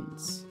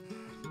silence.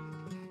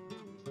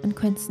 And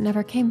Quince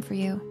never came for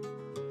you.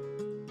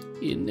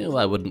 He knew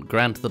I wouldn't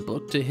grant the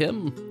book to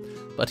him,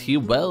 but he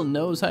well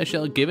knows I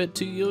shall give it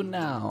to you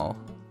now.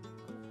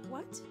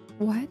 What?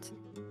 What?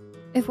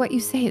 If what you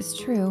say is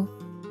true,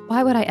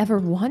 why would I ever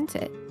want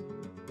it?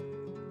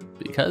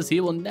 Because he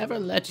will never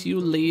let you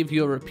leave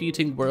your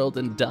repeating world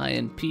and die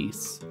in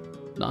peace.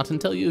 Not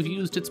until you've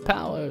used its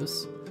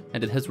powers,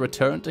 and it has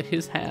returned to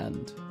his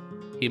hand.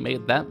 He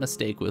made that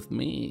mistake with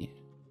me.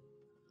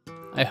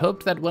 I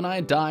hoped that when I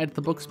died,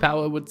 the book's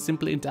power would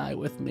simply die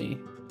with me.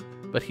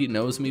 but he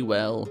knows me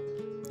well,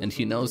 and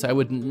he knows I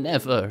would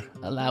never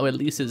allow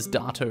Elise's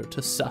daughter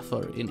to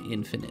suffer in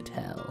infinite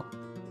hell.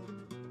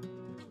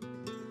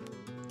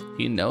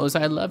 He knows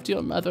I loved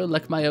your mother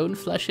like my own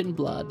flesh and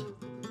blood.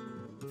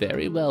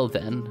 Very well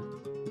then,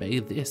 may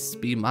this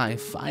be my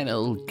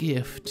final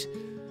gift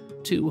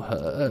to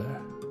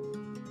her.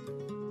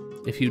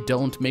 If you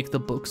don't make the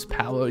book's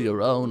power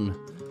your own,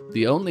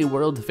 the only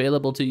world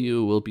available to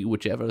you will be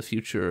whichever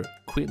future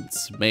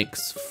Quince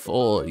makes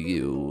for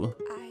you.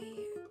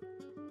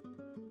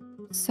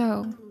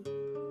 So,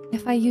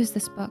 if I use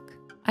this book,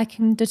 I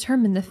can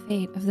determine the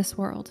fate of this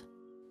world.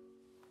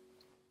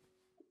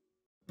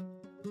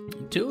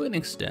 To an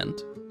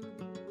extent.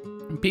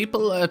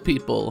 People are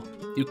people.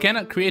 You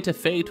cannot create a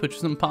fate which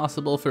is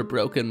impossible for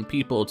broken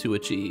people to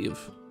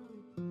achieve.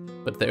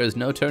 But there is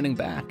no turning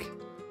back.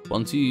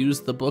 Once you use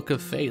the Book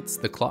of Fates,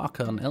 the clock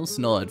on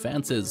Elsinore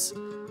advances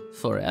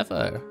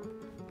forever.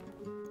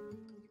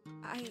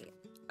 I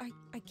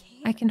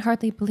can't. I can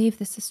hardly believe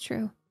this is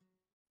true.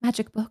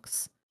 Magic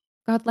books,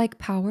 godlike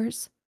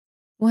powers.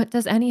 What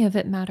does any of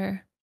it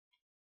matter?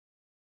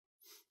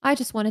 I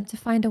just wanted to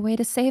find a way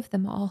to save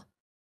them all,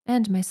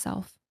 and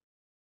myself.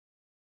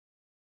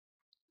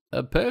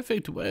 A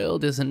perfect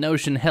world is a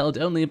notion held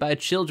only by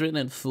children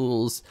and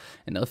fools,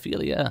 and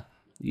Ophelia,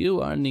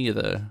 you are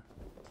neither.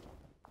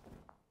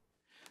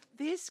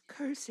 This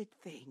cursed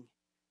thing,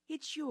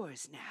 it's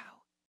yours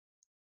now.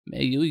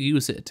 May you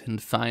use it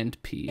and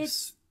find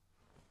peace.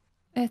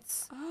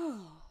 It's...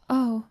 Oh.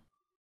 Oh.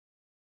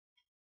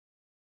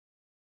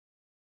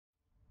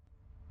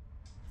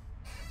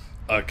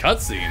 A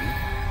cutscene?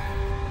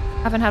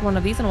 Haven't had one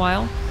of these in a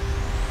while.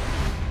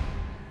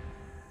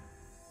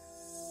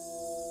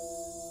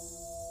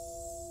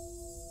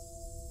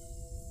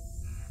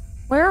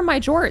 Where are my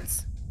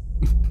jorts?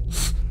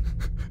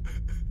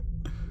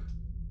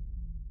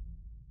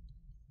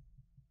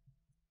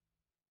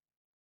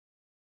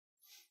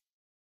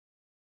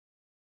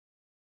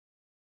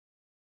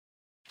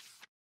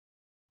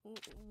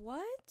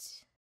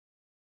 What?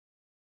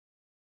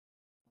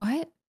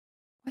 What?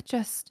 What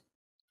just...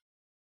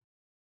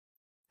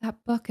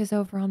 That book is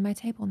over on my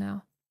table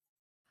now.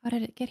 How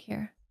did it get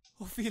here?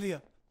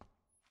 Ophelia!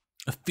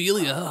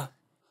 Ophelia!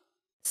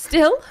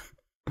 Still?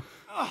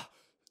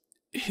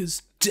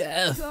 His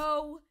death!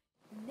 Go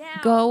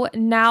now! Go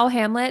now,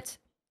 Hamlet.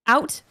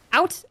 Out,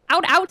 out,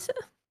 out, out!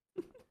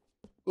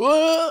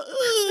 My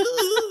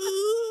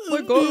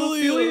God,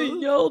 Ophelia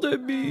yelled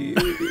at me.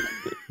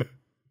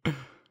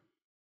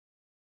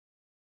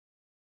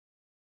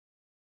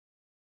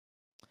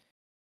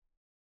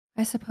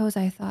 I suppose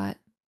I thought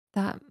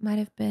that might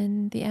have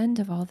been the end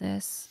of all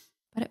this,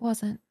 but it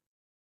wasn't.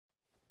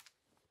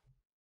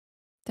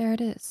 There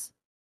it is.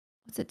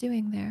 What's it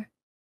doing there?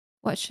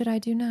 What should I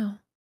do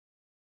now?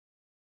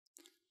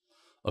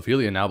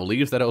 Ophelia now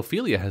believes that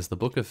Ophelia has the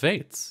Book of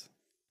Fates.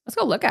 Let's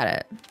go look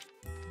at it.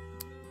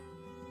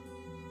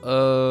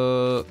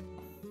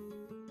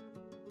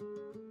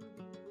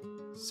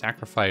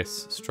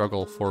 Sacrifice,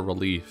 struggle for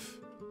relief.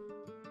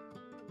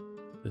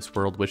 This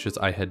world wishes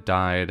I had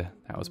died.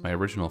 That was my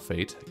original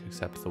fate,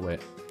 except the way...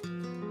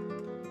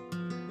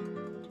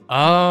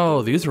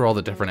 Oh, these are all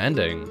the different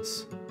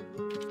endings.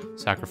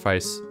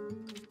 Sacrifice...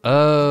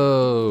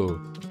 Oh!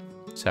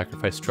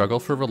 Sacrifice, struggle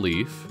for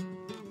relief.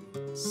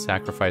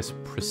 Sacrifice,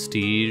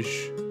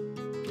 prestige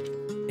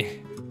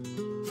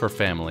for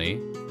family.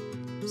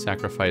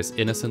 Sacrifice,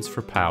 innocence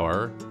for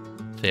power.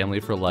 Family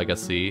for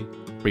legacy.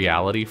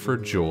 Reality for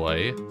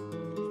joy.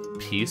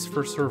 Peace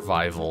for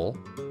survival.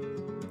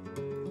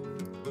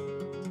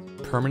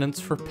 Permanence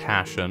for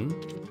passion.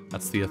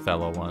 That's the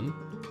Othello one.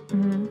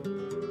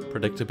 Mm-hmm.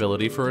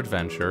 Predictability for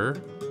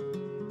adventure.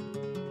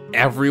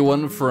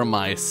 Everyone for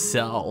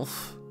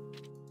myself.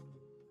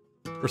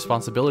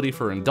 Responsibility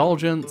for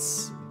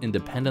indulgence.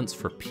 Independence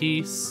for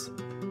peace.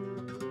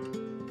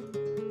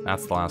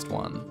 That's the last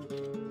one.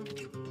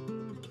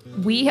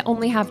 We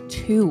only have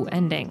 2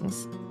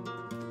 endings.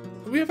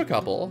 We have a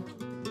couple.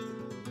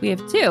 We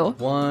have 2.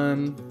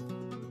 One.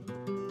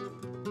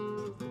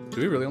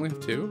 Do we really only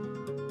have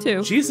 2?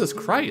 2. Jesus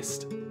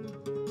Christ.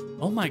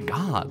 Oh my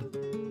God.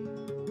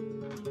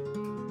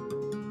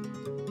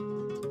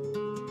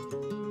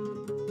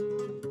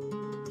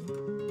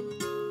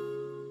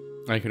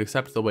 I could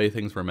accept the way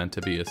things were meant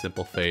to be, a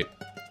simple fate.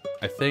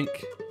 I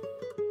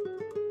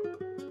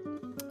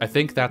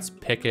think that's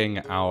picking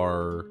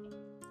our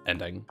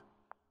ending.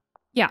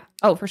 Yeah.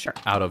 Oh, for sure.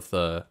 Out of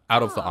the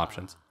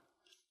options.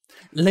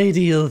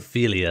 Lady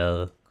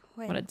Ophelia.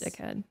 What a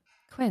dickhead.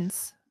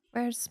 Quince,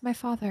 where's my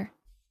father?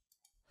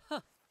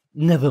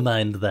 Never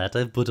mind that.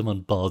 I've put him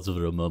on pause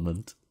for a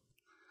moment.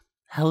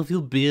 How have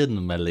you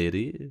been, my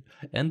lady?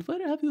 And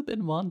where have you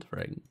been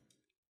wandering?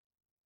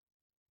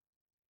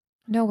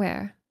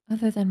 Nowhere,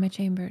 other than my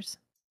chambers.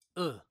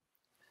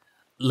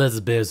 Let's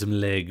bear some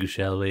legs,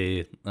 shall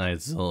we? I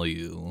saw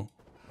you.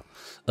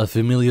 A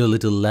familiar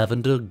little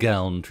lavender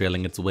gown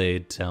trailing its way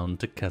down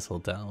to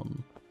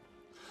Castletown.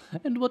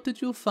 And what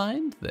did you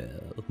find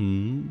there,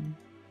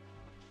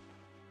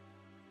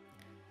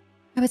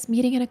 I was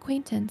meeting an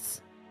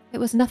acquaintance. It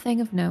was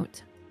nothing of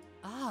note.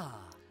 Ah.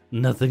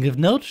 Nothing of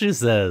note, she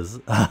says.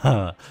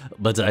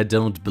 But I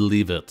don't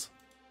believe it.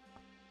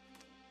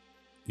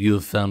 You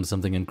have found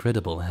something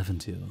incredible,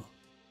 haven't you?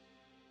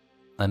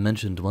 I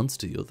mentioned once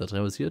to you that I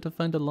was here to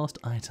find a lost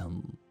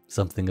item,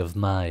 something of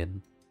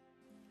mine.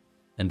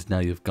 And now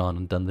you've gone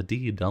and done the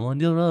deed all on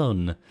your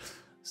own.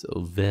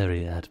 So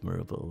very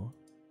admirable.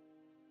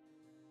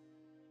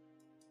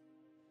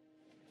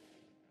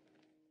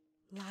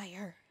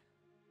 Liar.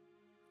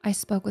 I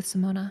spoke with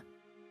Simona.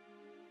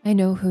 I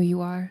know who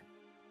you are,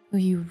 who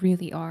you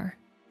really are.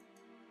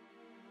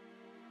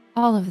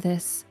 All of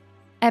this,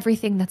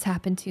 everything that's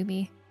happened to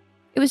me,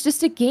 it was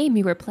just a game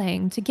you were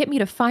playing to get me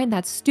to find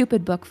that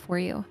stupid book for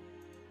you.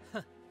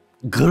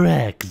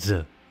 Correct.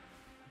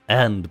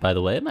 And, by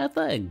the way, my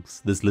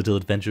thanks. This little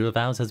adventure of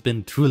ours has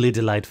been truly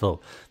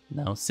delightful.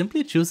 Now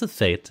simply choose a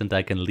fate and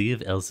I can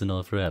leave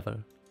Elsinore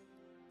forever.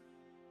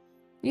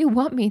 You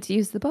want me to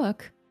use the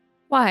book?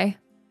 Why?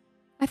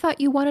 I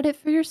thought you wanted it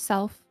for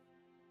yourself.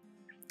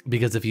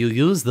 Because if you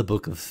use the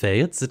Book of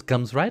Fates, it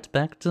comes right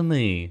back to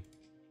me.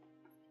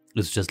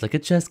 It's just like a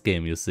chess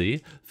game, you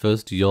see.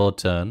 First your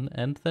turn,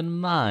 and then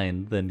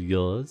mine, then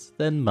yours,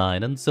 then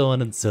mine, and so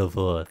on and so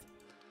forth.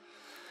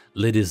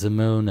 Lady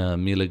Simona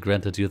merely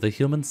granted you the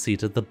human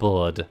seat at the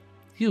board.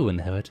 You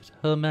inherited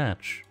her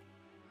match.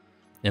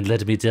 And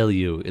let me tell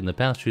you, in the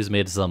past she's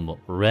made some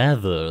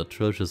rather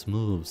atrocious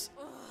moves.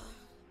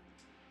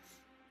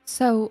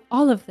 So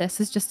all of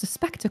this is just a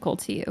spectacle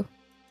to you.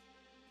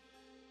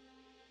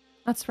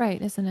 That's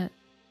right, isn't it?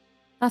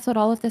 That's what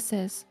all of this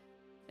is.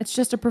 It's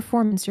just a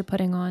performance you're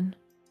putting on.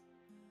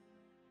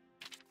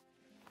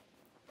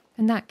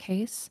 In that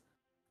case,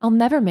 I'll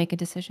never make a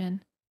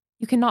decision.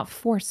 You cannot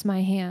force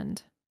my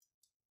hand.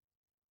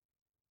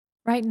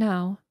 Right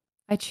now,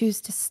 I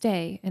choose to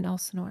stay in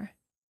Elsinore.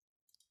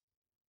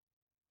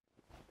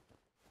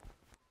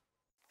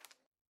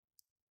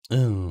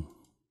 Oh.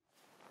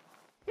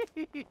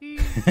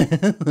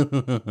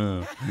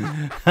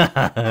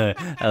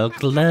 How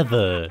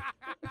clever.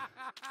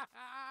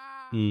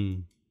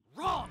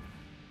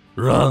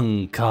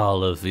 Wrong,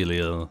 Carl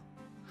Ophelio.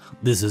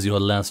 This is your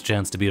last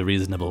chance to be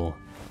reasonable.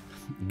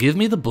 Give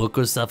me the book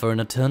or suffer an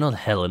eternal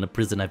hell in a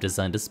prison I've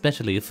designed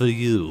especially for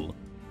you.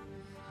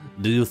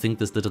 Do you think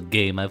this little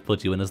game I've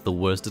put you in is the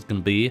worst it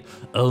can be?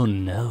 Oh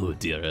no,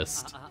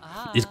 dearest.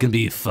 It can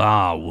be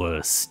far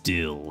worse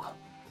still.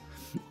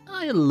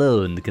 I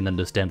alone can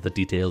understand the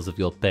details of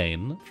your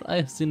pain, for I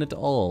have seen it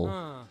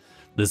all.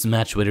 This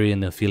match we're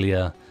in,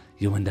 Ophelia,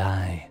 you and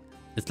I,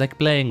 it's like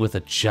playing with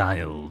a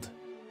child.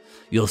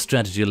 Your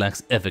strategy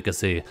lacks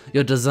efficacy,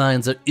 your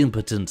designs are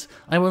impotent.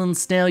 I will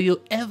ensnare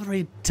you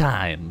every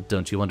time,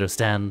 don't you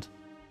understand?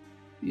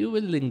 You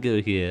will linger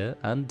here,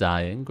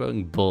 undying,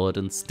 growing bored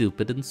and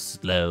stupid and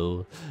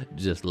slow,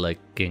 just like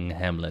King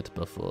Hamlet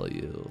before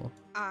you.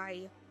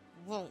 I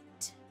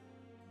won't.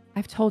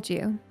 I've told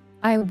you,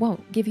 I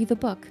won't give you the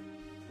book.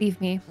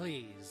 Leave me.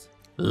 Please.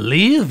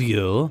 Leave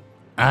you?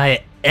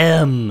 I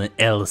am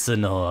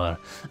Elsinore.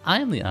 I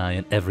am the eye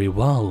in every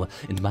wall,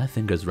 and my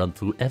fingers run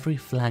through every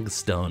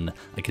flagstone.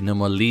 I can no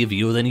more leave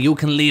you than you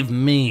can leave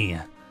me.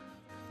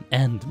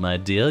 And, my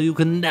dear, you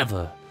can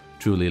never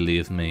truly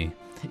leave me.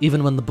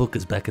 Even when the book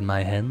is back in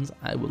my hands,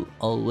 I will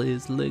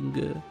always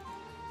linger.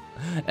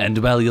 And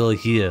while you're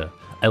here,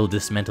 I will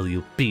dismantle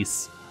you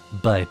piece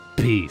by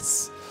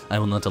piece. I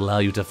will not allow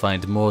you to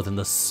find more than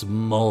the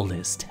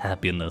smallest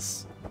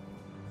happiness.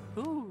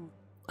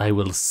 I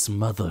will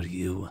smother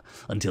you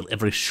until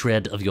every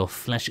shred of your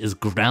flesh is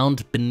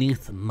ground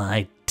beneath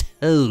my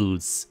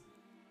toes.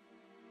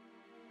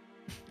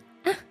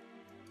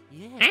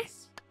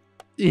 Yes.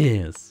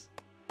 Yes,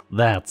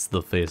 that's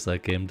the face I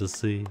came to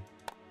see.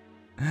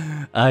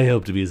 I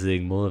hope to be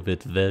seeing more of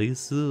it very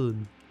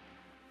soon.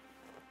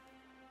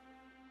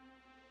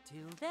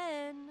 Till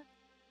then.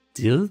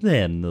 Till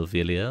then,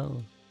 Ophelia.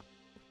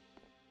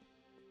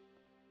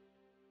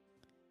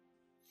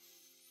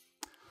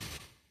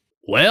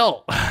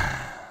 Well,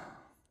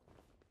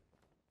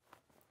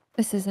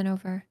 This isn't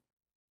over.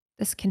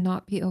 This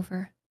cannot be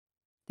over.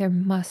 There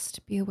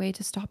must be a way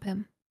to stop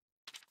him.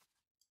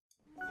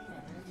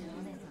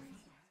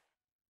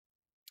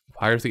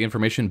 Acquires the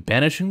information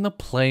banishing the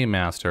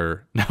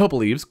playmaster. Now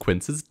believes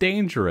Quince is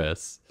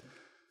dangerous.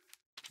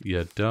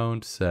 You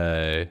don't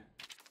say.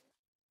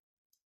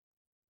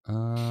 Is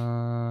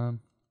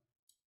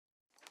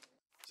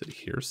it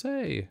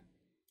hearsay?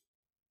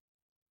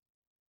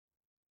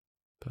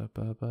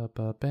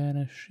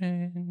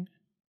 Banishing.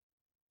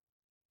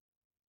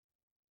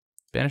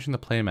 Banishing the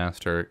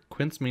playmaster.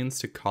 Quince means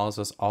to cause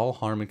us all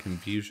harm and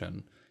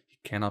confusion. He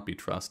cannot be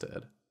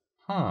trusted.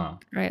 Huh. All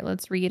right,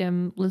 let's read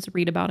him. Let's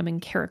read about him in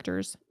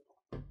characters.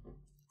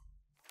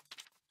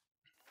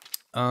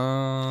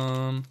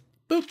 Boop.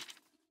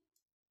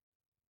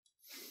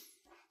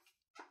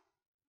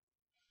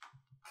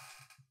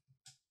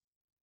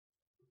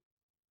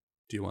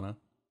 Do you want to?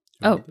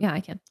 Oh, yeah, I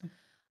can.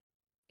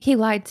 He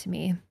lied to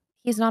me.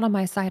 He's not on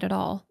my side at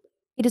all.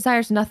 He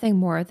desires nothing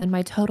more than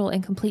my total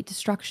and complete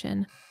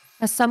destruction,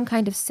 as some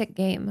kind of sick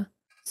game,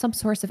 some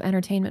source of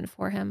entertainment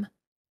for him.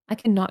 I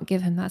cannot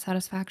give him that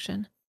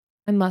satisfaction.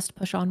 I must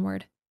push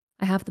onward.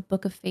 I have the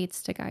Book of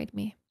Fates to guide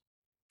me.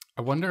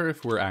 I wonder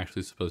if we're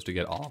actually supposed to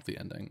get all of the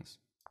endings.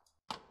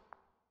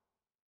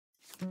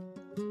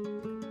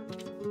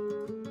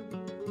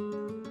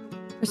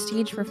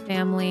 Prestige for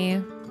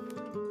family.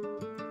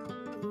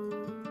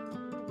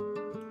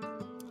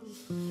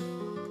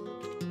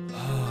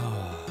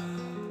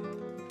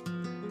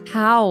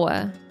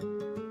 How?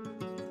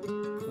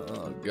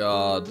 Oh,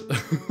 God.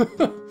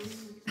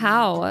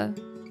 How?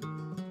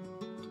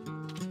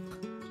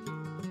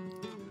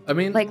 I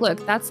mean, like,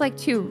 look, that's like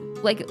two,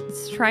 like,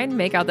 let's try and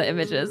make out the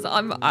images.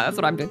 That's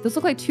what I'm doing. Those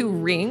look like two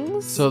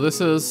rings. So this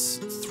is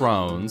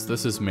thrones.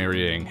 This is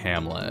marrying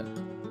Hamlet.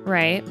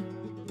 Right.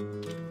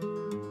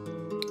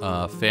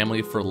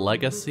 Family for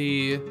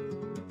legacy.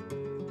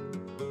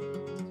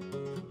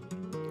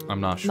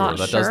 I'm not sure.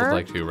 That does look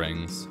like two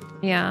rings.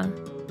 Yeah.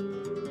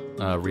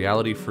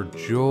 Reality for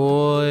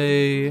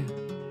joy.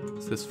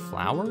 Is this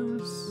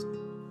flowers?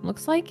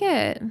 Looks like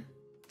it.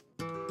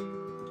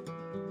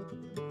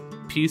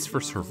 Peace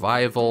for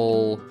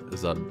survival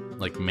is a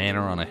like manor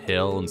on a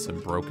hill and some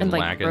broken and,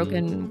 like, wagon.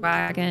 Broken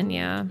wagon,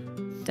 yeah.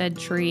 Dead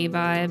tree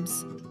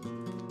vibes.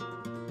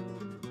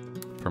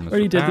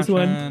 Already did this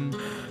one.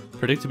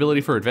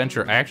 Predictability for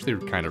adventure. I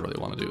actually kind of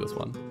really want to do this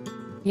one.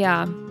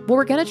 Yeah. Well,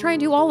 we're gonna try and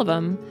do all of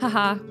them.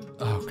 Haha.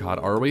 Oh God,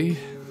 are we?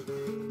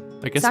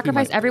 I guess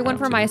sacrifice everyone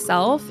for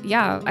myself.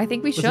 Yeah, I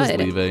think we should. Is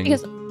leaving.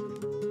 Because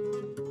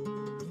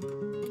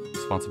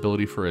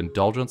responsibility for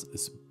indulgence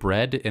is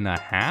bread in a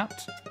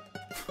hat.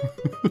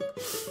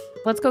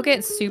 Let's go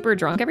get super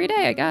drunk every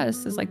day, I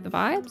guess, is like the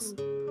vibes.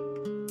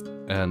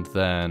 And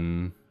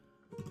then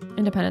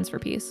independence for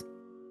peace.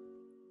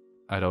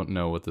 I don't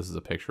know what this is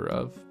a picture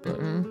of. But...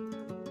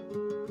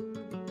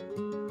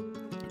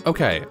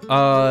 Okay,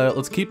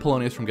 let's keep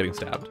Polonius from getting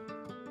stabbed.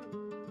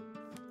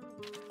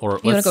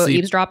 Or you let's go see,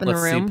 eavesdrop in the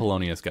room? Let's see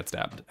Polonius get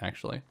stabbed,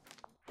 actually.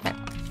 Okay.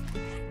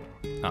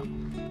 Oh.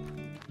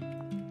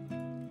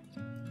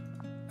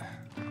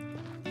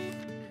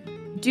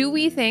 Do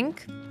we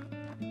think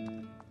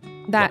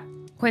that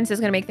Quince is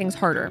going to make things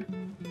harder?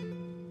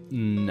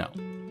 No.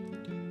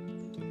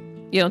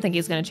 You don't think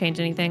he's going to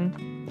change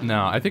anything?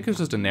 No, I think it's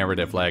just a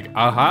narrative like,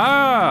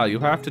 aha, you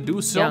have to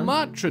do so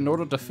much in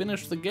order to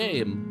finish the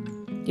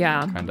game.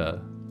 Yeah. Kind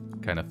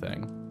of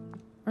thing.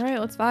 All right,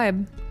 let's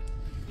vibe.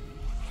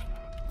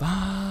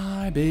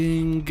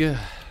 Vibing.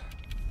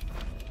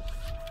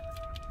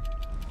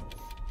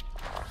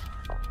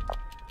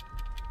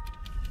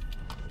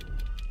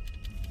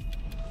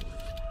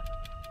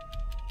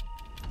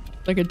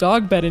 Like a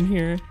dog bed in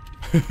here.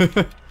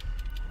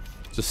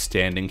 Just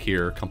standing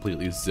here,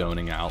 completely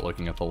zoning out,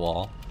 looking at the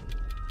wall.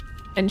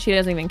 And she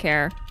doesn't even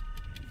care.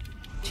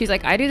 She's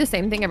like, I do the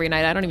same thing every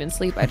night. I don't even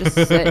sleep. I just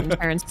sit and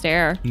stare and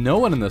stare. No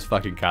one in this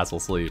fucking castle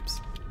sleeps.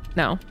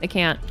 No, they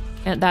can't.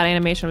 And that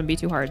animation would be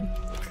too hard.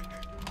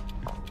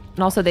 And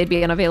also, they'd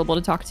be unavailable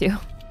to talk to.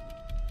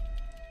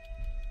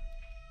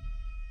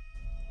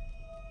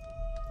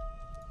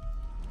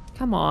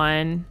 Come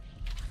on.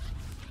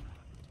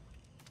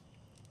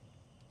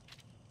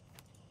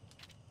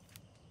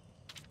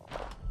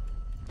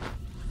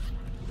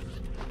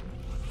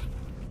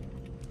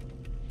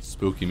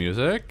 Spooky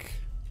music.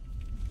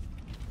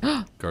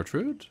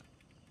 Gertrude?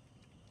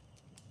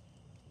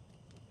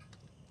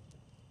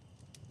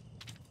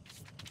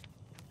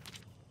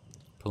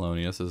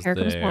 Polonius is Here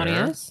there. comes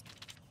Polonius.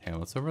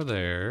 Hamlet's over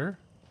there.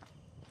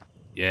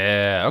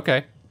 Yeah,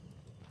 okay.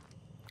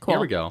 Cool.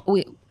 Here we go.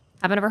 We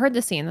haven't ever heard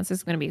this scene. This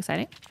is going to be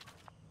exciting.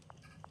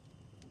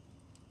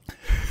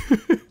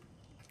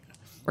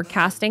 We're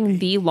casting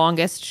the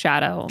longest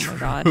shadow. Oh my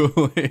god.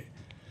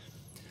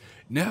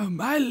 Now,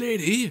 my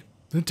lady,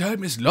 the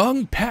time is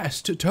long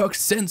past to talk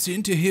sense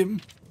into him.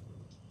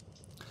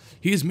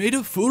 He has made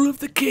a fool of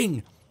the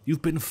king.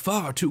 You've been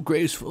far too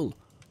graceful.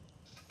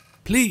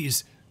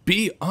 Please,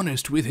 be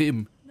honest with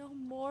him. No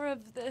more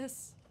of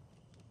this.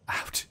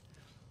 Out.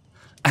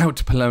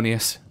 Out,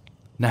 Polonius.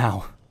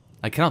 Now.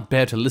 I cannot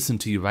bear to listen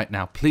to you right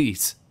now,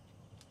 please.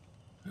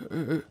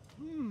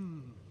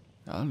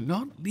 I'll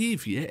not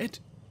leave yet.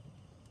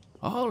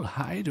 I'll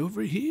hide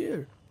over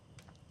here.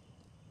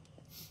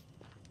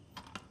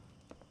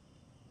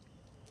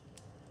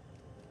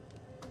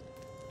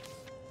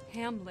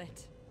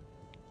 Hamlet.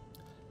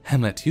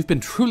 Hamlet, you've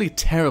been truly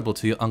terrible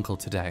to your uncle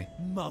today.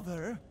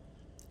 Mother?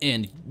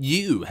 And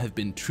you have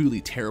been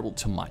truly terrible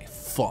to my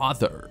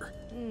father.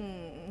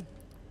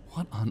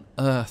 What on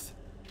earth?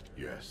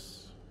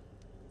 Yes.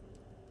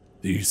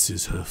 This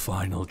is her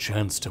final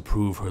chance to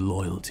prove her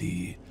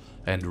loyalty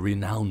and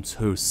renounce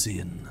her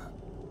sin.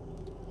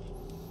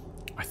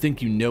 I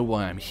think you know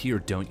why I'm here,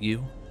 don't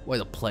you? Why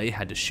the play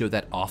had to show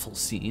that awful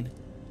scene?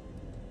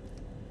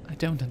 I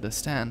don't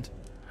understand.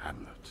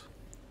 Hamlet.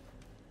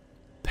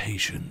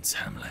 Patience,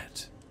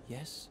 Hamlet.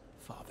 Yes,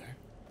 father.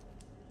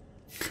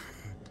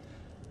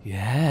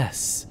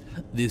 Yes,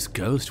 this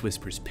ghost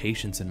whispers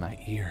patience in my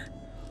ear.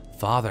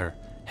 Father,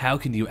 how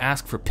can you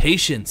ask for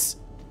patience?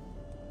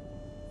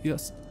 You're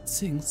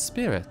seeing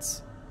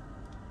spirits.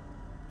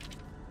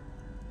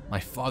 My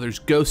father's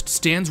ghost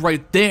stands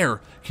right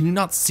there. Can you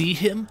not see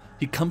him?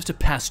 He comes to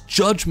pass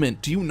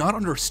judgment. Do you not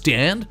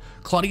understand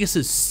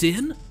Claudius's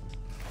sin?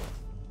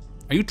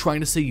 Are you trying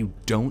to say you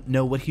don't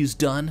know what he's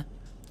done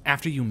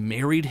after you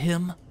married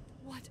him?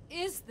 What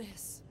is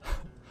this?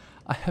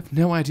 I have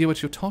no idea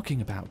what you're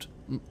talking about.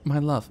 My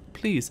love,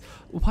 please,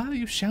 why are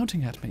you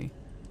shouting at me?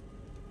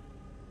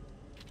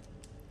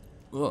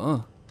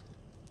 A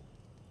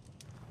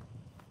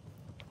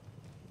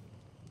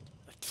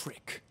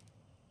trick.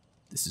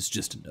 This is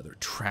just another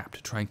trap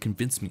to try and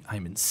convince me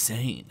I'm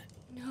insane.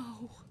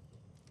 No.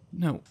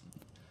 No.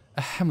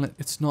 Hamlet,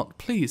 it's not.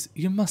 Please,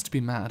 you must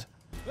be mad.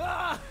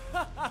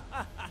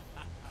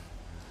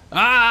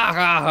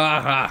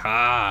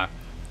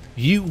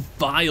 You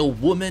vile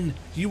woman,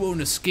 you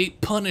won't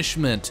escape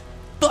punishment.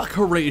 Fuck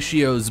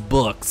Horatio's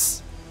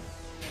books.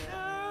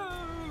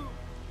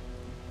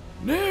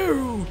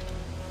 No!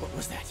 What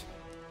was that?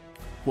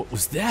 What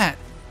was that?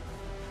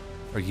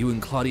 Are you and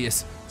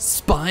Claudius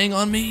spying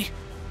on me?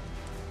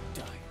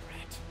 Die,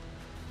 rat.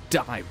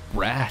 Die,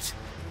 rat.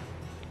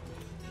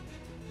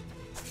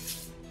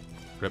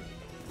 Rip.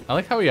 I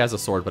like how he has a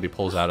sword, but he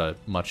pulls out a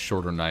much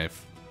shorter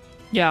knife.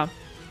 Yeah.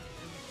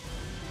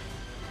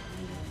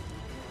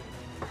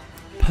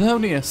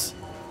 Polonius!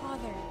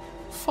 Father.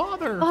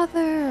 Father!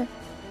 Father!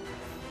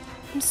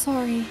 I'm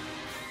sorry.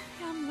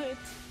 Hamlet.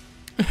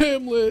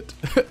 Hamlet!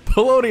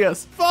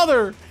 Polonius!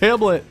 Father!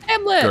 Hamlet!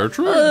 Hamlet!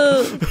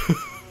 Gertrude!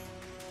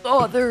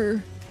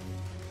 Father!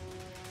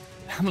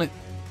 Hamlet!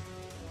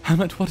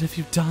 Hamlet, what have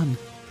you done?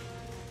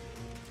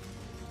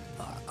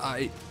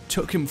 I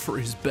took him for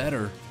his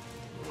better.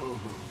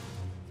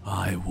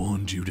 I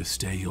warned you to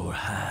stay your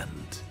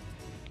hand.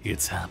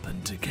 It's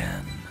happened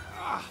again.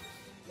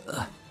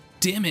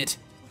 Damn it!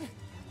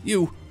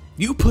 You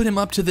put him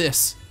up to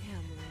this.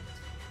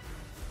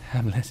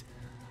 Hamlet,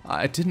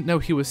 I didn't know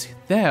he was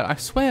there, I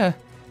swear.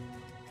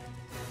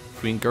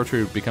 Queen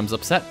Gertrude becomes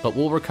upset, but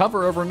will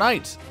recover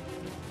overnight.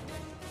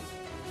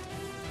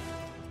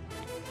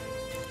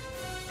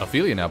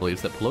 Ophelia now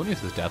believes that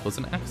Polonius' death was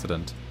an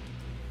accident.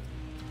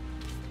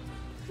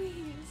 Please.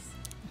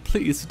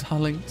 Please,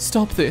 darling,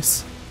 stop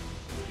this.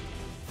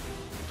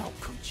 How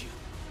could you?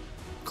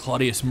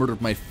 Claudius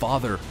murdered my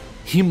father.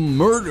 He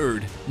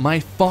murdered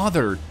my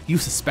father. You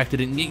suspected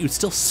it, and yet you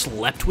still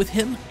slept with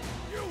him?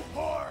 You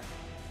whore!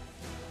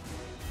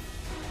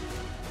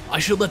 I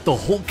should let the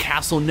whole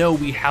castle know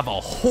we have a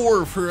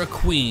whore for a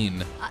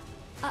queen.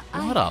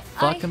 What a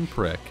fucking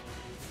prick.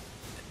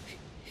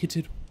 He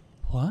did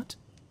what?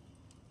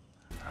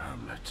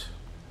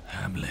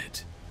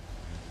 Hamlet,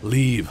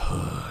 leave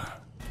her.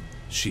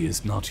 She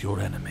is not your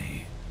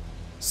enemy.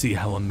 See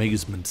how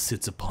amazement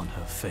sits upon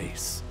her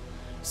face.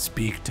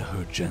 Speak to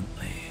her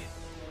gently.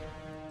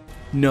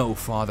 No,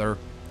 Father.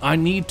 I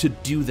need to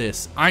do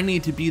this. I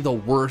need to be the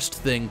worst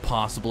thing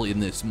possible in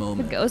this The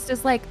moment. ghost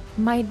is like,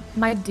 my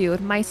dude,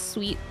 my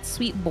sweet,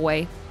 sweet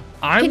boy.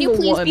 I'm Can you the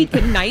please one...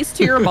 be nice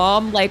to your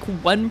mom, like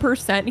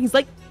 1%? He's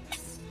like,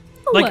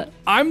 like,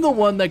 I'm the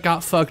one that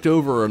got fucked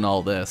over in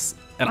all this.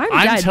 And I'm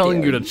dead,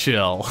 telling you dude. to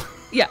chill.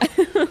 Yeah.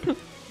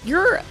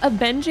 You're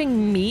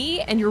avenging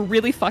me, and you're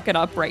really fucking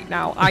up right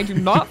now. I do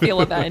not feel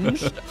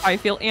avenged. I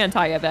feel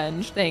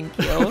anti-avenged. Thank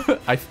you.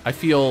 I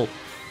feel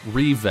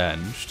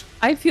revenged.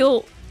 I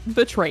feel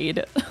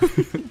betrayed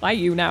by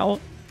you now.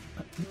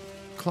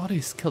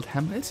 Claudius killed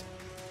Hamlet?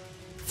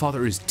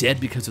 Father is dead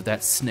because of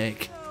that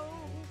snake.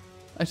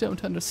 I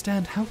don't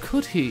understand. How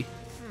could he?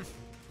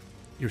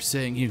 You're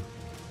saying you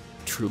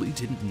truly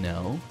didn't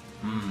know?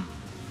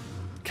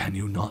 Can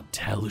you not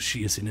tell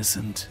she is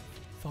innocent?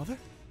 Father?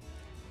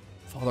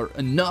 Father,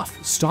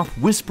 enough! Stop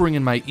whispering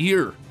in my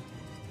ear!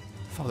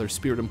 Father's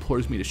spirit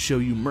implores me to show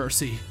you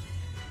mercy.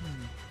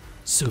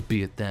 So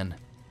be it then.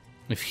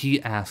 If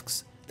he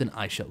asks, then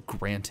I shall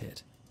grant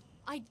it.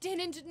 I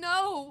didn't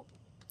know.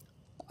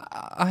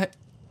 I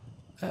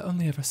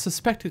only ever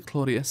suspected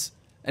Claudius,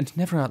 and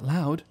never out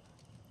loud.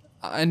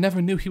 I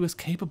never knew he was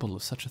capable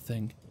of such a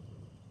thing.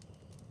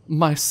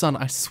 My son,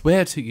 I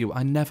swear to you,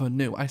 I never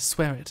knew. I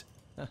swear it.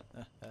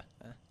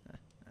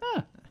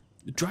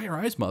 Dry your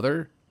eyes,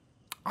 Mother.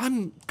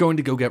 I'm going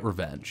to go get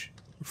revenge.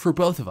 For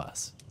both of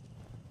us.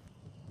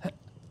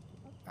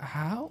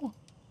 How?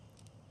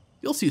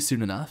 You'll see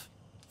soon enough.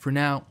 For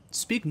now,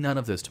 speak none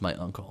of this to my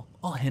uncle.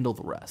 I'll handle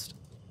the rest.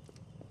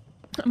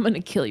 I'm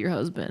gonna kill your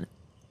husband.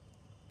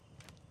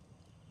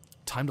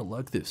 Time to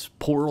lug this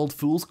poor old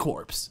fool's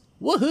corpse.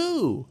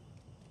 Woohoo!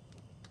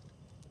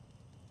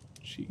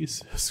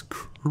 Jesus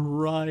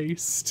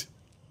Christ.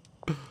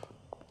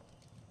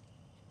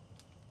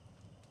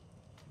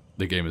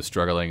 The game is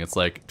struggling. It's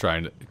like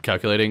trying to...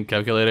 Calculating.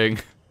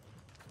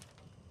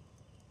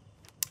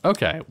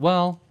 Okay,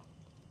 well...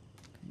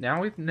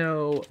 Now we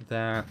know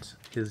that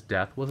his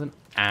death was an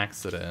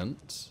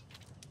accident.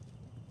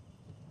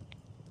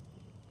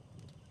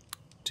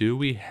 Do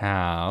we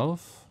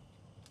have...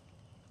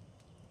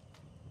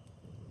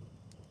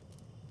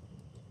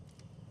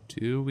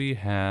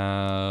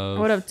 I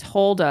would have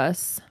told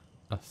us.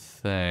 a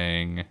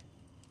thing?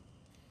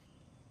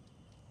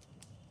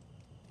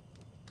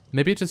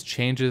 Maybe it just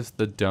changes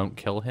the "don't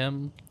kill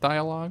him"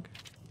 dialogue.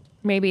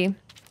 Maybe.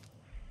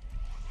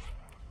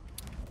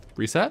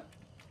 Reset?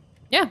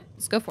 Yeah,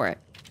 let's go for it.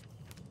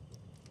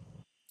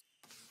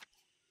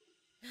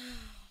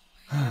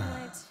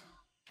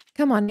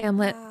 Come on,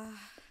 Hamlet.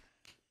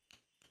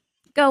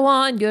 Go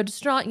on, you're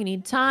distraught. You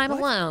need time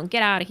alone.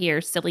 Get out of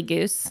here, silly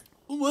goose.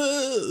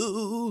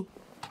 Whoa.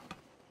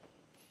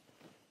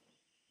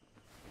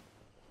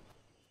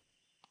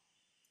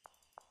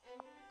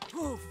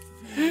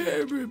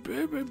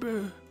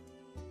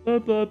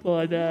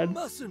 Bye, Dad.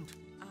 Mustn't.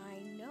 I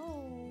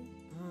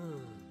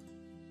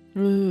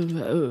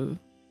know.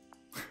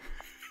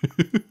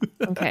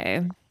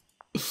 Okay.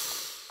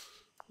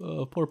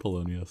 Oh, poor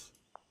Polonius.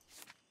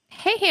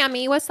 Hey,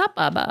 Hammy, what's up,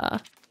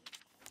 Bubba?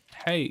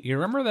 Hey, you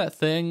remember that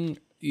thing?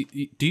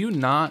 Do you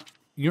not?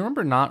 You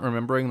remember not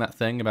remembering that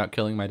thing about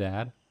killing my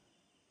dad?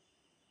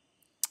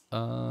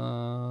 Where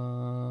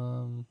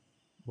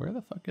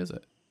the fuck is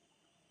it?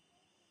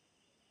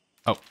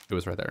 Oh, it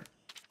was right there.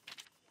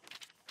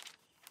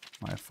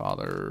 My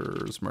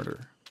father's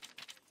murder.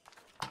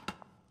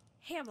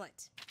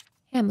 Hamlet.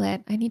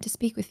 Hamlet, I need to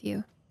speak with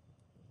you.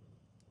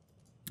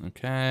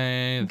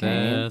 Okay.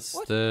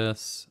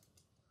 This.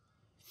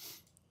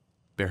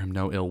 Bear him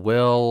no ill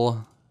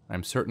will.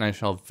 I'm certain I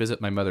shall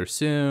visit my mother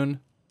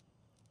soon.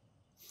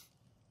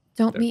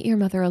 Don't meet your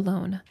mother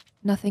alone.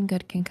 Nothing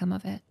good can come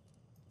of it.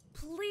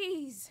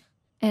 Please.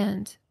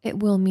 And it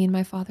will mean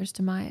my father's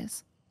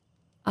demise.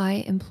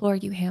 I implore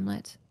you,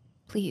 Hamlet.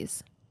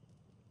 Please.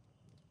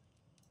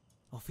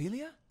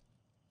 Ophelia?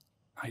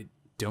 I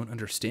don't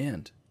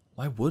understand.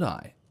 Why would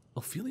I?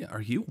 Ophelia,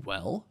 are you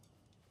well?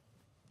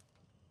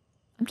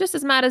 I'm just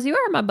as mad as you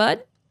are, my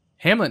bud.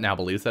 Hamlet now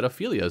believes that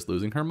Ophelia is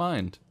losing her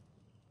mind.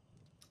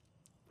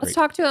 Let's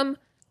talk to him.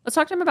 Let's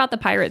talk to him about the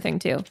pirate thing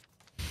too.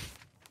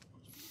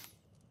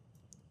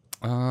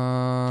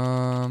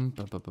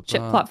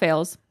 Ship plot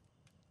fails.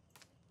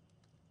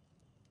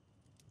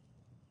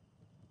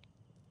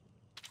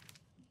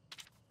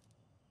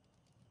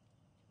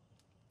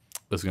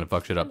 This is gonna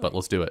fuck shit up, but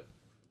let's do it.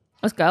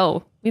 Let's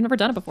go. We've never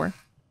done it before.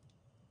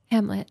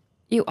 Hamlet,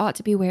 you ought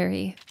to be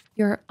wary.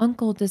 Your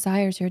uncle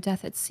desires your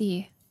death at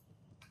sea.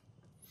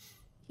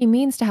 He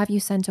means to have you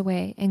sent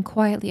away and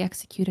quietly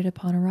executed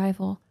upon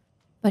arrival,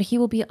 but he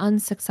will be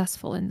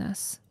unsuccessful in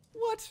this.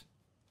 What?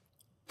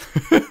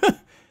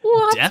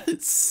 What? Death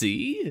at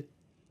sea?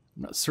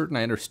 I'm not certain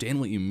I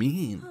understand what you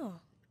mean.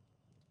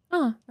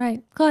 Oh,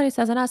 right. Claudius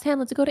hasn't asked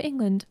Hamlet to go to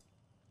England.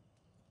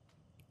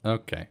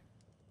 Okay.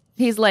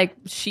 He's like,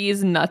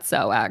 she's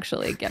nutso,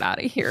 actually. Get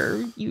out of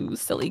here, you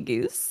silly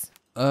goose.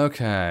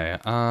 Okay.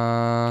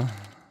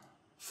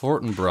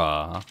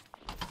 Fortinbras.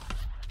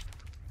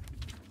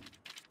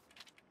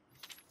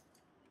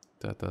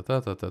 Da da da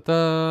da da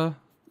da.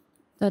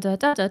 Da da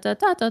da da da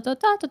da da da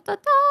da da da.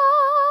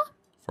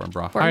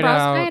 Fortinbras Fortinbras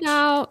hideout.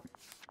 hideout.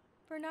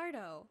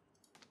 Bernardo.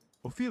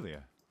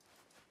 Ophelia.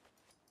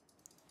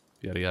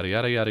 Yada yada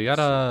yada yada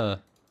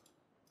yada.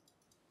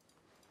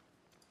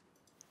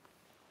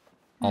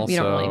 Also, we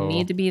don't really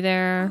need to be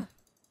there.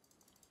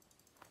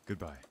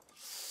 Goodbye.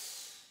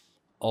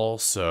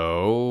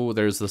 Also,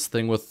 there's this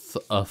thing with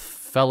a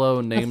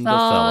fellow named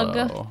thug.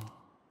 Othello.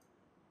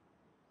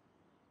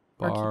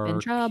 Barkeep in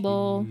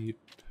trouble.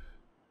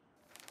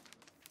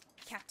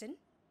 Captain.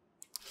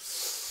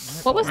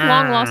 What was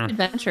Long Lost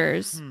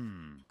Adventures?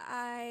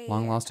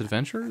 Long Lost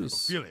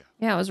Adventures? Ophelia.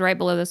 Yeah, it was right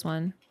below this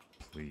one.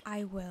 Please.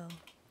 I will.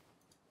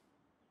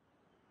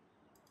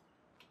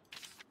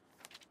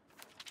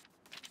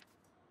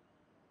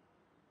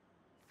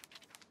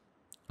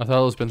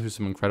 Othello's been through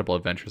some incredible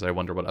adventures. I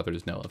wonder what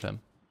others know of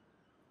him.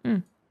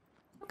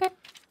 Okay.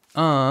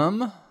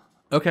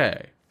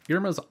 Okay.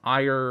 Irma's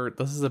ire.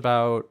 This is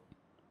about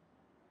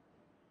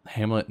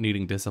Hamlet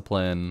needing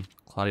discipline.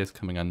 Claudius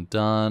coming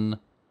undone.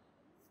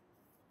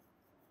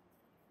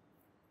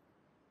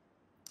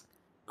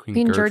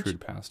 Queen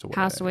Gertrude passed away.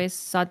 Passed away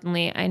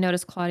suddenly. I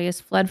noticed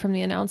Claudius fled from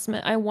the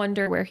announcement. I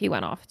wonder where he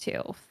went off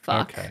to.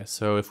 Fuck. Okay,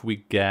 so if we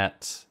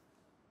get,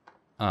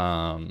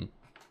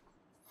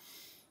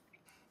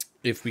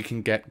 if we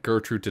can get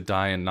Gertrude to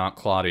die and not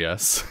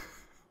Claudius,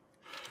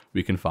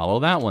 we can follow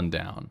that one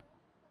down.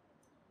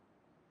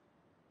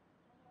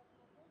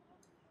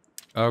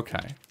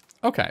 Okay.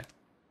 Okay.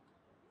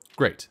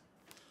 Great.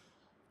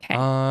 Okay.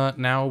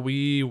 Now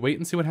we wait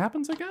and see what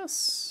happens, I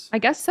guess. I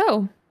guess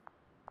so.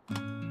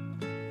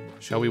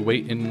 Shall we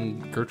wait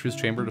in Gertrude's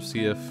chamber to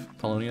see if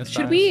Polonius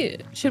dies?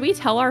 Should we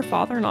tell our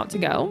father not to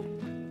go?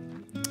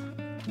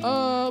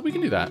 We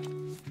can do that.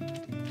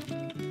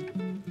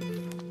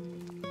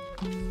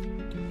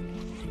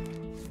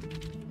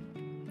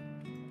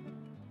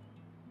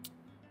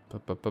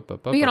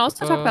 We can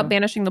also talk about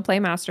banishing the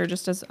Playmaster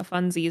just as a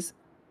funsies.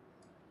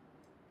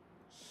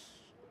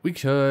 We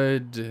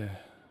could.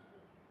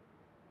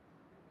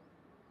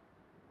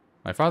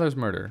 My father's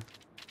murder.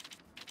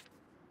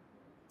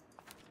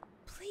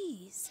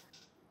 Please.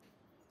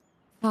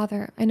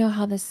 Father, I know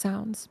how this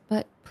sounds,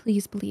 but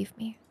please believe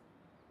me.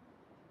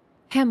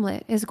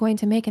 Hamlet is going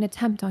to make an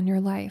attempt on your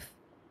life.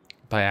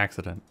 By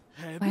accident.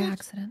 By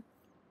accident.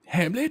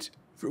 Hamlet?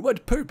 For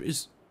what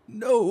purpose?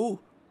 No.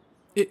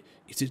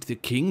 Is it the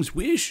king's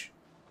wish?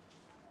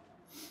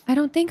 I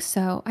don't think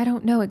so. I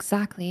don't know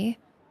exactly.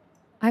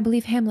 I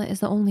believe Hamlet is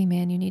the only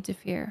man you need to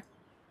fear.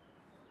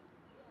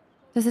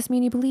 Does this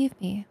mean you believe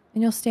me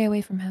and you'll stay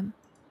away from him?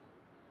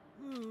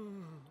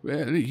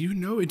 Well, you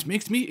know it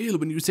makes me ill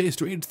when you say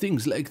strange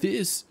things like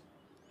this.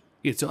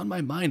 It's on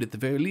my mind at the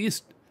very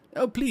least.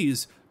 Now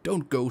please,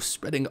 don't go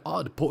spreading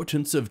odd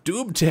portents of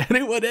doom to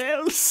anyone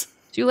else.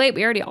 Too late,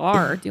 we already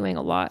are doing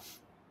a lot.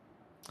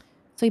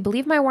 So you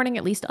believe my warning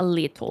at least a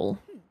little.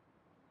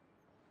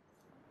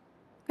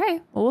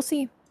 Okay, well, we'll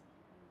see.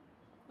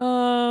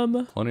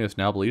 Polonius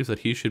now believes that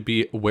he should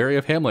be wary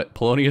of Hamlet.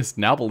 Polonius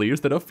now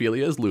believes that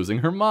Ophelia is losing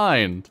her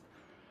mind.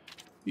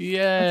 Yay!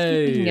 Let's see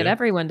if we can get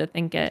everyone to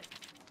think it.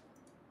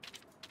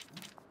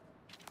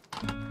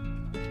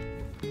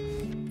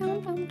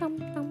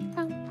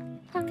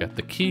 Get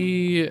the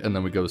key, and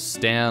then we go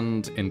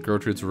stand in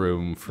Gertrude's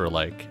room for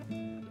like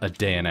a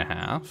day and a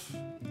half.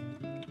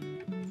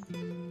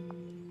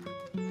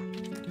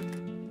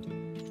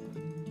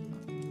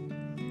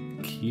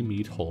 Key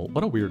meet hole.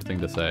 What a weird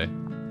thing to say.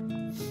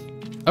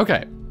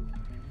 Okay.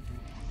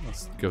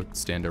 Let's go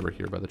stand over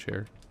here by the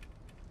chair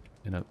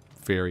in a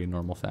very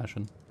normal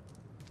fashion.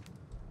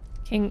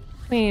 The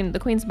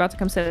queen's about to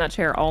come sit in that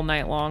chair all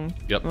night long.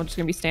 Yep. I'm just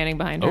gonna be standing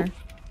behind her.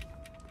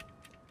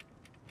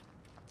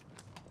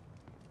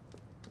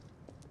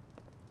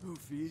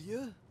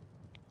 Ophelia?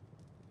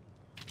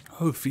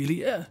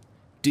 Ophelia,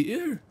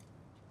 dear?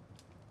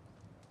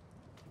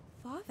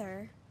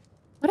 Father?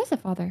 What is it,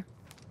 Father?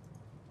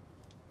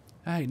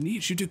 I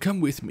need you to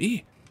come with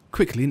me.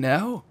 Quickly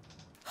now.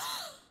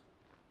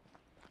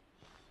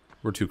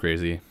 We're too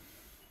crazy.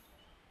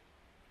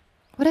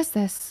 What is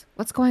this?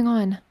 What's going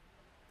on?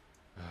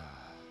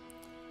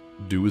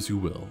 Do as you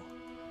will.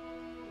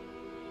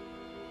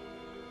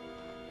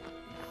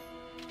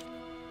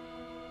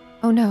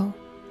 Oh no.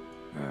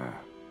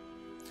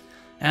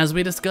 As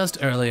we discussed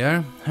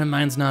earlier, her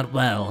mind's not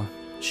well.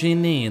 She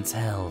needs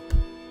help.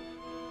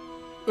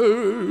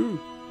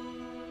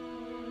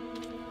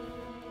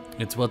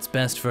 It's what's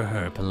best for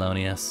her,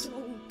 Polonius.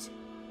 Don't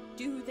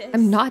do this.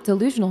 I'm not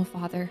delusional,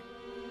 Father.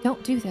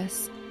 Don't do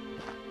this.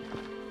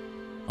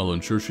 I'll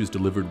ensure she's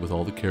delivered with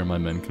all the care my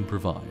men can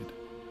provide.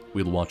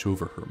 We'll watch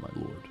over her, my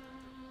lord.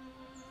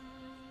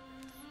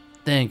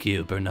 Thank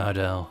you,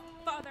 Bernardo.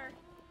 Father.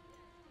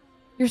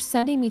 You're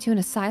sending me to an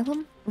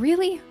asylum?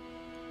 Really?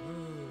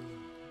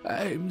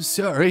 I'm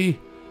sorry.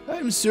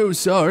 I'm so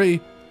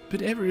sorry.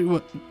 But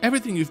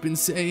everything you've been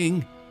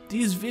saying,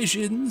 these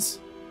visions,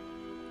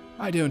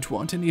 I don't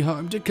want any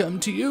harm to come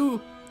to you.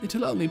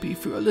 It'll only be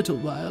for a little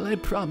while, I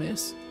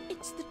promise.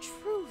 It's the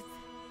truth.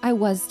 I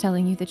was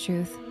telling you the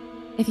truth.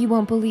 If you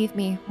won't believe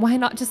me, why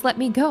not just let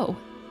me go?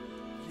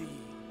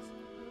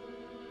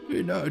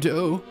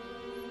 Bernardo,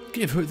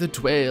 give her the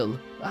dwale.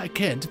 I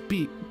can't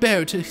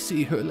bear to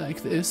see her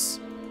like this.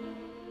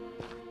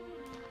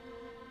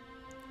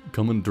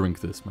 Come and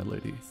drink this, my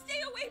lady.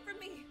 Stay away from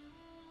me.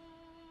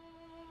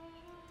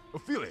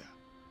 Ophelia!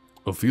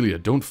 Ophelia,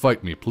 don't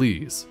fight me,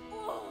 please.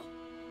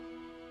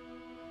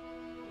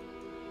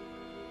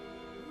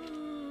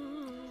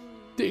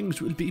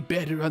 Things will be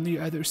better on the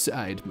other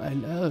side, my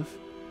love.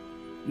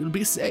 You'll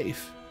be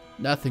safe.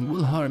 Nothing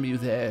will harm you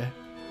there.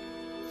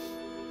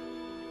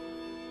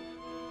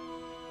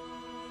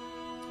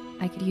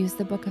 I could use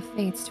the Book of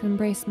Fates to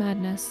embrace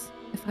madness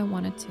if I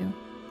wanted to.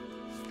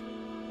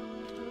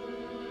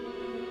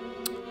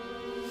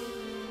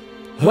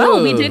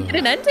 Well, we did get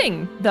an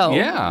ending, though.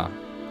 Yeah.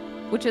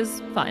 Which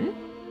is fun.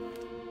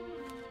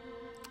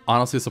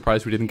 Honestly,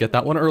 surprised we didn't get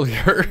that one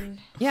earlier.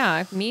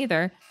 Yeah, me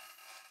either.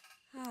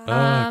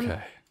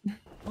 Okay.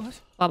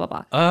 What? Blah, blah,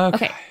 blah.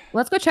 Okay.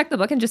 Let's go check the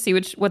book and just see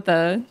what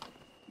the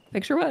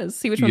picture was.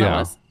 See which one that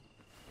was.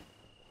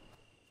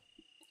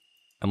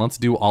 And let's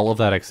do all of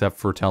that except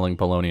for telling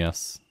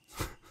Polonius.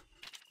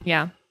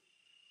 Yeah.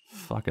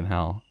 Fucking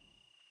hell.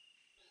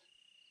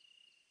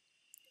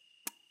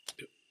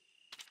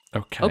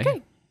 Okay.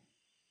 Okay.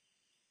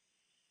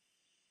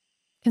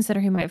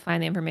 Consider who might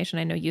find the information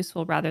I know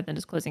useful rather than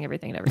disclosing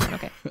everything to everyone.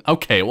 Okay.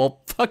 Okay,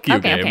 well, fuck you,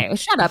 game. Okay,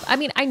 shut up. I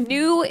mean, I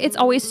knew it's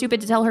always stupid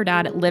to tell her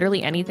dad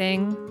literally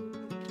anything,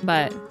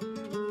 but...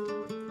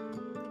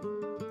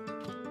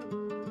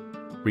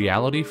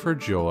 Reality for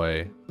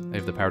joy. I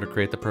have the power to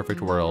create the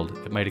perfect world.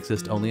 It might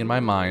exist only in my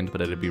mind,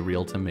 but it'd be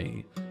real to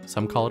me.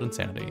 Some call it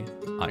insanity.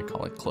 I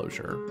call it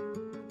closure.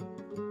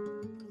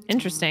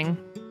 Interesting.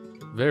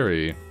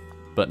 Very.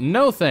 But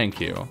no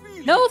thank you.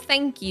 No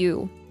thank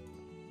you.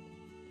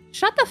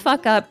 Shut the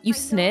fuck up, you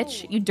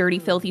snitch. You dirty,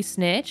 filthy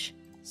snitch.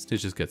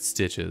 Stitches get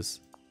stitches.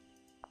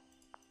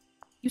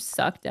 You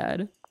suck,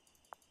 Dad.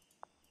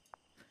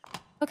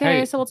 Okay,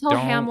 Hey, so we'll tell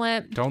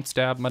Hamlet. Don't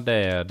stab my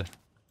dad.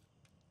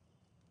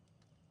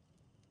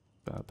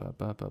 Ba, ba,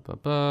 ba, ba, ba,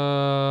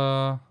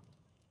 ba.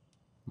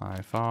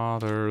 My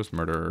father's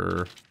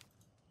murder.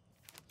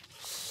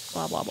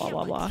 Blah, blah, blah,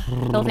 blah, blah.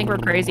 They'll think we're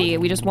crazy.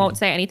 We just won't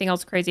say anything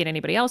else crazy to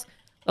anybody else.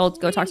 They'll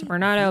go talk to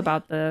Bernardo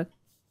about the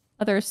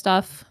other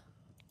stuff.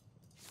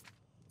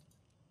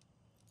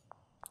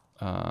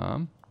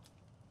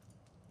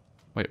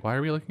 Wait, why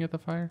are we looking at the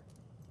fire?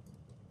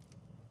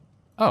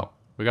 Oh,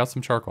 we got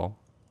some charcoal.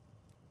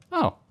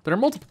 Oh, there are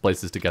multiple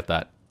places to get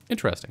that.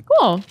 Interesting.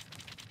 Cool.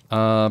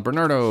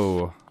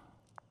 Bernardo.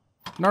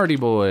 Nardy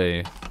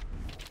boy.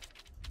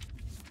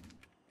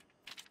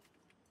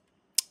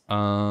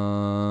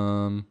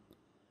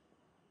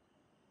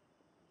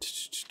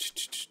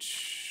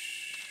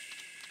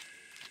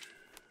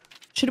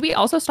 Should we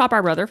also stop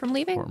our brother from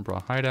leaving?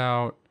 Fortinbras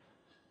hideout.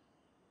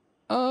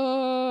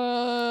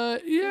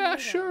 Yeah,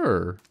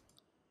 sure.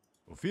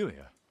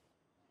 Ophelia.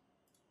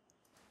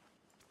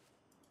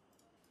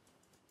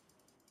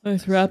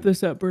 Let's wrap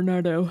this up,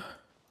 Bernardo.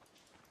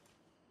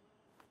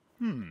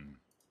 Don't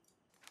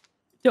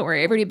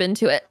worry, I've already been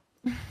to it.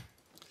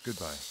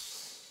 Goodbye.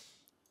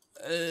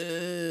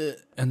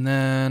 And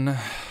then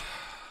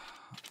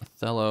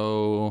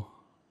Othello.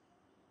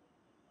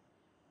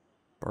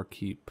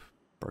 Barkeep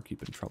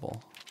in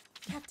trouble.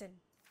 Captain.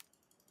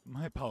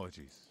 My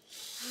apologies.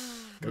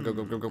 Go, go,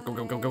 go, go, go, go,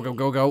 go, go, go, go,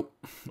 go, go.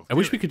 I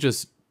wish we could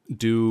just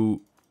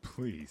do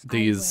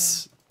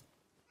these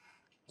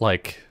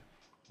like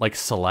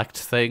select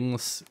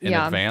things in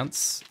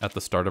advance at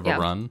the start of a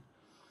run.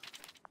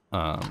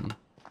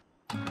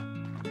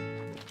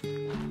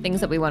 Things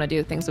that we want to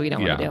do, things that we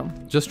don't want to do.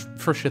 Just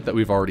for shit that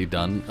we've already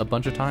done a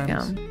bunch of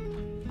times.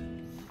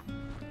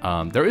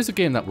 Yeah. There is a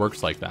game that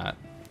works like that.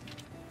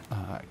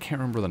 I can't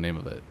remember the name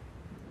of it.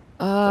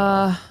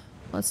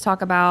 Let's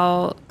talk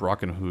about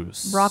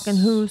Brockenhoos.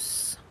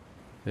 Brockenhoos.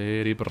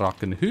 Lady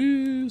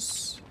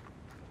Brockenhoos.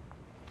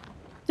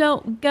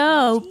 Don't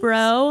go,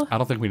 bro. I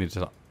don't think we need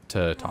to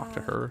talk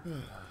to her.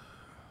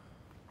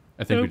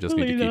 I think we just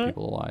need to keep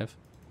people alive.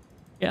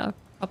 Yeah,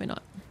 probably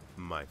not.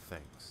 My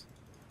thanks.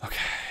 Okay.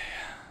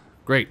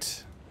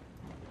 Great.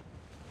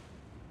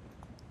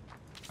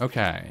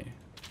 Okay.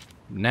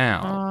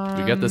 Now,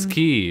 we get this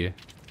key.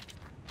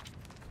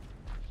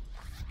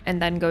 And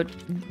then go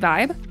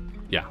vibe?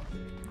 Yeah.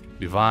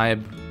 We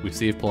vibe. We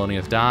see if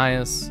Polonius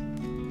dies.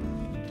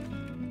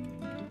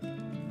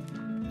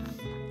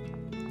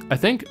 I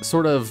think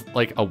sort of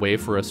like a way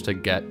for us to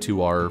get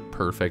to our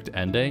perfect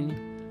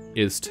ending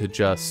is to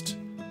just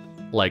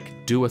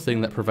like do a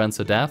thing that prevents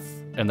a death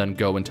and then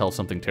go until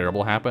something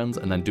terrible happens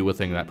and then do a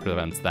thing that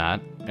prevents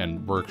that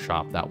and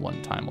workshop that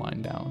one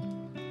timeline down.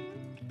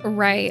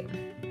 Right.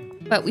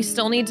 But we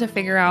still need to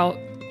figure out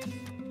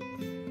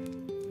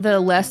the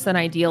less than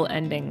ideal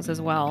endings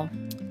as well.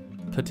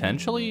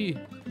 Potentially.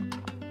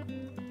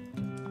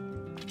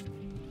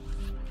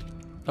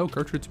 Oh,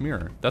 Gertrude's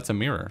mirror. That's a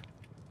mirror.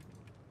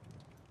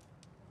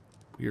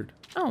 Weird.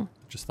 Oh.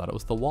 Just thought it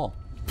was the wall.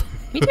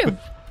 Me too.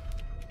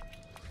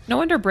 No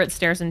wonder Britt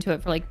stares into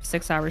it for like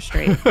 6 hours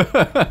straight.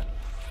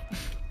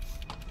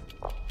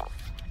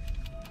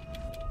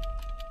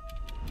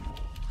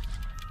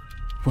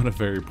 What a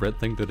very Brit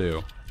thing to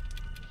do.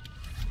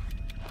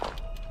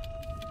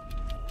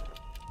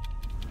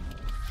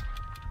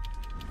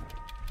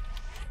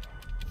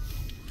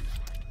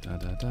 Da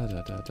da da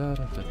da da da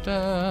da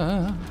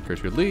da.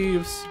 Gertrude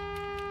leaves.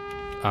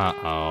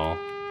 Uh-oh.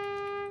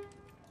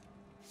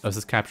 Oh, is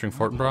this capturing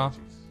Fortinbras?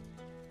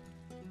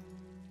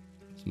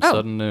 Some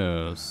sudden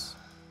news.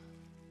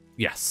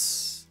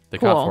 Yes. They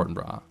caught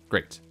Fortinbras.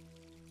 Great.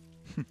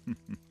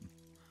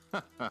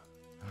 Ha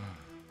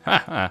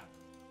ha.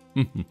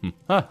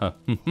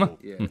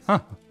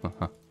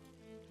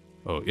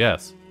 Oh,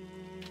 yes.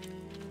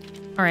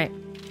 All right.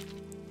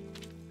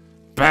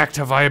 Back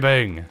to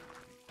vibing.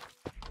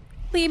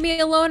 Leave me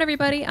alone,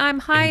 everybody. I'm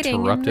hiding.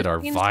 Interrupted in our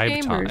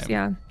vibe chambers. time.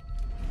 Yeah.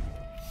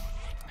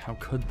 How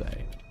could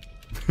they?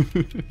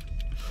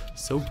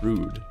 So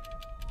rude.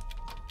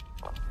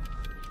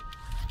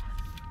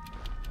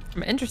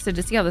 I'm interested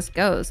to see how this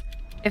goes.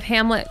 If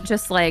Hamlet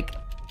just like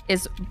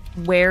is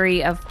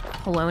wary of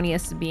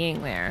Polonius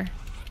being there.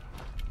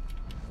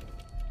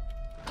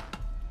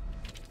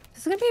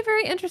 This is gonna be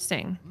very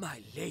interesting.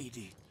 My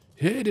lady.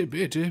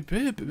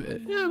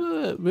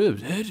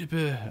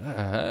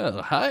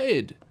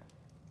 Hide.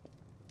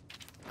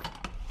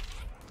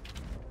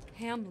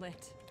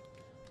 Hamlet.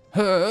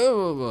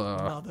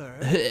 Mother.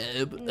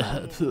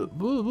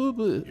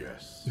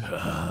 Yes.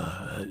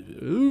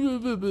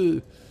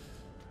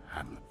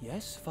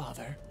 Yes,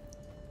 father.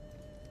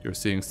 You're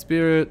seeing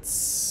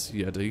spirits.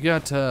 Yada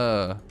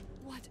yada.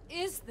 What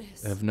is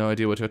this? I have no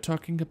idea what you're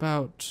talking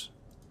about.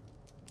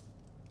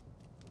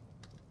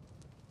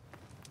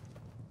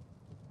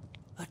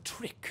 A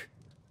trick.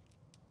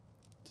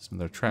 Just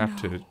another trap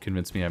to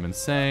convince me I'm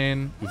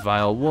insane.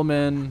 Vile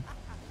woman.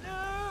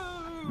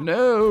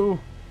 No.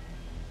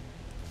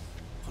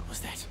 What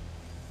was that?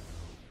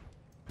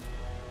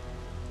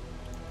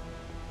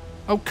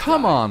 Oh,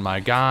 come on, my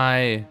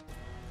guy.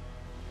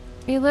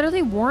 He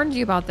literally warned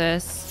you about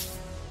this.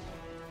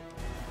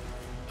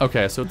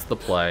 Okay, so it's the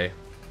play.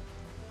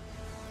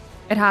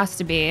 It has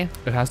to be.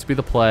 It has to be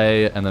the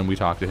play, and then we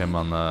talk to him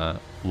on the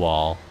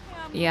wall.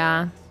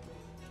 Yeah.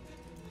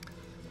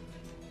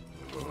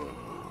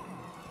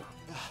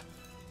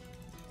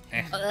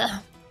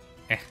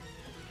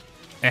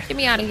 Get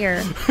me out of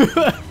here.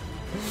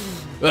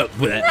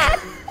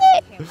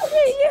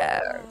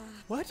 Yeah.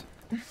 What?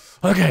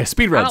 Okay,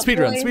 speed run.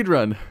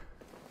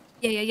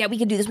 Yeah. We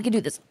can do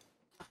this.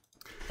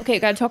 Okay,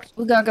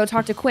 we gotta go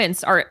talk to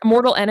Quince, our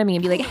mortal enemy,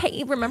 and be like,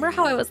 hey, remember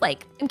how I was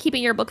like, I'm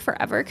keeping your book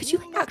forever? Could you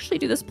like actually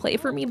do this play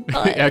for me,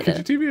 bud? Yeah, could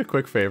you do me a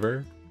quick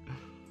favor?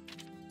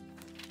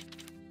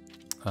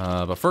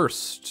 But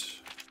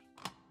first,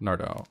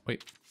 Nardo.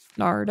 Wait.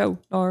 Nardo.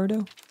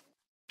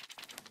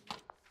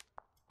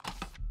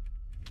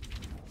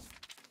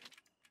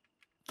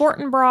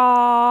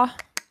 Fortinbras.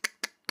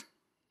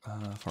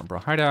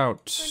 Fortinbras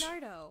hideout.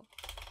 Bernardo.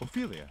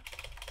 Ophelia.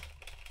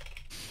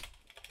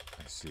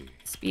 I see.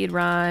 Speed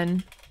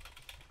run.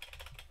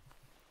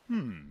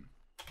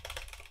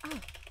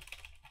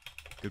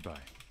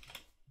 Goodbye.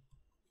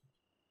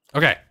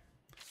 Okay.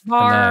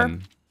 Bar.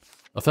 And then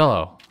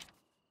Othello.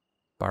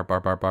 Bar.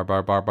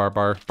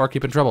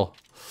 Barkeep in trouble.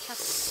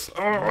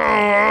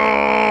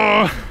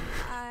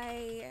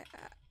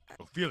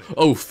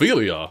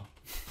 Ophelia.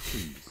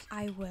 Please.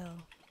 I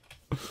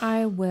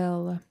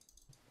will.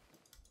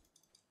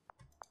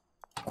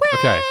 Quince!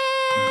 Okay.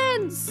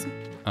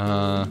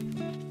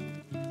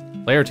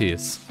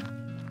 Laertes.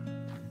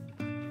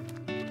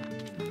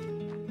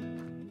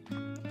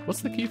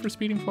 What's the key for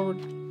speeding forward?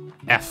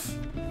 F.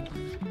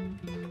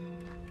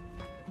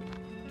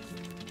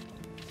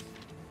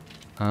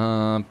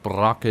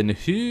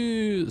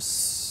 Brockenhuis.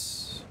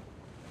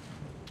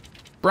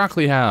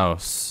 Broccoli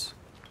House.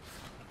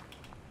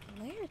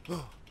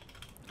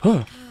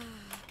 Huh.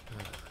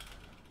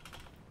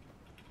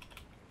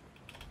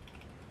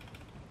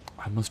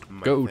 I must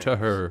go to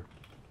her.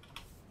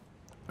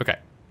 Okay.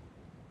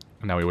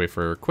 And now we wait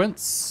for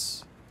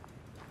Quince.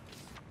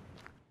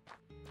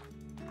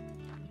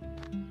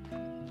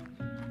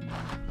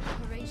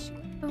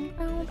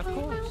 Of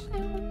course.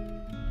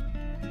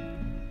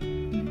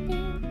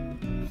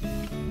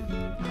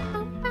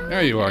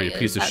 There you are, you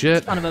piece of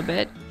shit. Son of a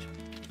bitch.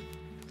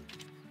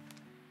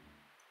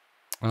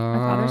 My Uh,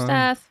 father's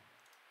death.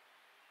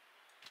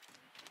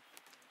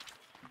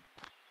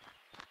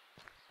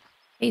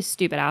 Hey,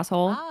 stupid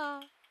asshole.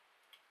 Ah.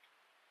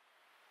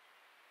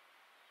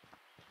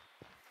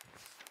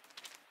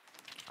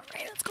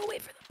 Alright, let's go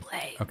wait for the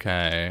play.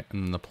 Okay,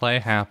 and the play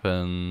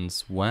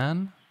happens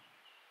when?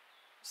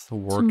 It's the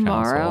war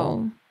Tomorrow.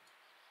 council.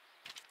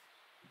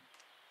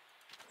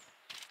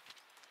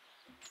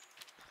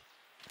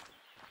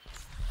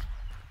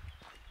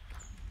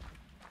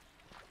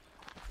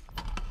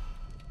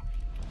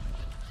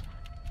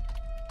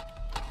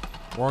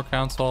 War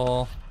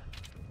council.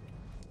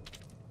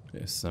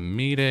 It's a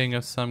meeting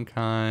of some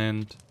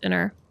kind.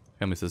 Dinner.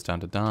 Family sits down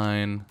to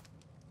dine.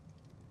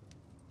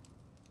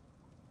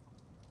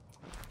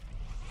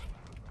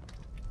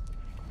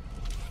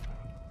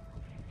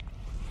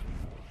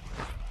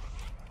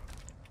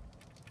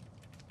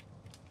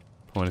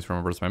 Polonius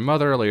remembers my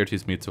mother.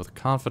 Laertes meets with a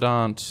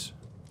confidant.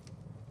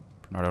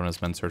 Bernardo and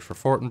his men search for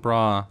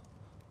Fortinbras.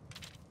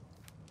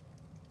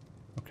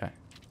 Okay.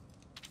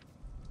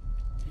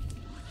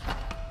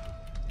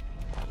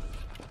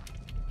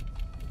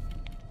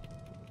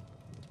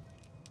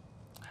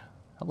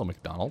 Hello,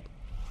 McDonald.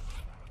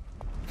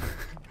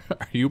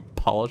 Are you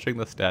polishing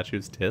the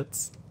statue's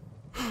tits?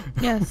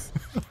 Yes.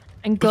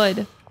 And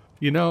good.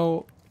 You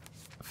know,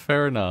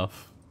 fair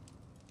enough.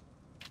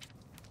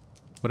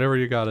 Whatever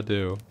you gotta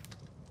do.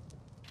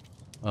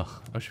 Ugh,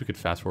 I wish we could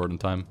fast forward in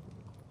time.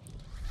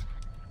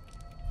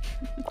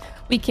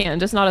 We can,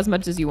 just not as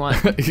much as you want.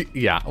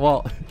 Yeah,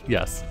 well,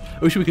 yes. I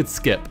wish we could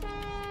skip.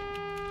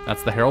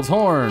 That's the Herald's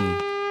Horn.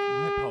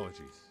 My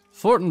apologies.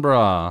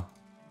 Fortinbras.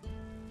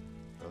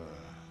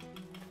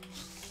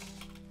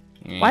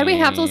 Why do we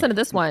have to listen to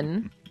this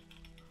one?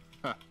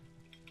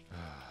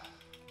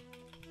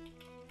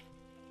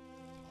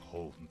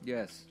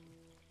 Yes.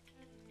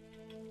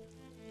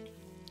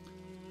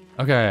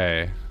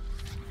 Okay.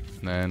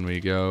 And then we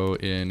go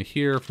in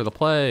here for the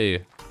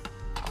play.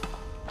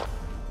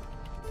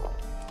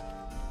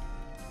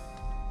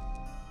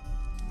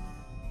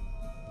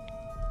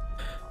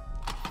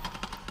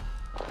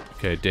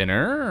 Okay,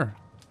 dinner.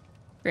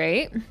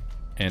 Great.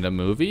 And a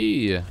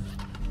movie.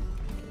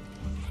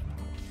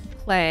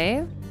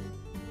 Play.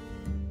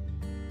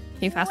 Can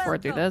you fast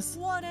forward through this?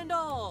 One and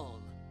all.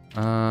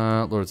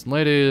 Lords and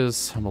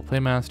ladies, humble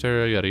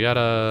playmaster, yada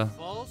yada.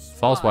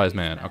 False wise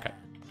man. Okay.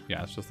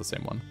 Yeah, it's just the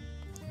same one.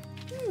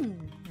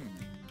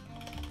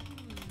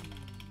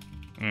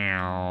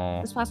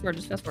 Meow. Just fast forward,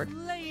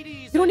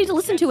 You don't need to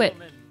listen to it.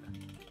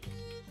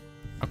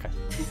 Okay.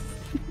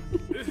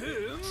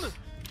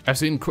 I've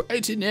seen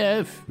quite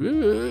enough.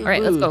 All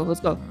right,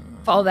 let's go.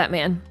 Follow that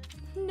man.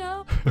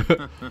 No.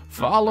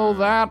 Follow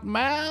that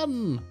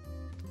man.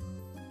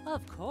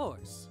 Of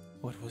course.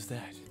 What was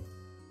that?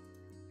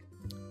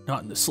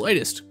 Not in the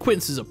slightest.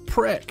 Quince is a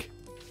prick.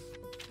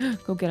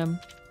 Go get him.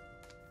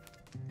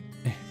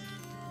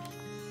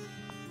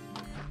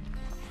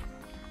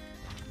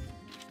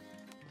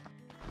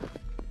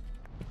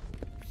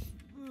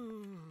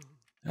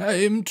 I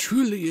am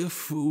truly a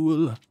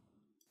fool.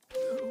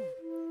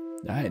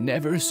 I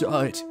never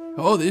saw it.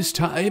 All this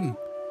time,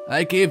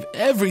 I gave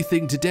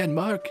everything to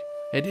Denmark.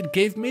 and it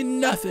gave me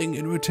nothing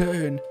in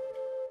return.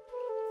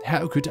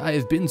 How could I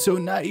have been so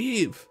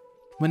naive?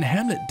 When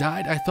Hamlet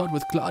died, I thought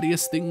with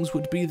Claudius things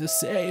would be the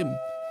same.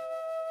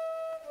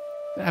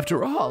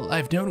 After all,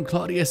 I've known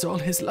Claudius all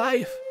his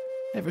life.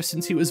 Ever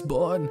since he was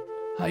born,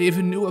 I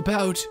even knew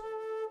about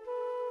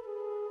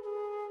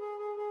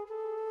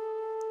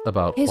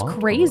his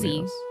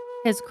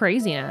his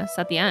craziness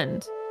at the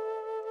end.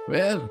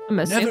 Well,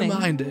 never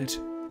mind it.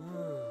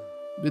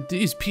 But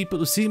these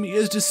people see me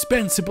as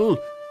dispensable,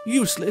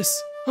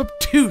 useless,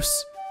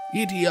 obtuse,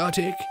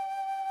 idiotic.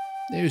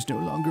 There's no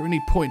longer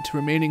any point to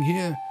remaining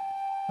here.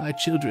 My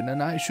children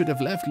and I should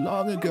have left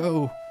long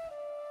ago.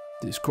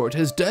 This court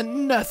has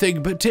done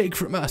nothing but take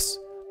from us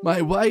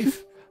my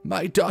wife,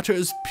 my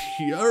daughter's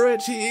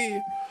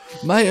purity,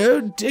 my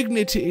own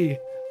dignity.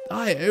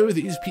 I owe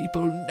these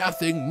people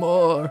nothing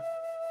more.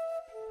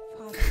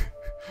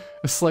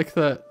 It's like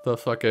the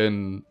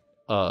fucking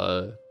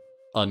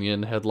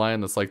Onion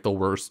headline that's like the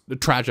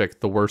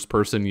worst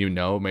person you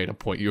know made a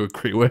point you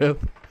agree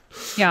with.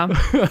 Yeah.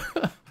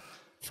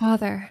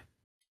 Father.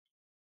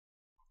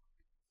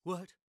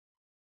 What?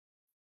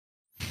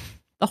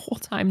 The whole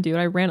time, dude,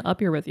 I ran up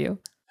here with you.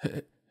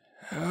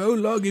 How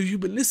long have you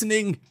been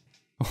listening?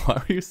 Why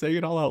are you saying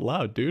it all out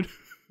loud, dude?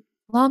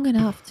 Long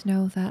enough to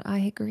know that I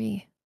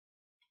agree.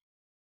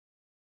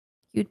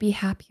 You'd be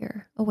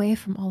happier away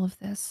from all of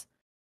this,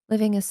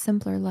 living a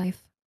simpler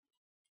life.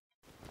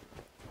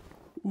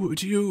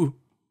 Would you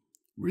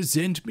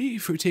resent me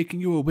for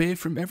taking you away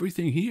from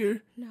everything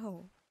here?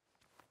 No.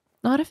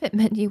 Not if it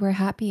meant you were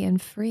happy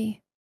and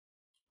free.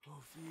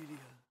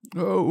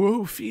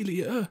 Oh,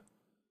 Ophelia.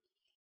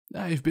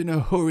 I've been a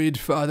horrid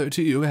father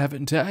to you,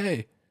 haven't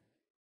I?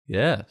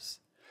 Yes.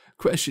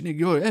 Questioning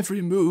your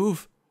every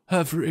move,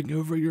 hovering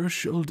over your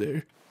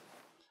shoulder.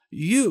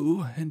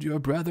 You and your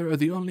brother are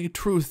the only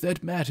truth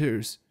that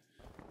matters.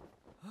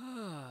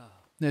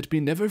 Let me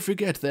never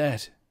forget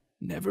that.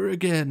 Never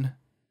again.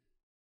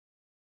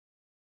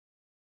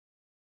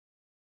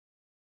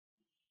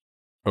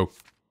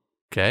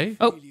 Okay.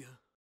 Oh.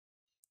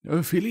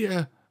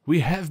 Ophelia, we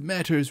have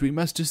matters we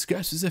must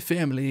discuss as a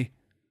family.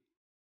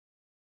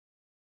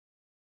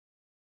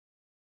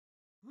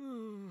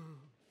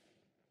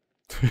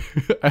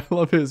 I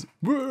love his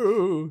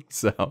woo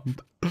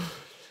sound.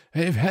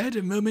 I've had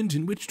a moment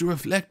in which to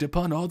reflect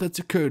upon all that's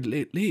occurred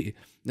lately,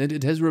 and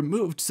it has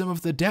removed some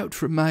of the doubt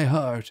from my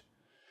heart.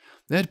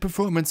 That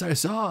performance I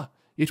saw,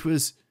 it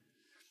was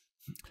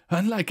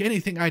unlike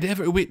anything I'd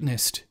ever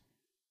witnessed.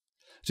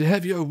 To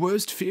have your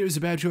worst fears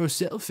about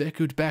yourself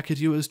echoed back at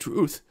you as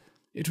truth,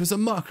 it was a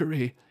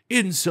mockery,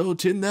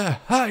 insult in the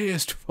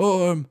highest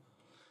form.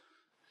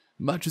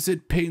 Much as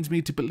it pains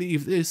me to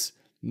believe this,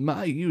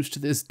 my use to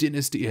this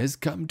dynasty has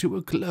come to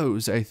a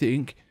close, I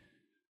think.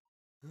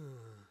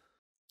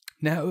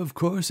 Now, of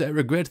course, I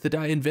regret that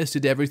I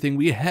invested everything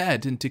we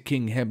had into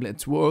King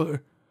Hamlet's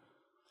war.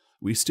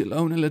 We still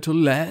own a little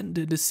land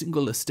and a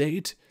single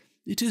estate.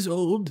 It is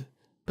old,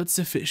 but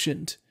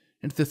sufficient,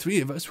 and the three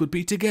of us would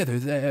be together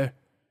there.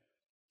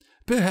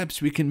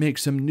 Perhaps we can make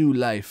some new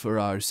life for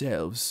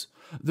ourselves,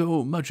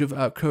 though much of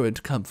our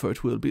current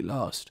comfort will be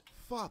lost.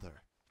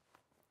 Father.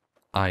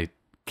 I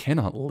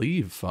cannot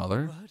leave,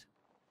 Father.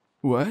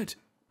 What?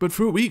 But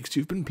for weeks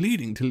you've been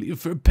pleading to leave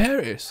for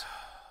Paris.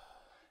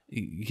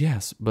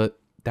 Yes, but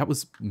that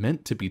was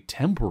meant to be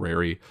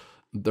temporary.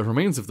 The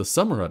remains of the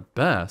summer at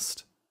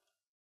best.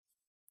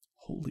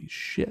 Holy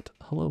shit.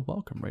 Hello,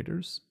 welcome,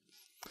 Raiders.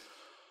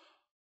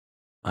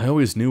 I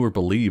always knew or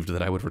believed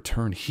that I would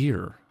return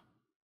here.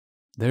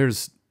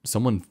 There's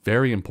someone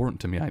very important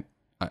to me.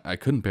 I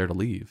couldn't bear to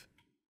leave.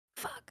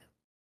 Fuck.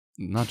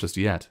 Not just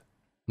yet.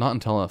 Not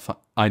until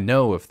I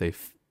know if they...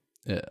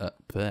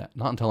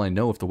 not until I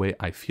know if the way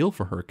I feel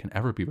for her can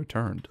ever be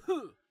returned.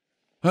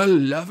 A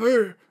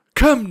lover?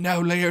 Come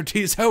now,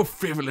 Laertes, how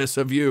frivolous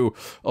of you.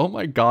 Oh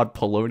my god,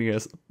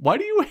 Polonius. Why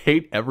do you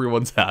hate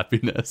everyone's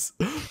happiness?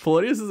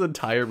 Polonius'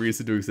 entire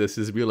reason to exist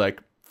is to be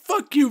like,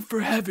 fuck you for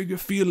having a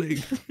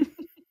feeling.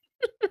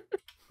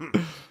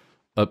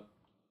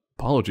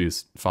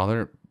 Apologies,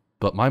 Father,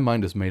 but my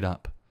mind is made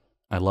up.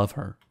 I love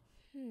her.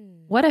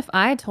 What if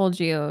I told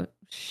you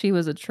she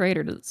was a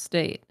traitor to the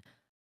state?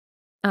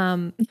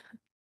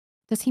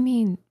 Does he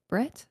mean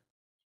Brit?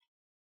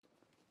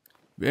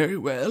 Very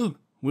well.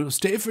 We'll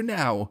stay for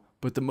now,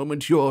 but the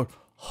moment your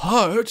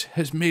heart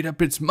has made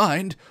up its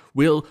mind,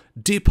 we'll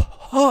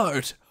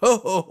depart. Ho,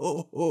 ho,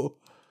 ho, ho.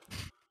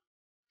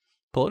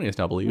 Polonius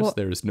now believes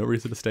there is no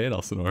reason to stay at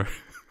Elsinore.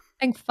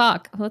 Thank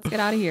fuck. Let's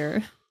get out of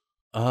here.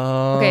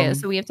 Okay,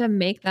 so we have to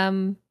make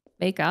them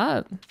make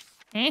up.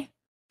 Can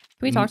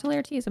we talk to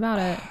Laertes about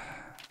it?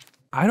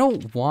 I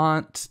don't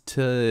want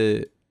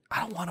to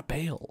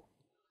bail,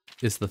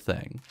 is the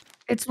thing.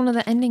 It's one of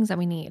the endings that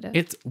we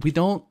need. We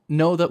don't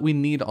know that we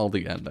need all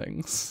the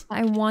endings.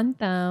 I want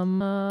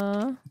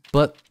them.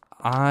 But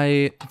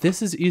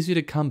this is easy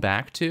to come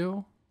back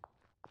to.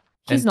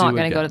 He's not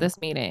going to go to this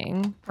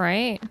meeting,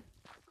 right?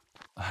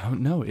 I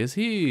don't know. Is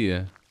he?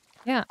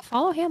 Yeah,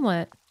 follow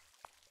Hamlet.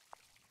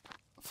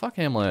 Fuck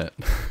Hamlet.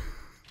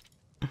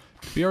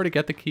 We already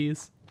get the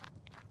keys.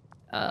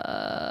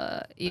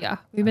 Yeah.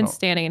 We've been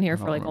standing in here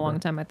for like a long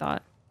time, I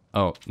thought.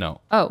 Oh,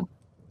 no. Oh.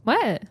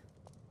 What?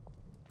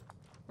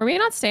 Were we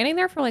not standing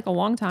there for like a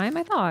long time,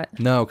 I thought?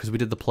 No, because we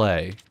did the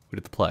play.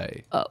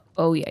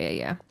 Oh,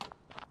 yeah.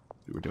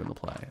 We were doing the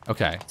play.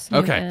 Okay.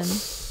 Snoop Okay. in.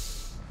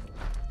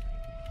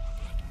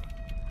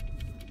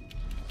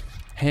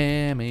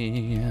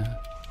 Hammy.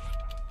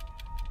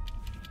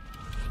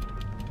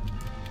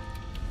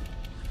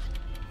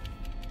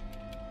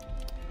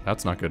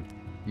 That's not good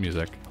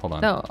music. Hold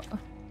on. No.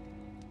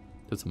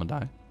 Did someone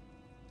die?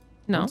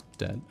 No. It's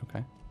dead.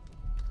 Okay.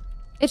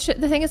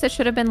 The thing is, it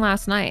should have been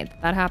last night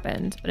that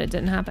happened, but it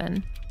didn't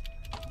happen.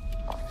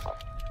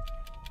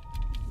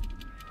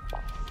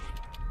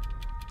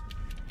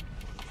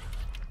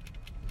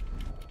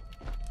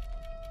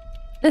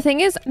 The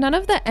thing is, none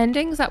of the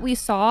endings that we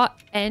saw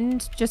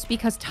end just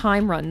because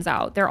time runs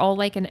out. They're all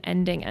like an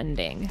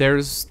ending.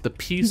 There's the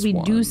peace one.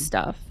 We do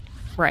stuff,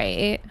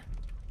 right?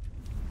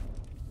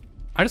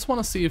 I just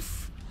want to see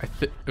if...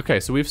 Okay,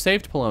 so we've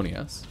saved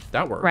Polonius.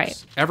 That works.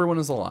 Right. Everyone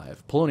is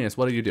alive. Polonius,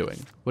 what are you doing?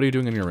 What are you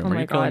doing in your room? Oh are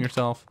you killing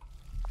yourself?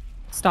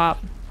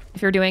 Stop.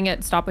 If you're doing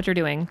it, stop what you're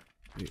doing.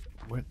 Wait,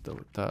 what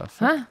the fuck?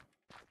 Huh?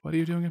 What are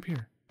you doing up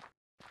here?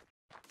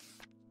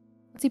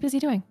 What's he busy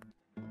doing?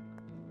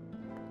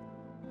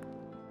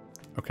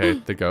 Okay,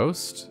 the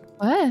ghost?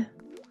 What?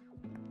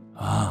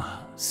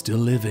 Ah, still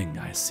living,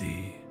 I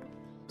see.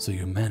 So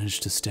you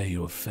managed to stay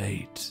your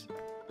fate.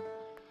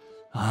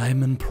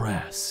 I'm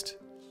impressed,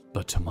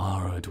 but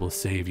tomorrow it will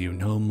save you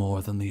no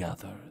more than the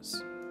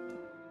others.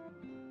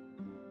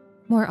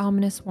 More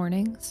ominous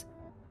warnings?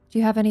 Do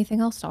you have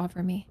anything else to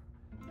offer me?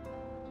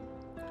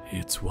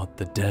 It's what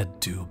the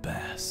dead do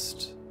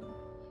best.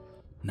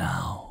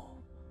 Now,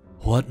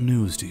 what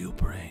news do you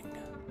bring?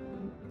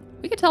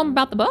 We could tell him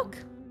about the book.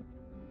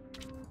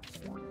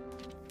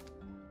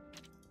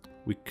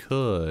 We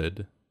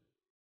could.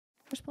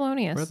 Where's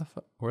Polonius?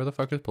 Where the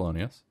fuck is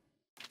Polonius?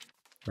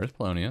 Where's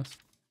Polonius?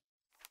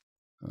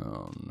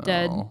 Oh no.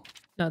 Dead.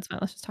 No, it's fine.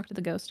 Let's just talk to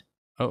the ghost.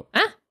 Oh.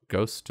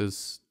 Ghost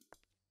is...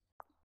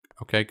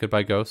 Okay,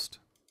 goodbye, ghost.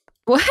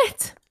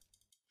 What?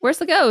 Where's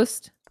the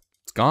ghost?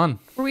 It's gone.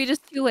 Were we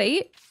just too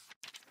late?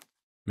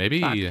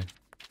 Maybe. Fuck.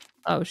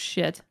 Oh,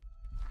 shit.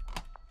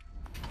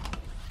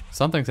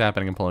 Something's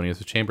happening in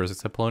Polonius' chambers,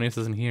 except Polonius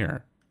isn't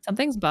here.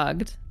 Something's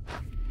bugged.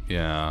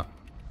 Yeah.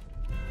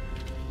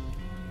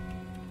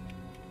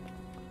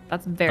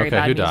 That's very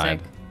bad who music.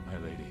 died? My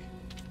lady.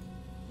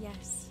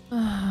 Yes.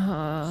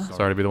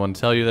 Sorry to be the one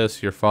to tell you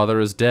this. Your father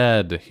is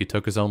dead. He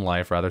took his own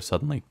life rather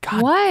suddenly.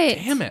 God what?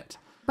 Damn it.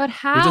 But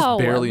how? We just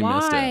barely Why?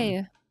 missed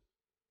him.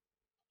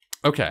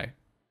 Okay.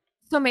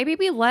 So maybe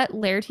we let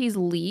Laertes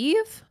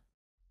leave?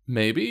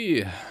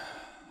 Maybe.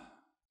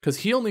 Because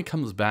he only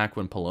comes back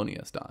when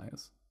Polonius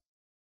dies.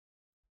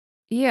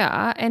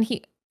 Yeah, and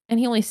he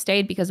only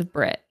stayed because of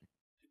Brit.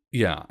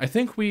 Yeah, I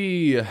think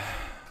we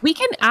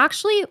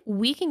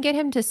can get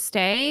him to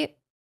stay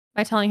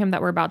by telling him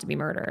that we're about to be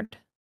murdered.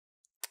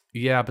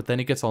 Yeah, but then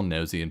he gets all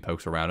nosy and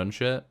pokes around and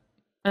shit.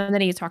 And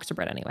then he talks to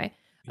Brit anyway.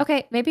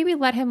 Okay, maybe we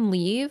let him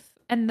leave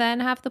and then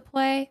have the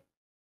play.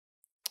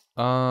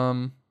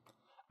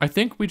 I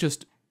think we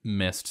just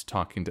missed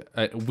talking to...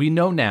 we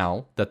know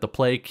now that the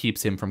play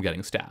keeps him from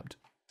getting stabbed.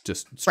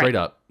 Just straight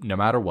up, no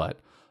matter what.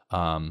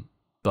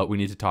 But we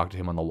need to talk to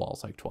him on the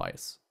walls like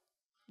twice.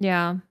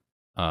 Yeah.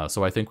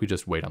 So I think we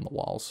just wait on the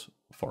walls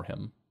for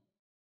him.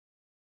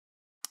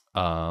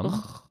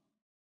 I'll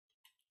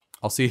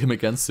see him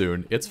again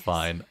soon. It's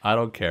fine. I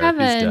don't care.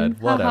 Kevin. He's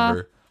dead.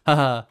 Whatever.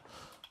 Haha.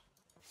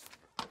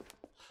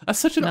 That's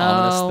such an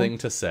ominous thing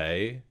to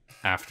say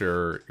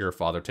after your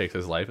father takes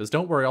his life is,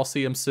 don't worry, I'll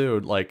see him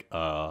soon. Like,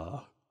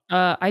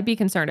 I'd be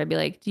concerned. I'd be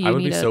like, do you I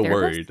would need be a so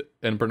therapist? worried.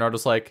 And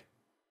Bernardo's like,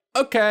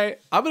 okay,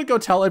 I'm gonna go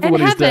tell everyone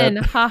he's heaven.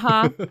 dead.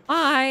 Haha.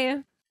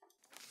 Bye.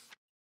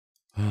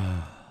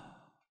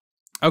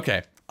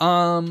 Okay.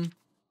 I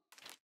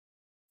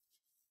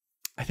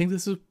think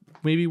this is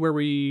maybe where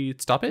we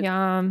stop it.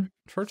 Yeah.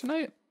 For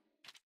tonight.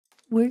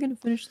 We're gonna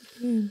finish the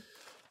game.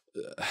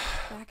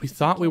 We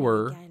thought we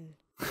were.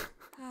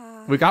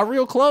 We got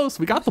real close.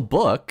 We got the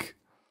book.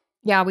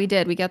 Yeah, we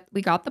did. We got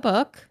the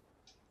book.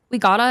 We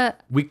got our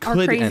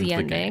crazy end the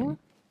ending. game.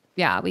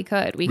 Yeah, we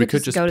could. We could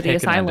could just go to the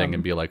pick an ending asylum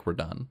and be like, we're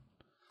done.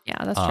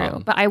 Yeah, that's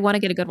true. But I want to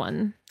get a good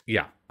one.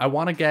 Yeah, I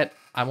want to get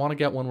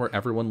one where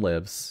everyone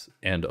lives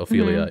and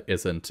Ophelia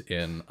isn't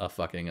in a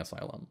fucking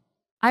asylum.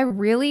 I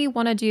really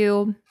want to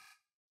do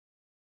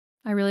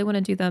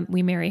the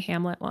We Marry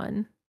Hamlet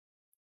one.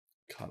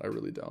 God, I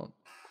really don't.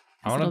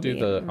 I want to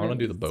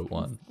do the boat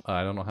one.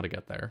 I don't know how to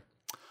get there.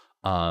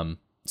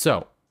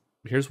 So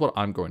here's what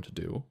I'm going to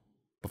do.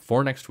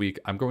 Before next week,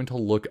 I'm going to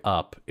look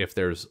up if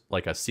there's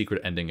like a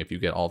secret ending if you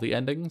get all the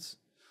endings.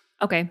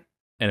 Okay.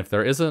 And if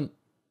there isn't,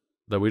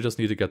 then we just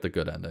need to get the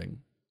good ending.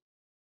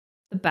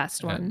 The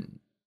best one.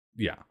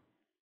 Yeah.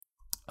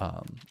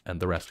 And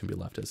the rest can be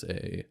left as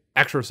a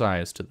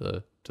exercise to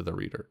the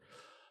reader.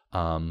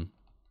 But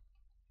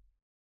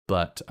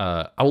But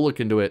I will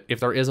look into it. If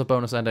there is a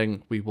bonus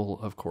ending, we will,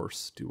 of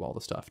course, do all the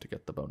stuff to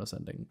get the bonus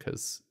ending.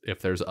 Because if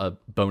there's a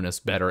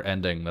bonus better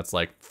ending that's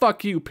like,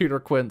 fuck you,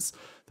 Peter Quince,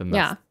 then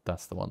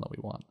that's the one that we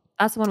want.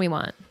 That's the one we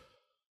want.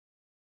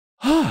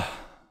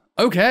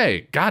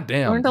 Okay,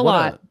 goddamn. Learned a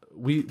lot.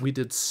 We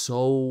did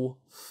so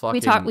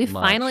fucking We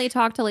much. finally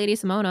talked to Lady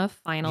Simona,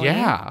 finally.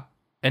 Yeah.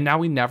 And now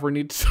we never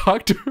need to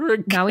talk to her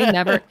again. Now we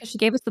never, she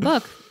gave us the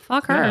book.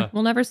 Fuck her. Yeah.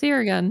 We'll never see her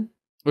again.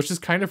 Which is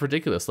kind of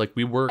ridiculous. Like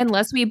we were,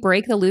 unless we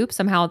break the loop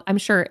somehow. I'm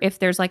sure if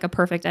there's like a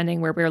perfect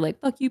ending where we're like,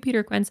 fuck you,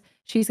 Peter Quince,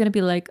 she's going to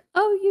be like,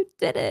 oh, you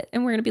did it.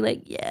 And we're going to be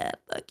like, yeah,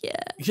 fuck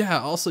yeah. Yeah.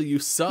 Also, you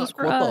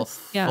suck. What the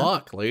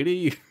fuck,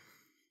 lady?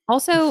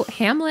 Also,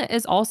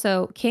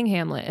 King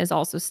Hamlet is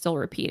also still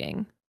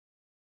repeating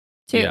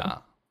too. Yeah.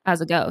 As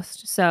a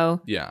ghost.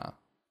 So yeah,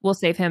 we'll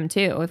save him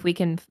too. If we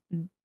can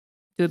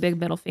do a big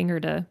middle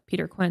finger to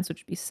Peter Quince, which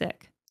would be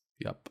sick.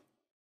 Yep.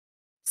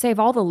 Save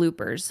all the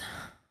loopers.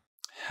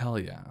 Hell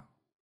yeah.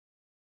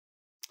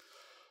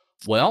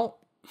 Well,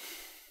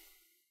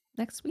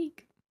 next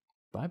week.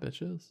 Bye,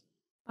 bitches.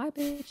 Bye,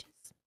 bitches.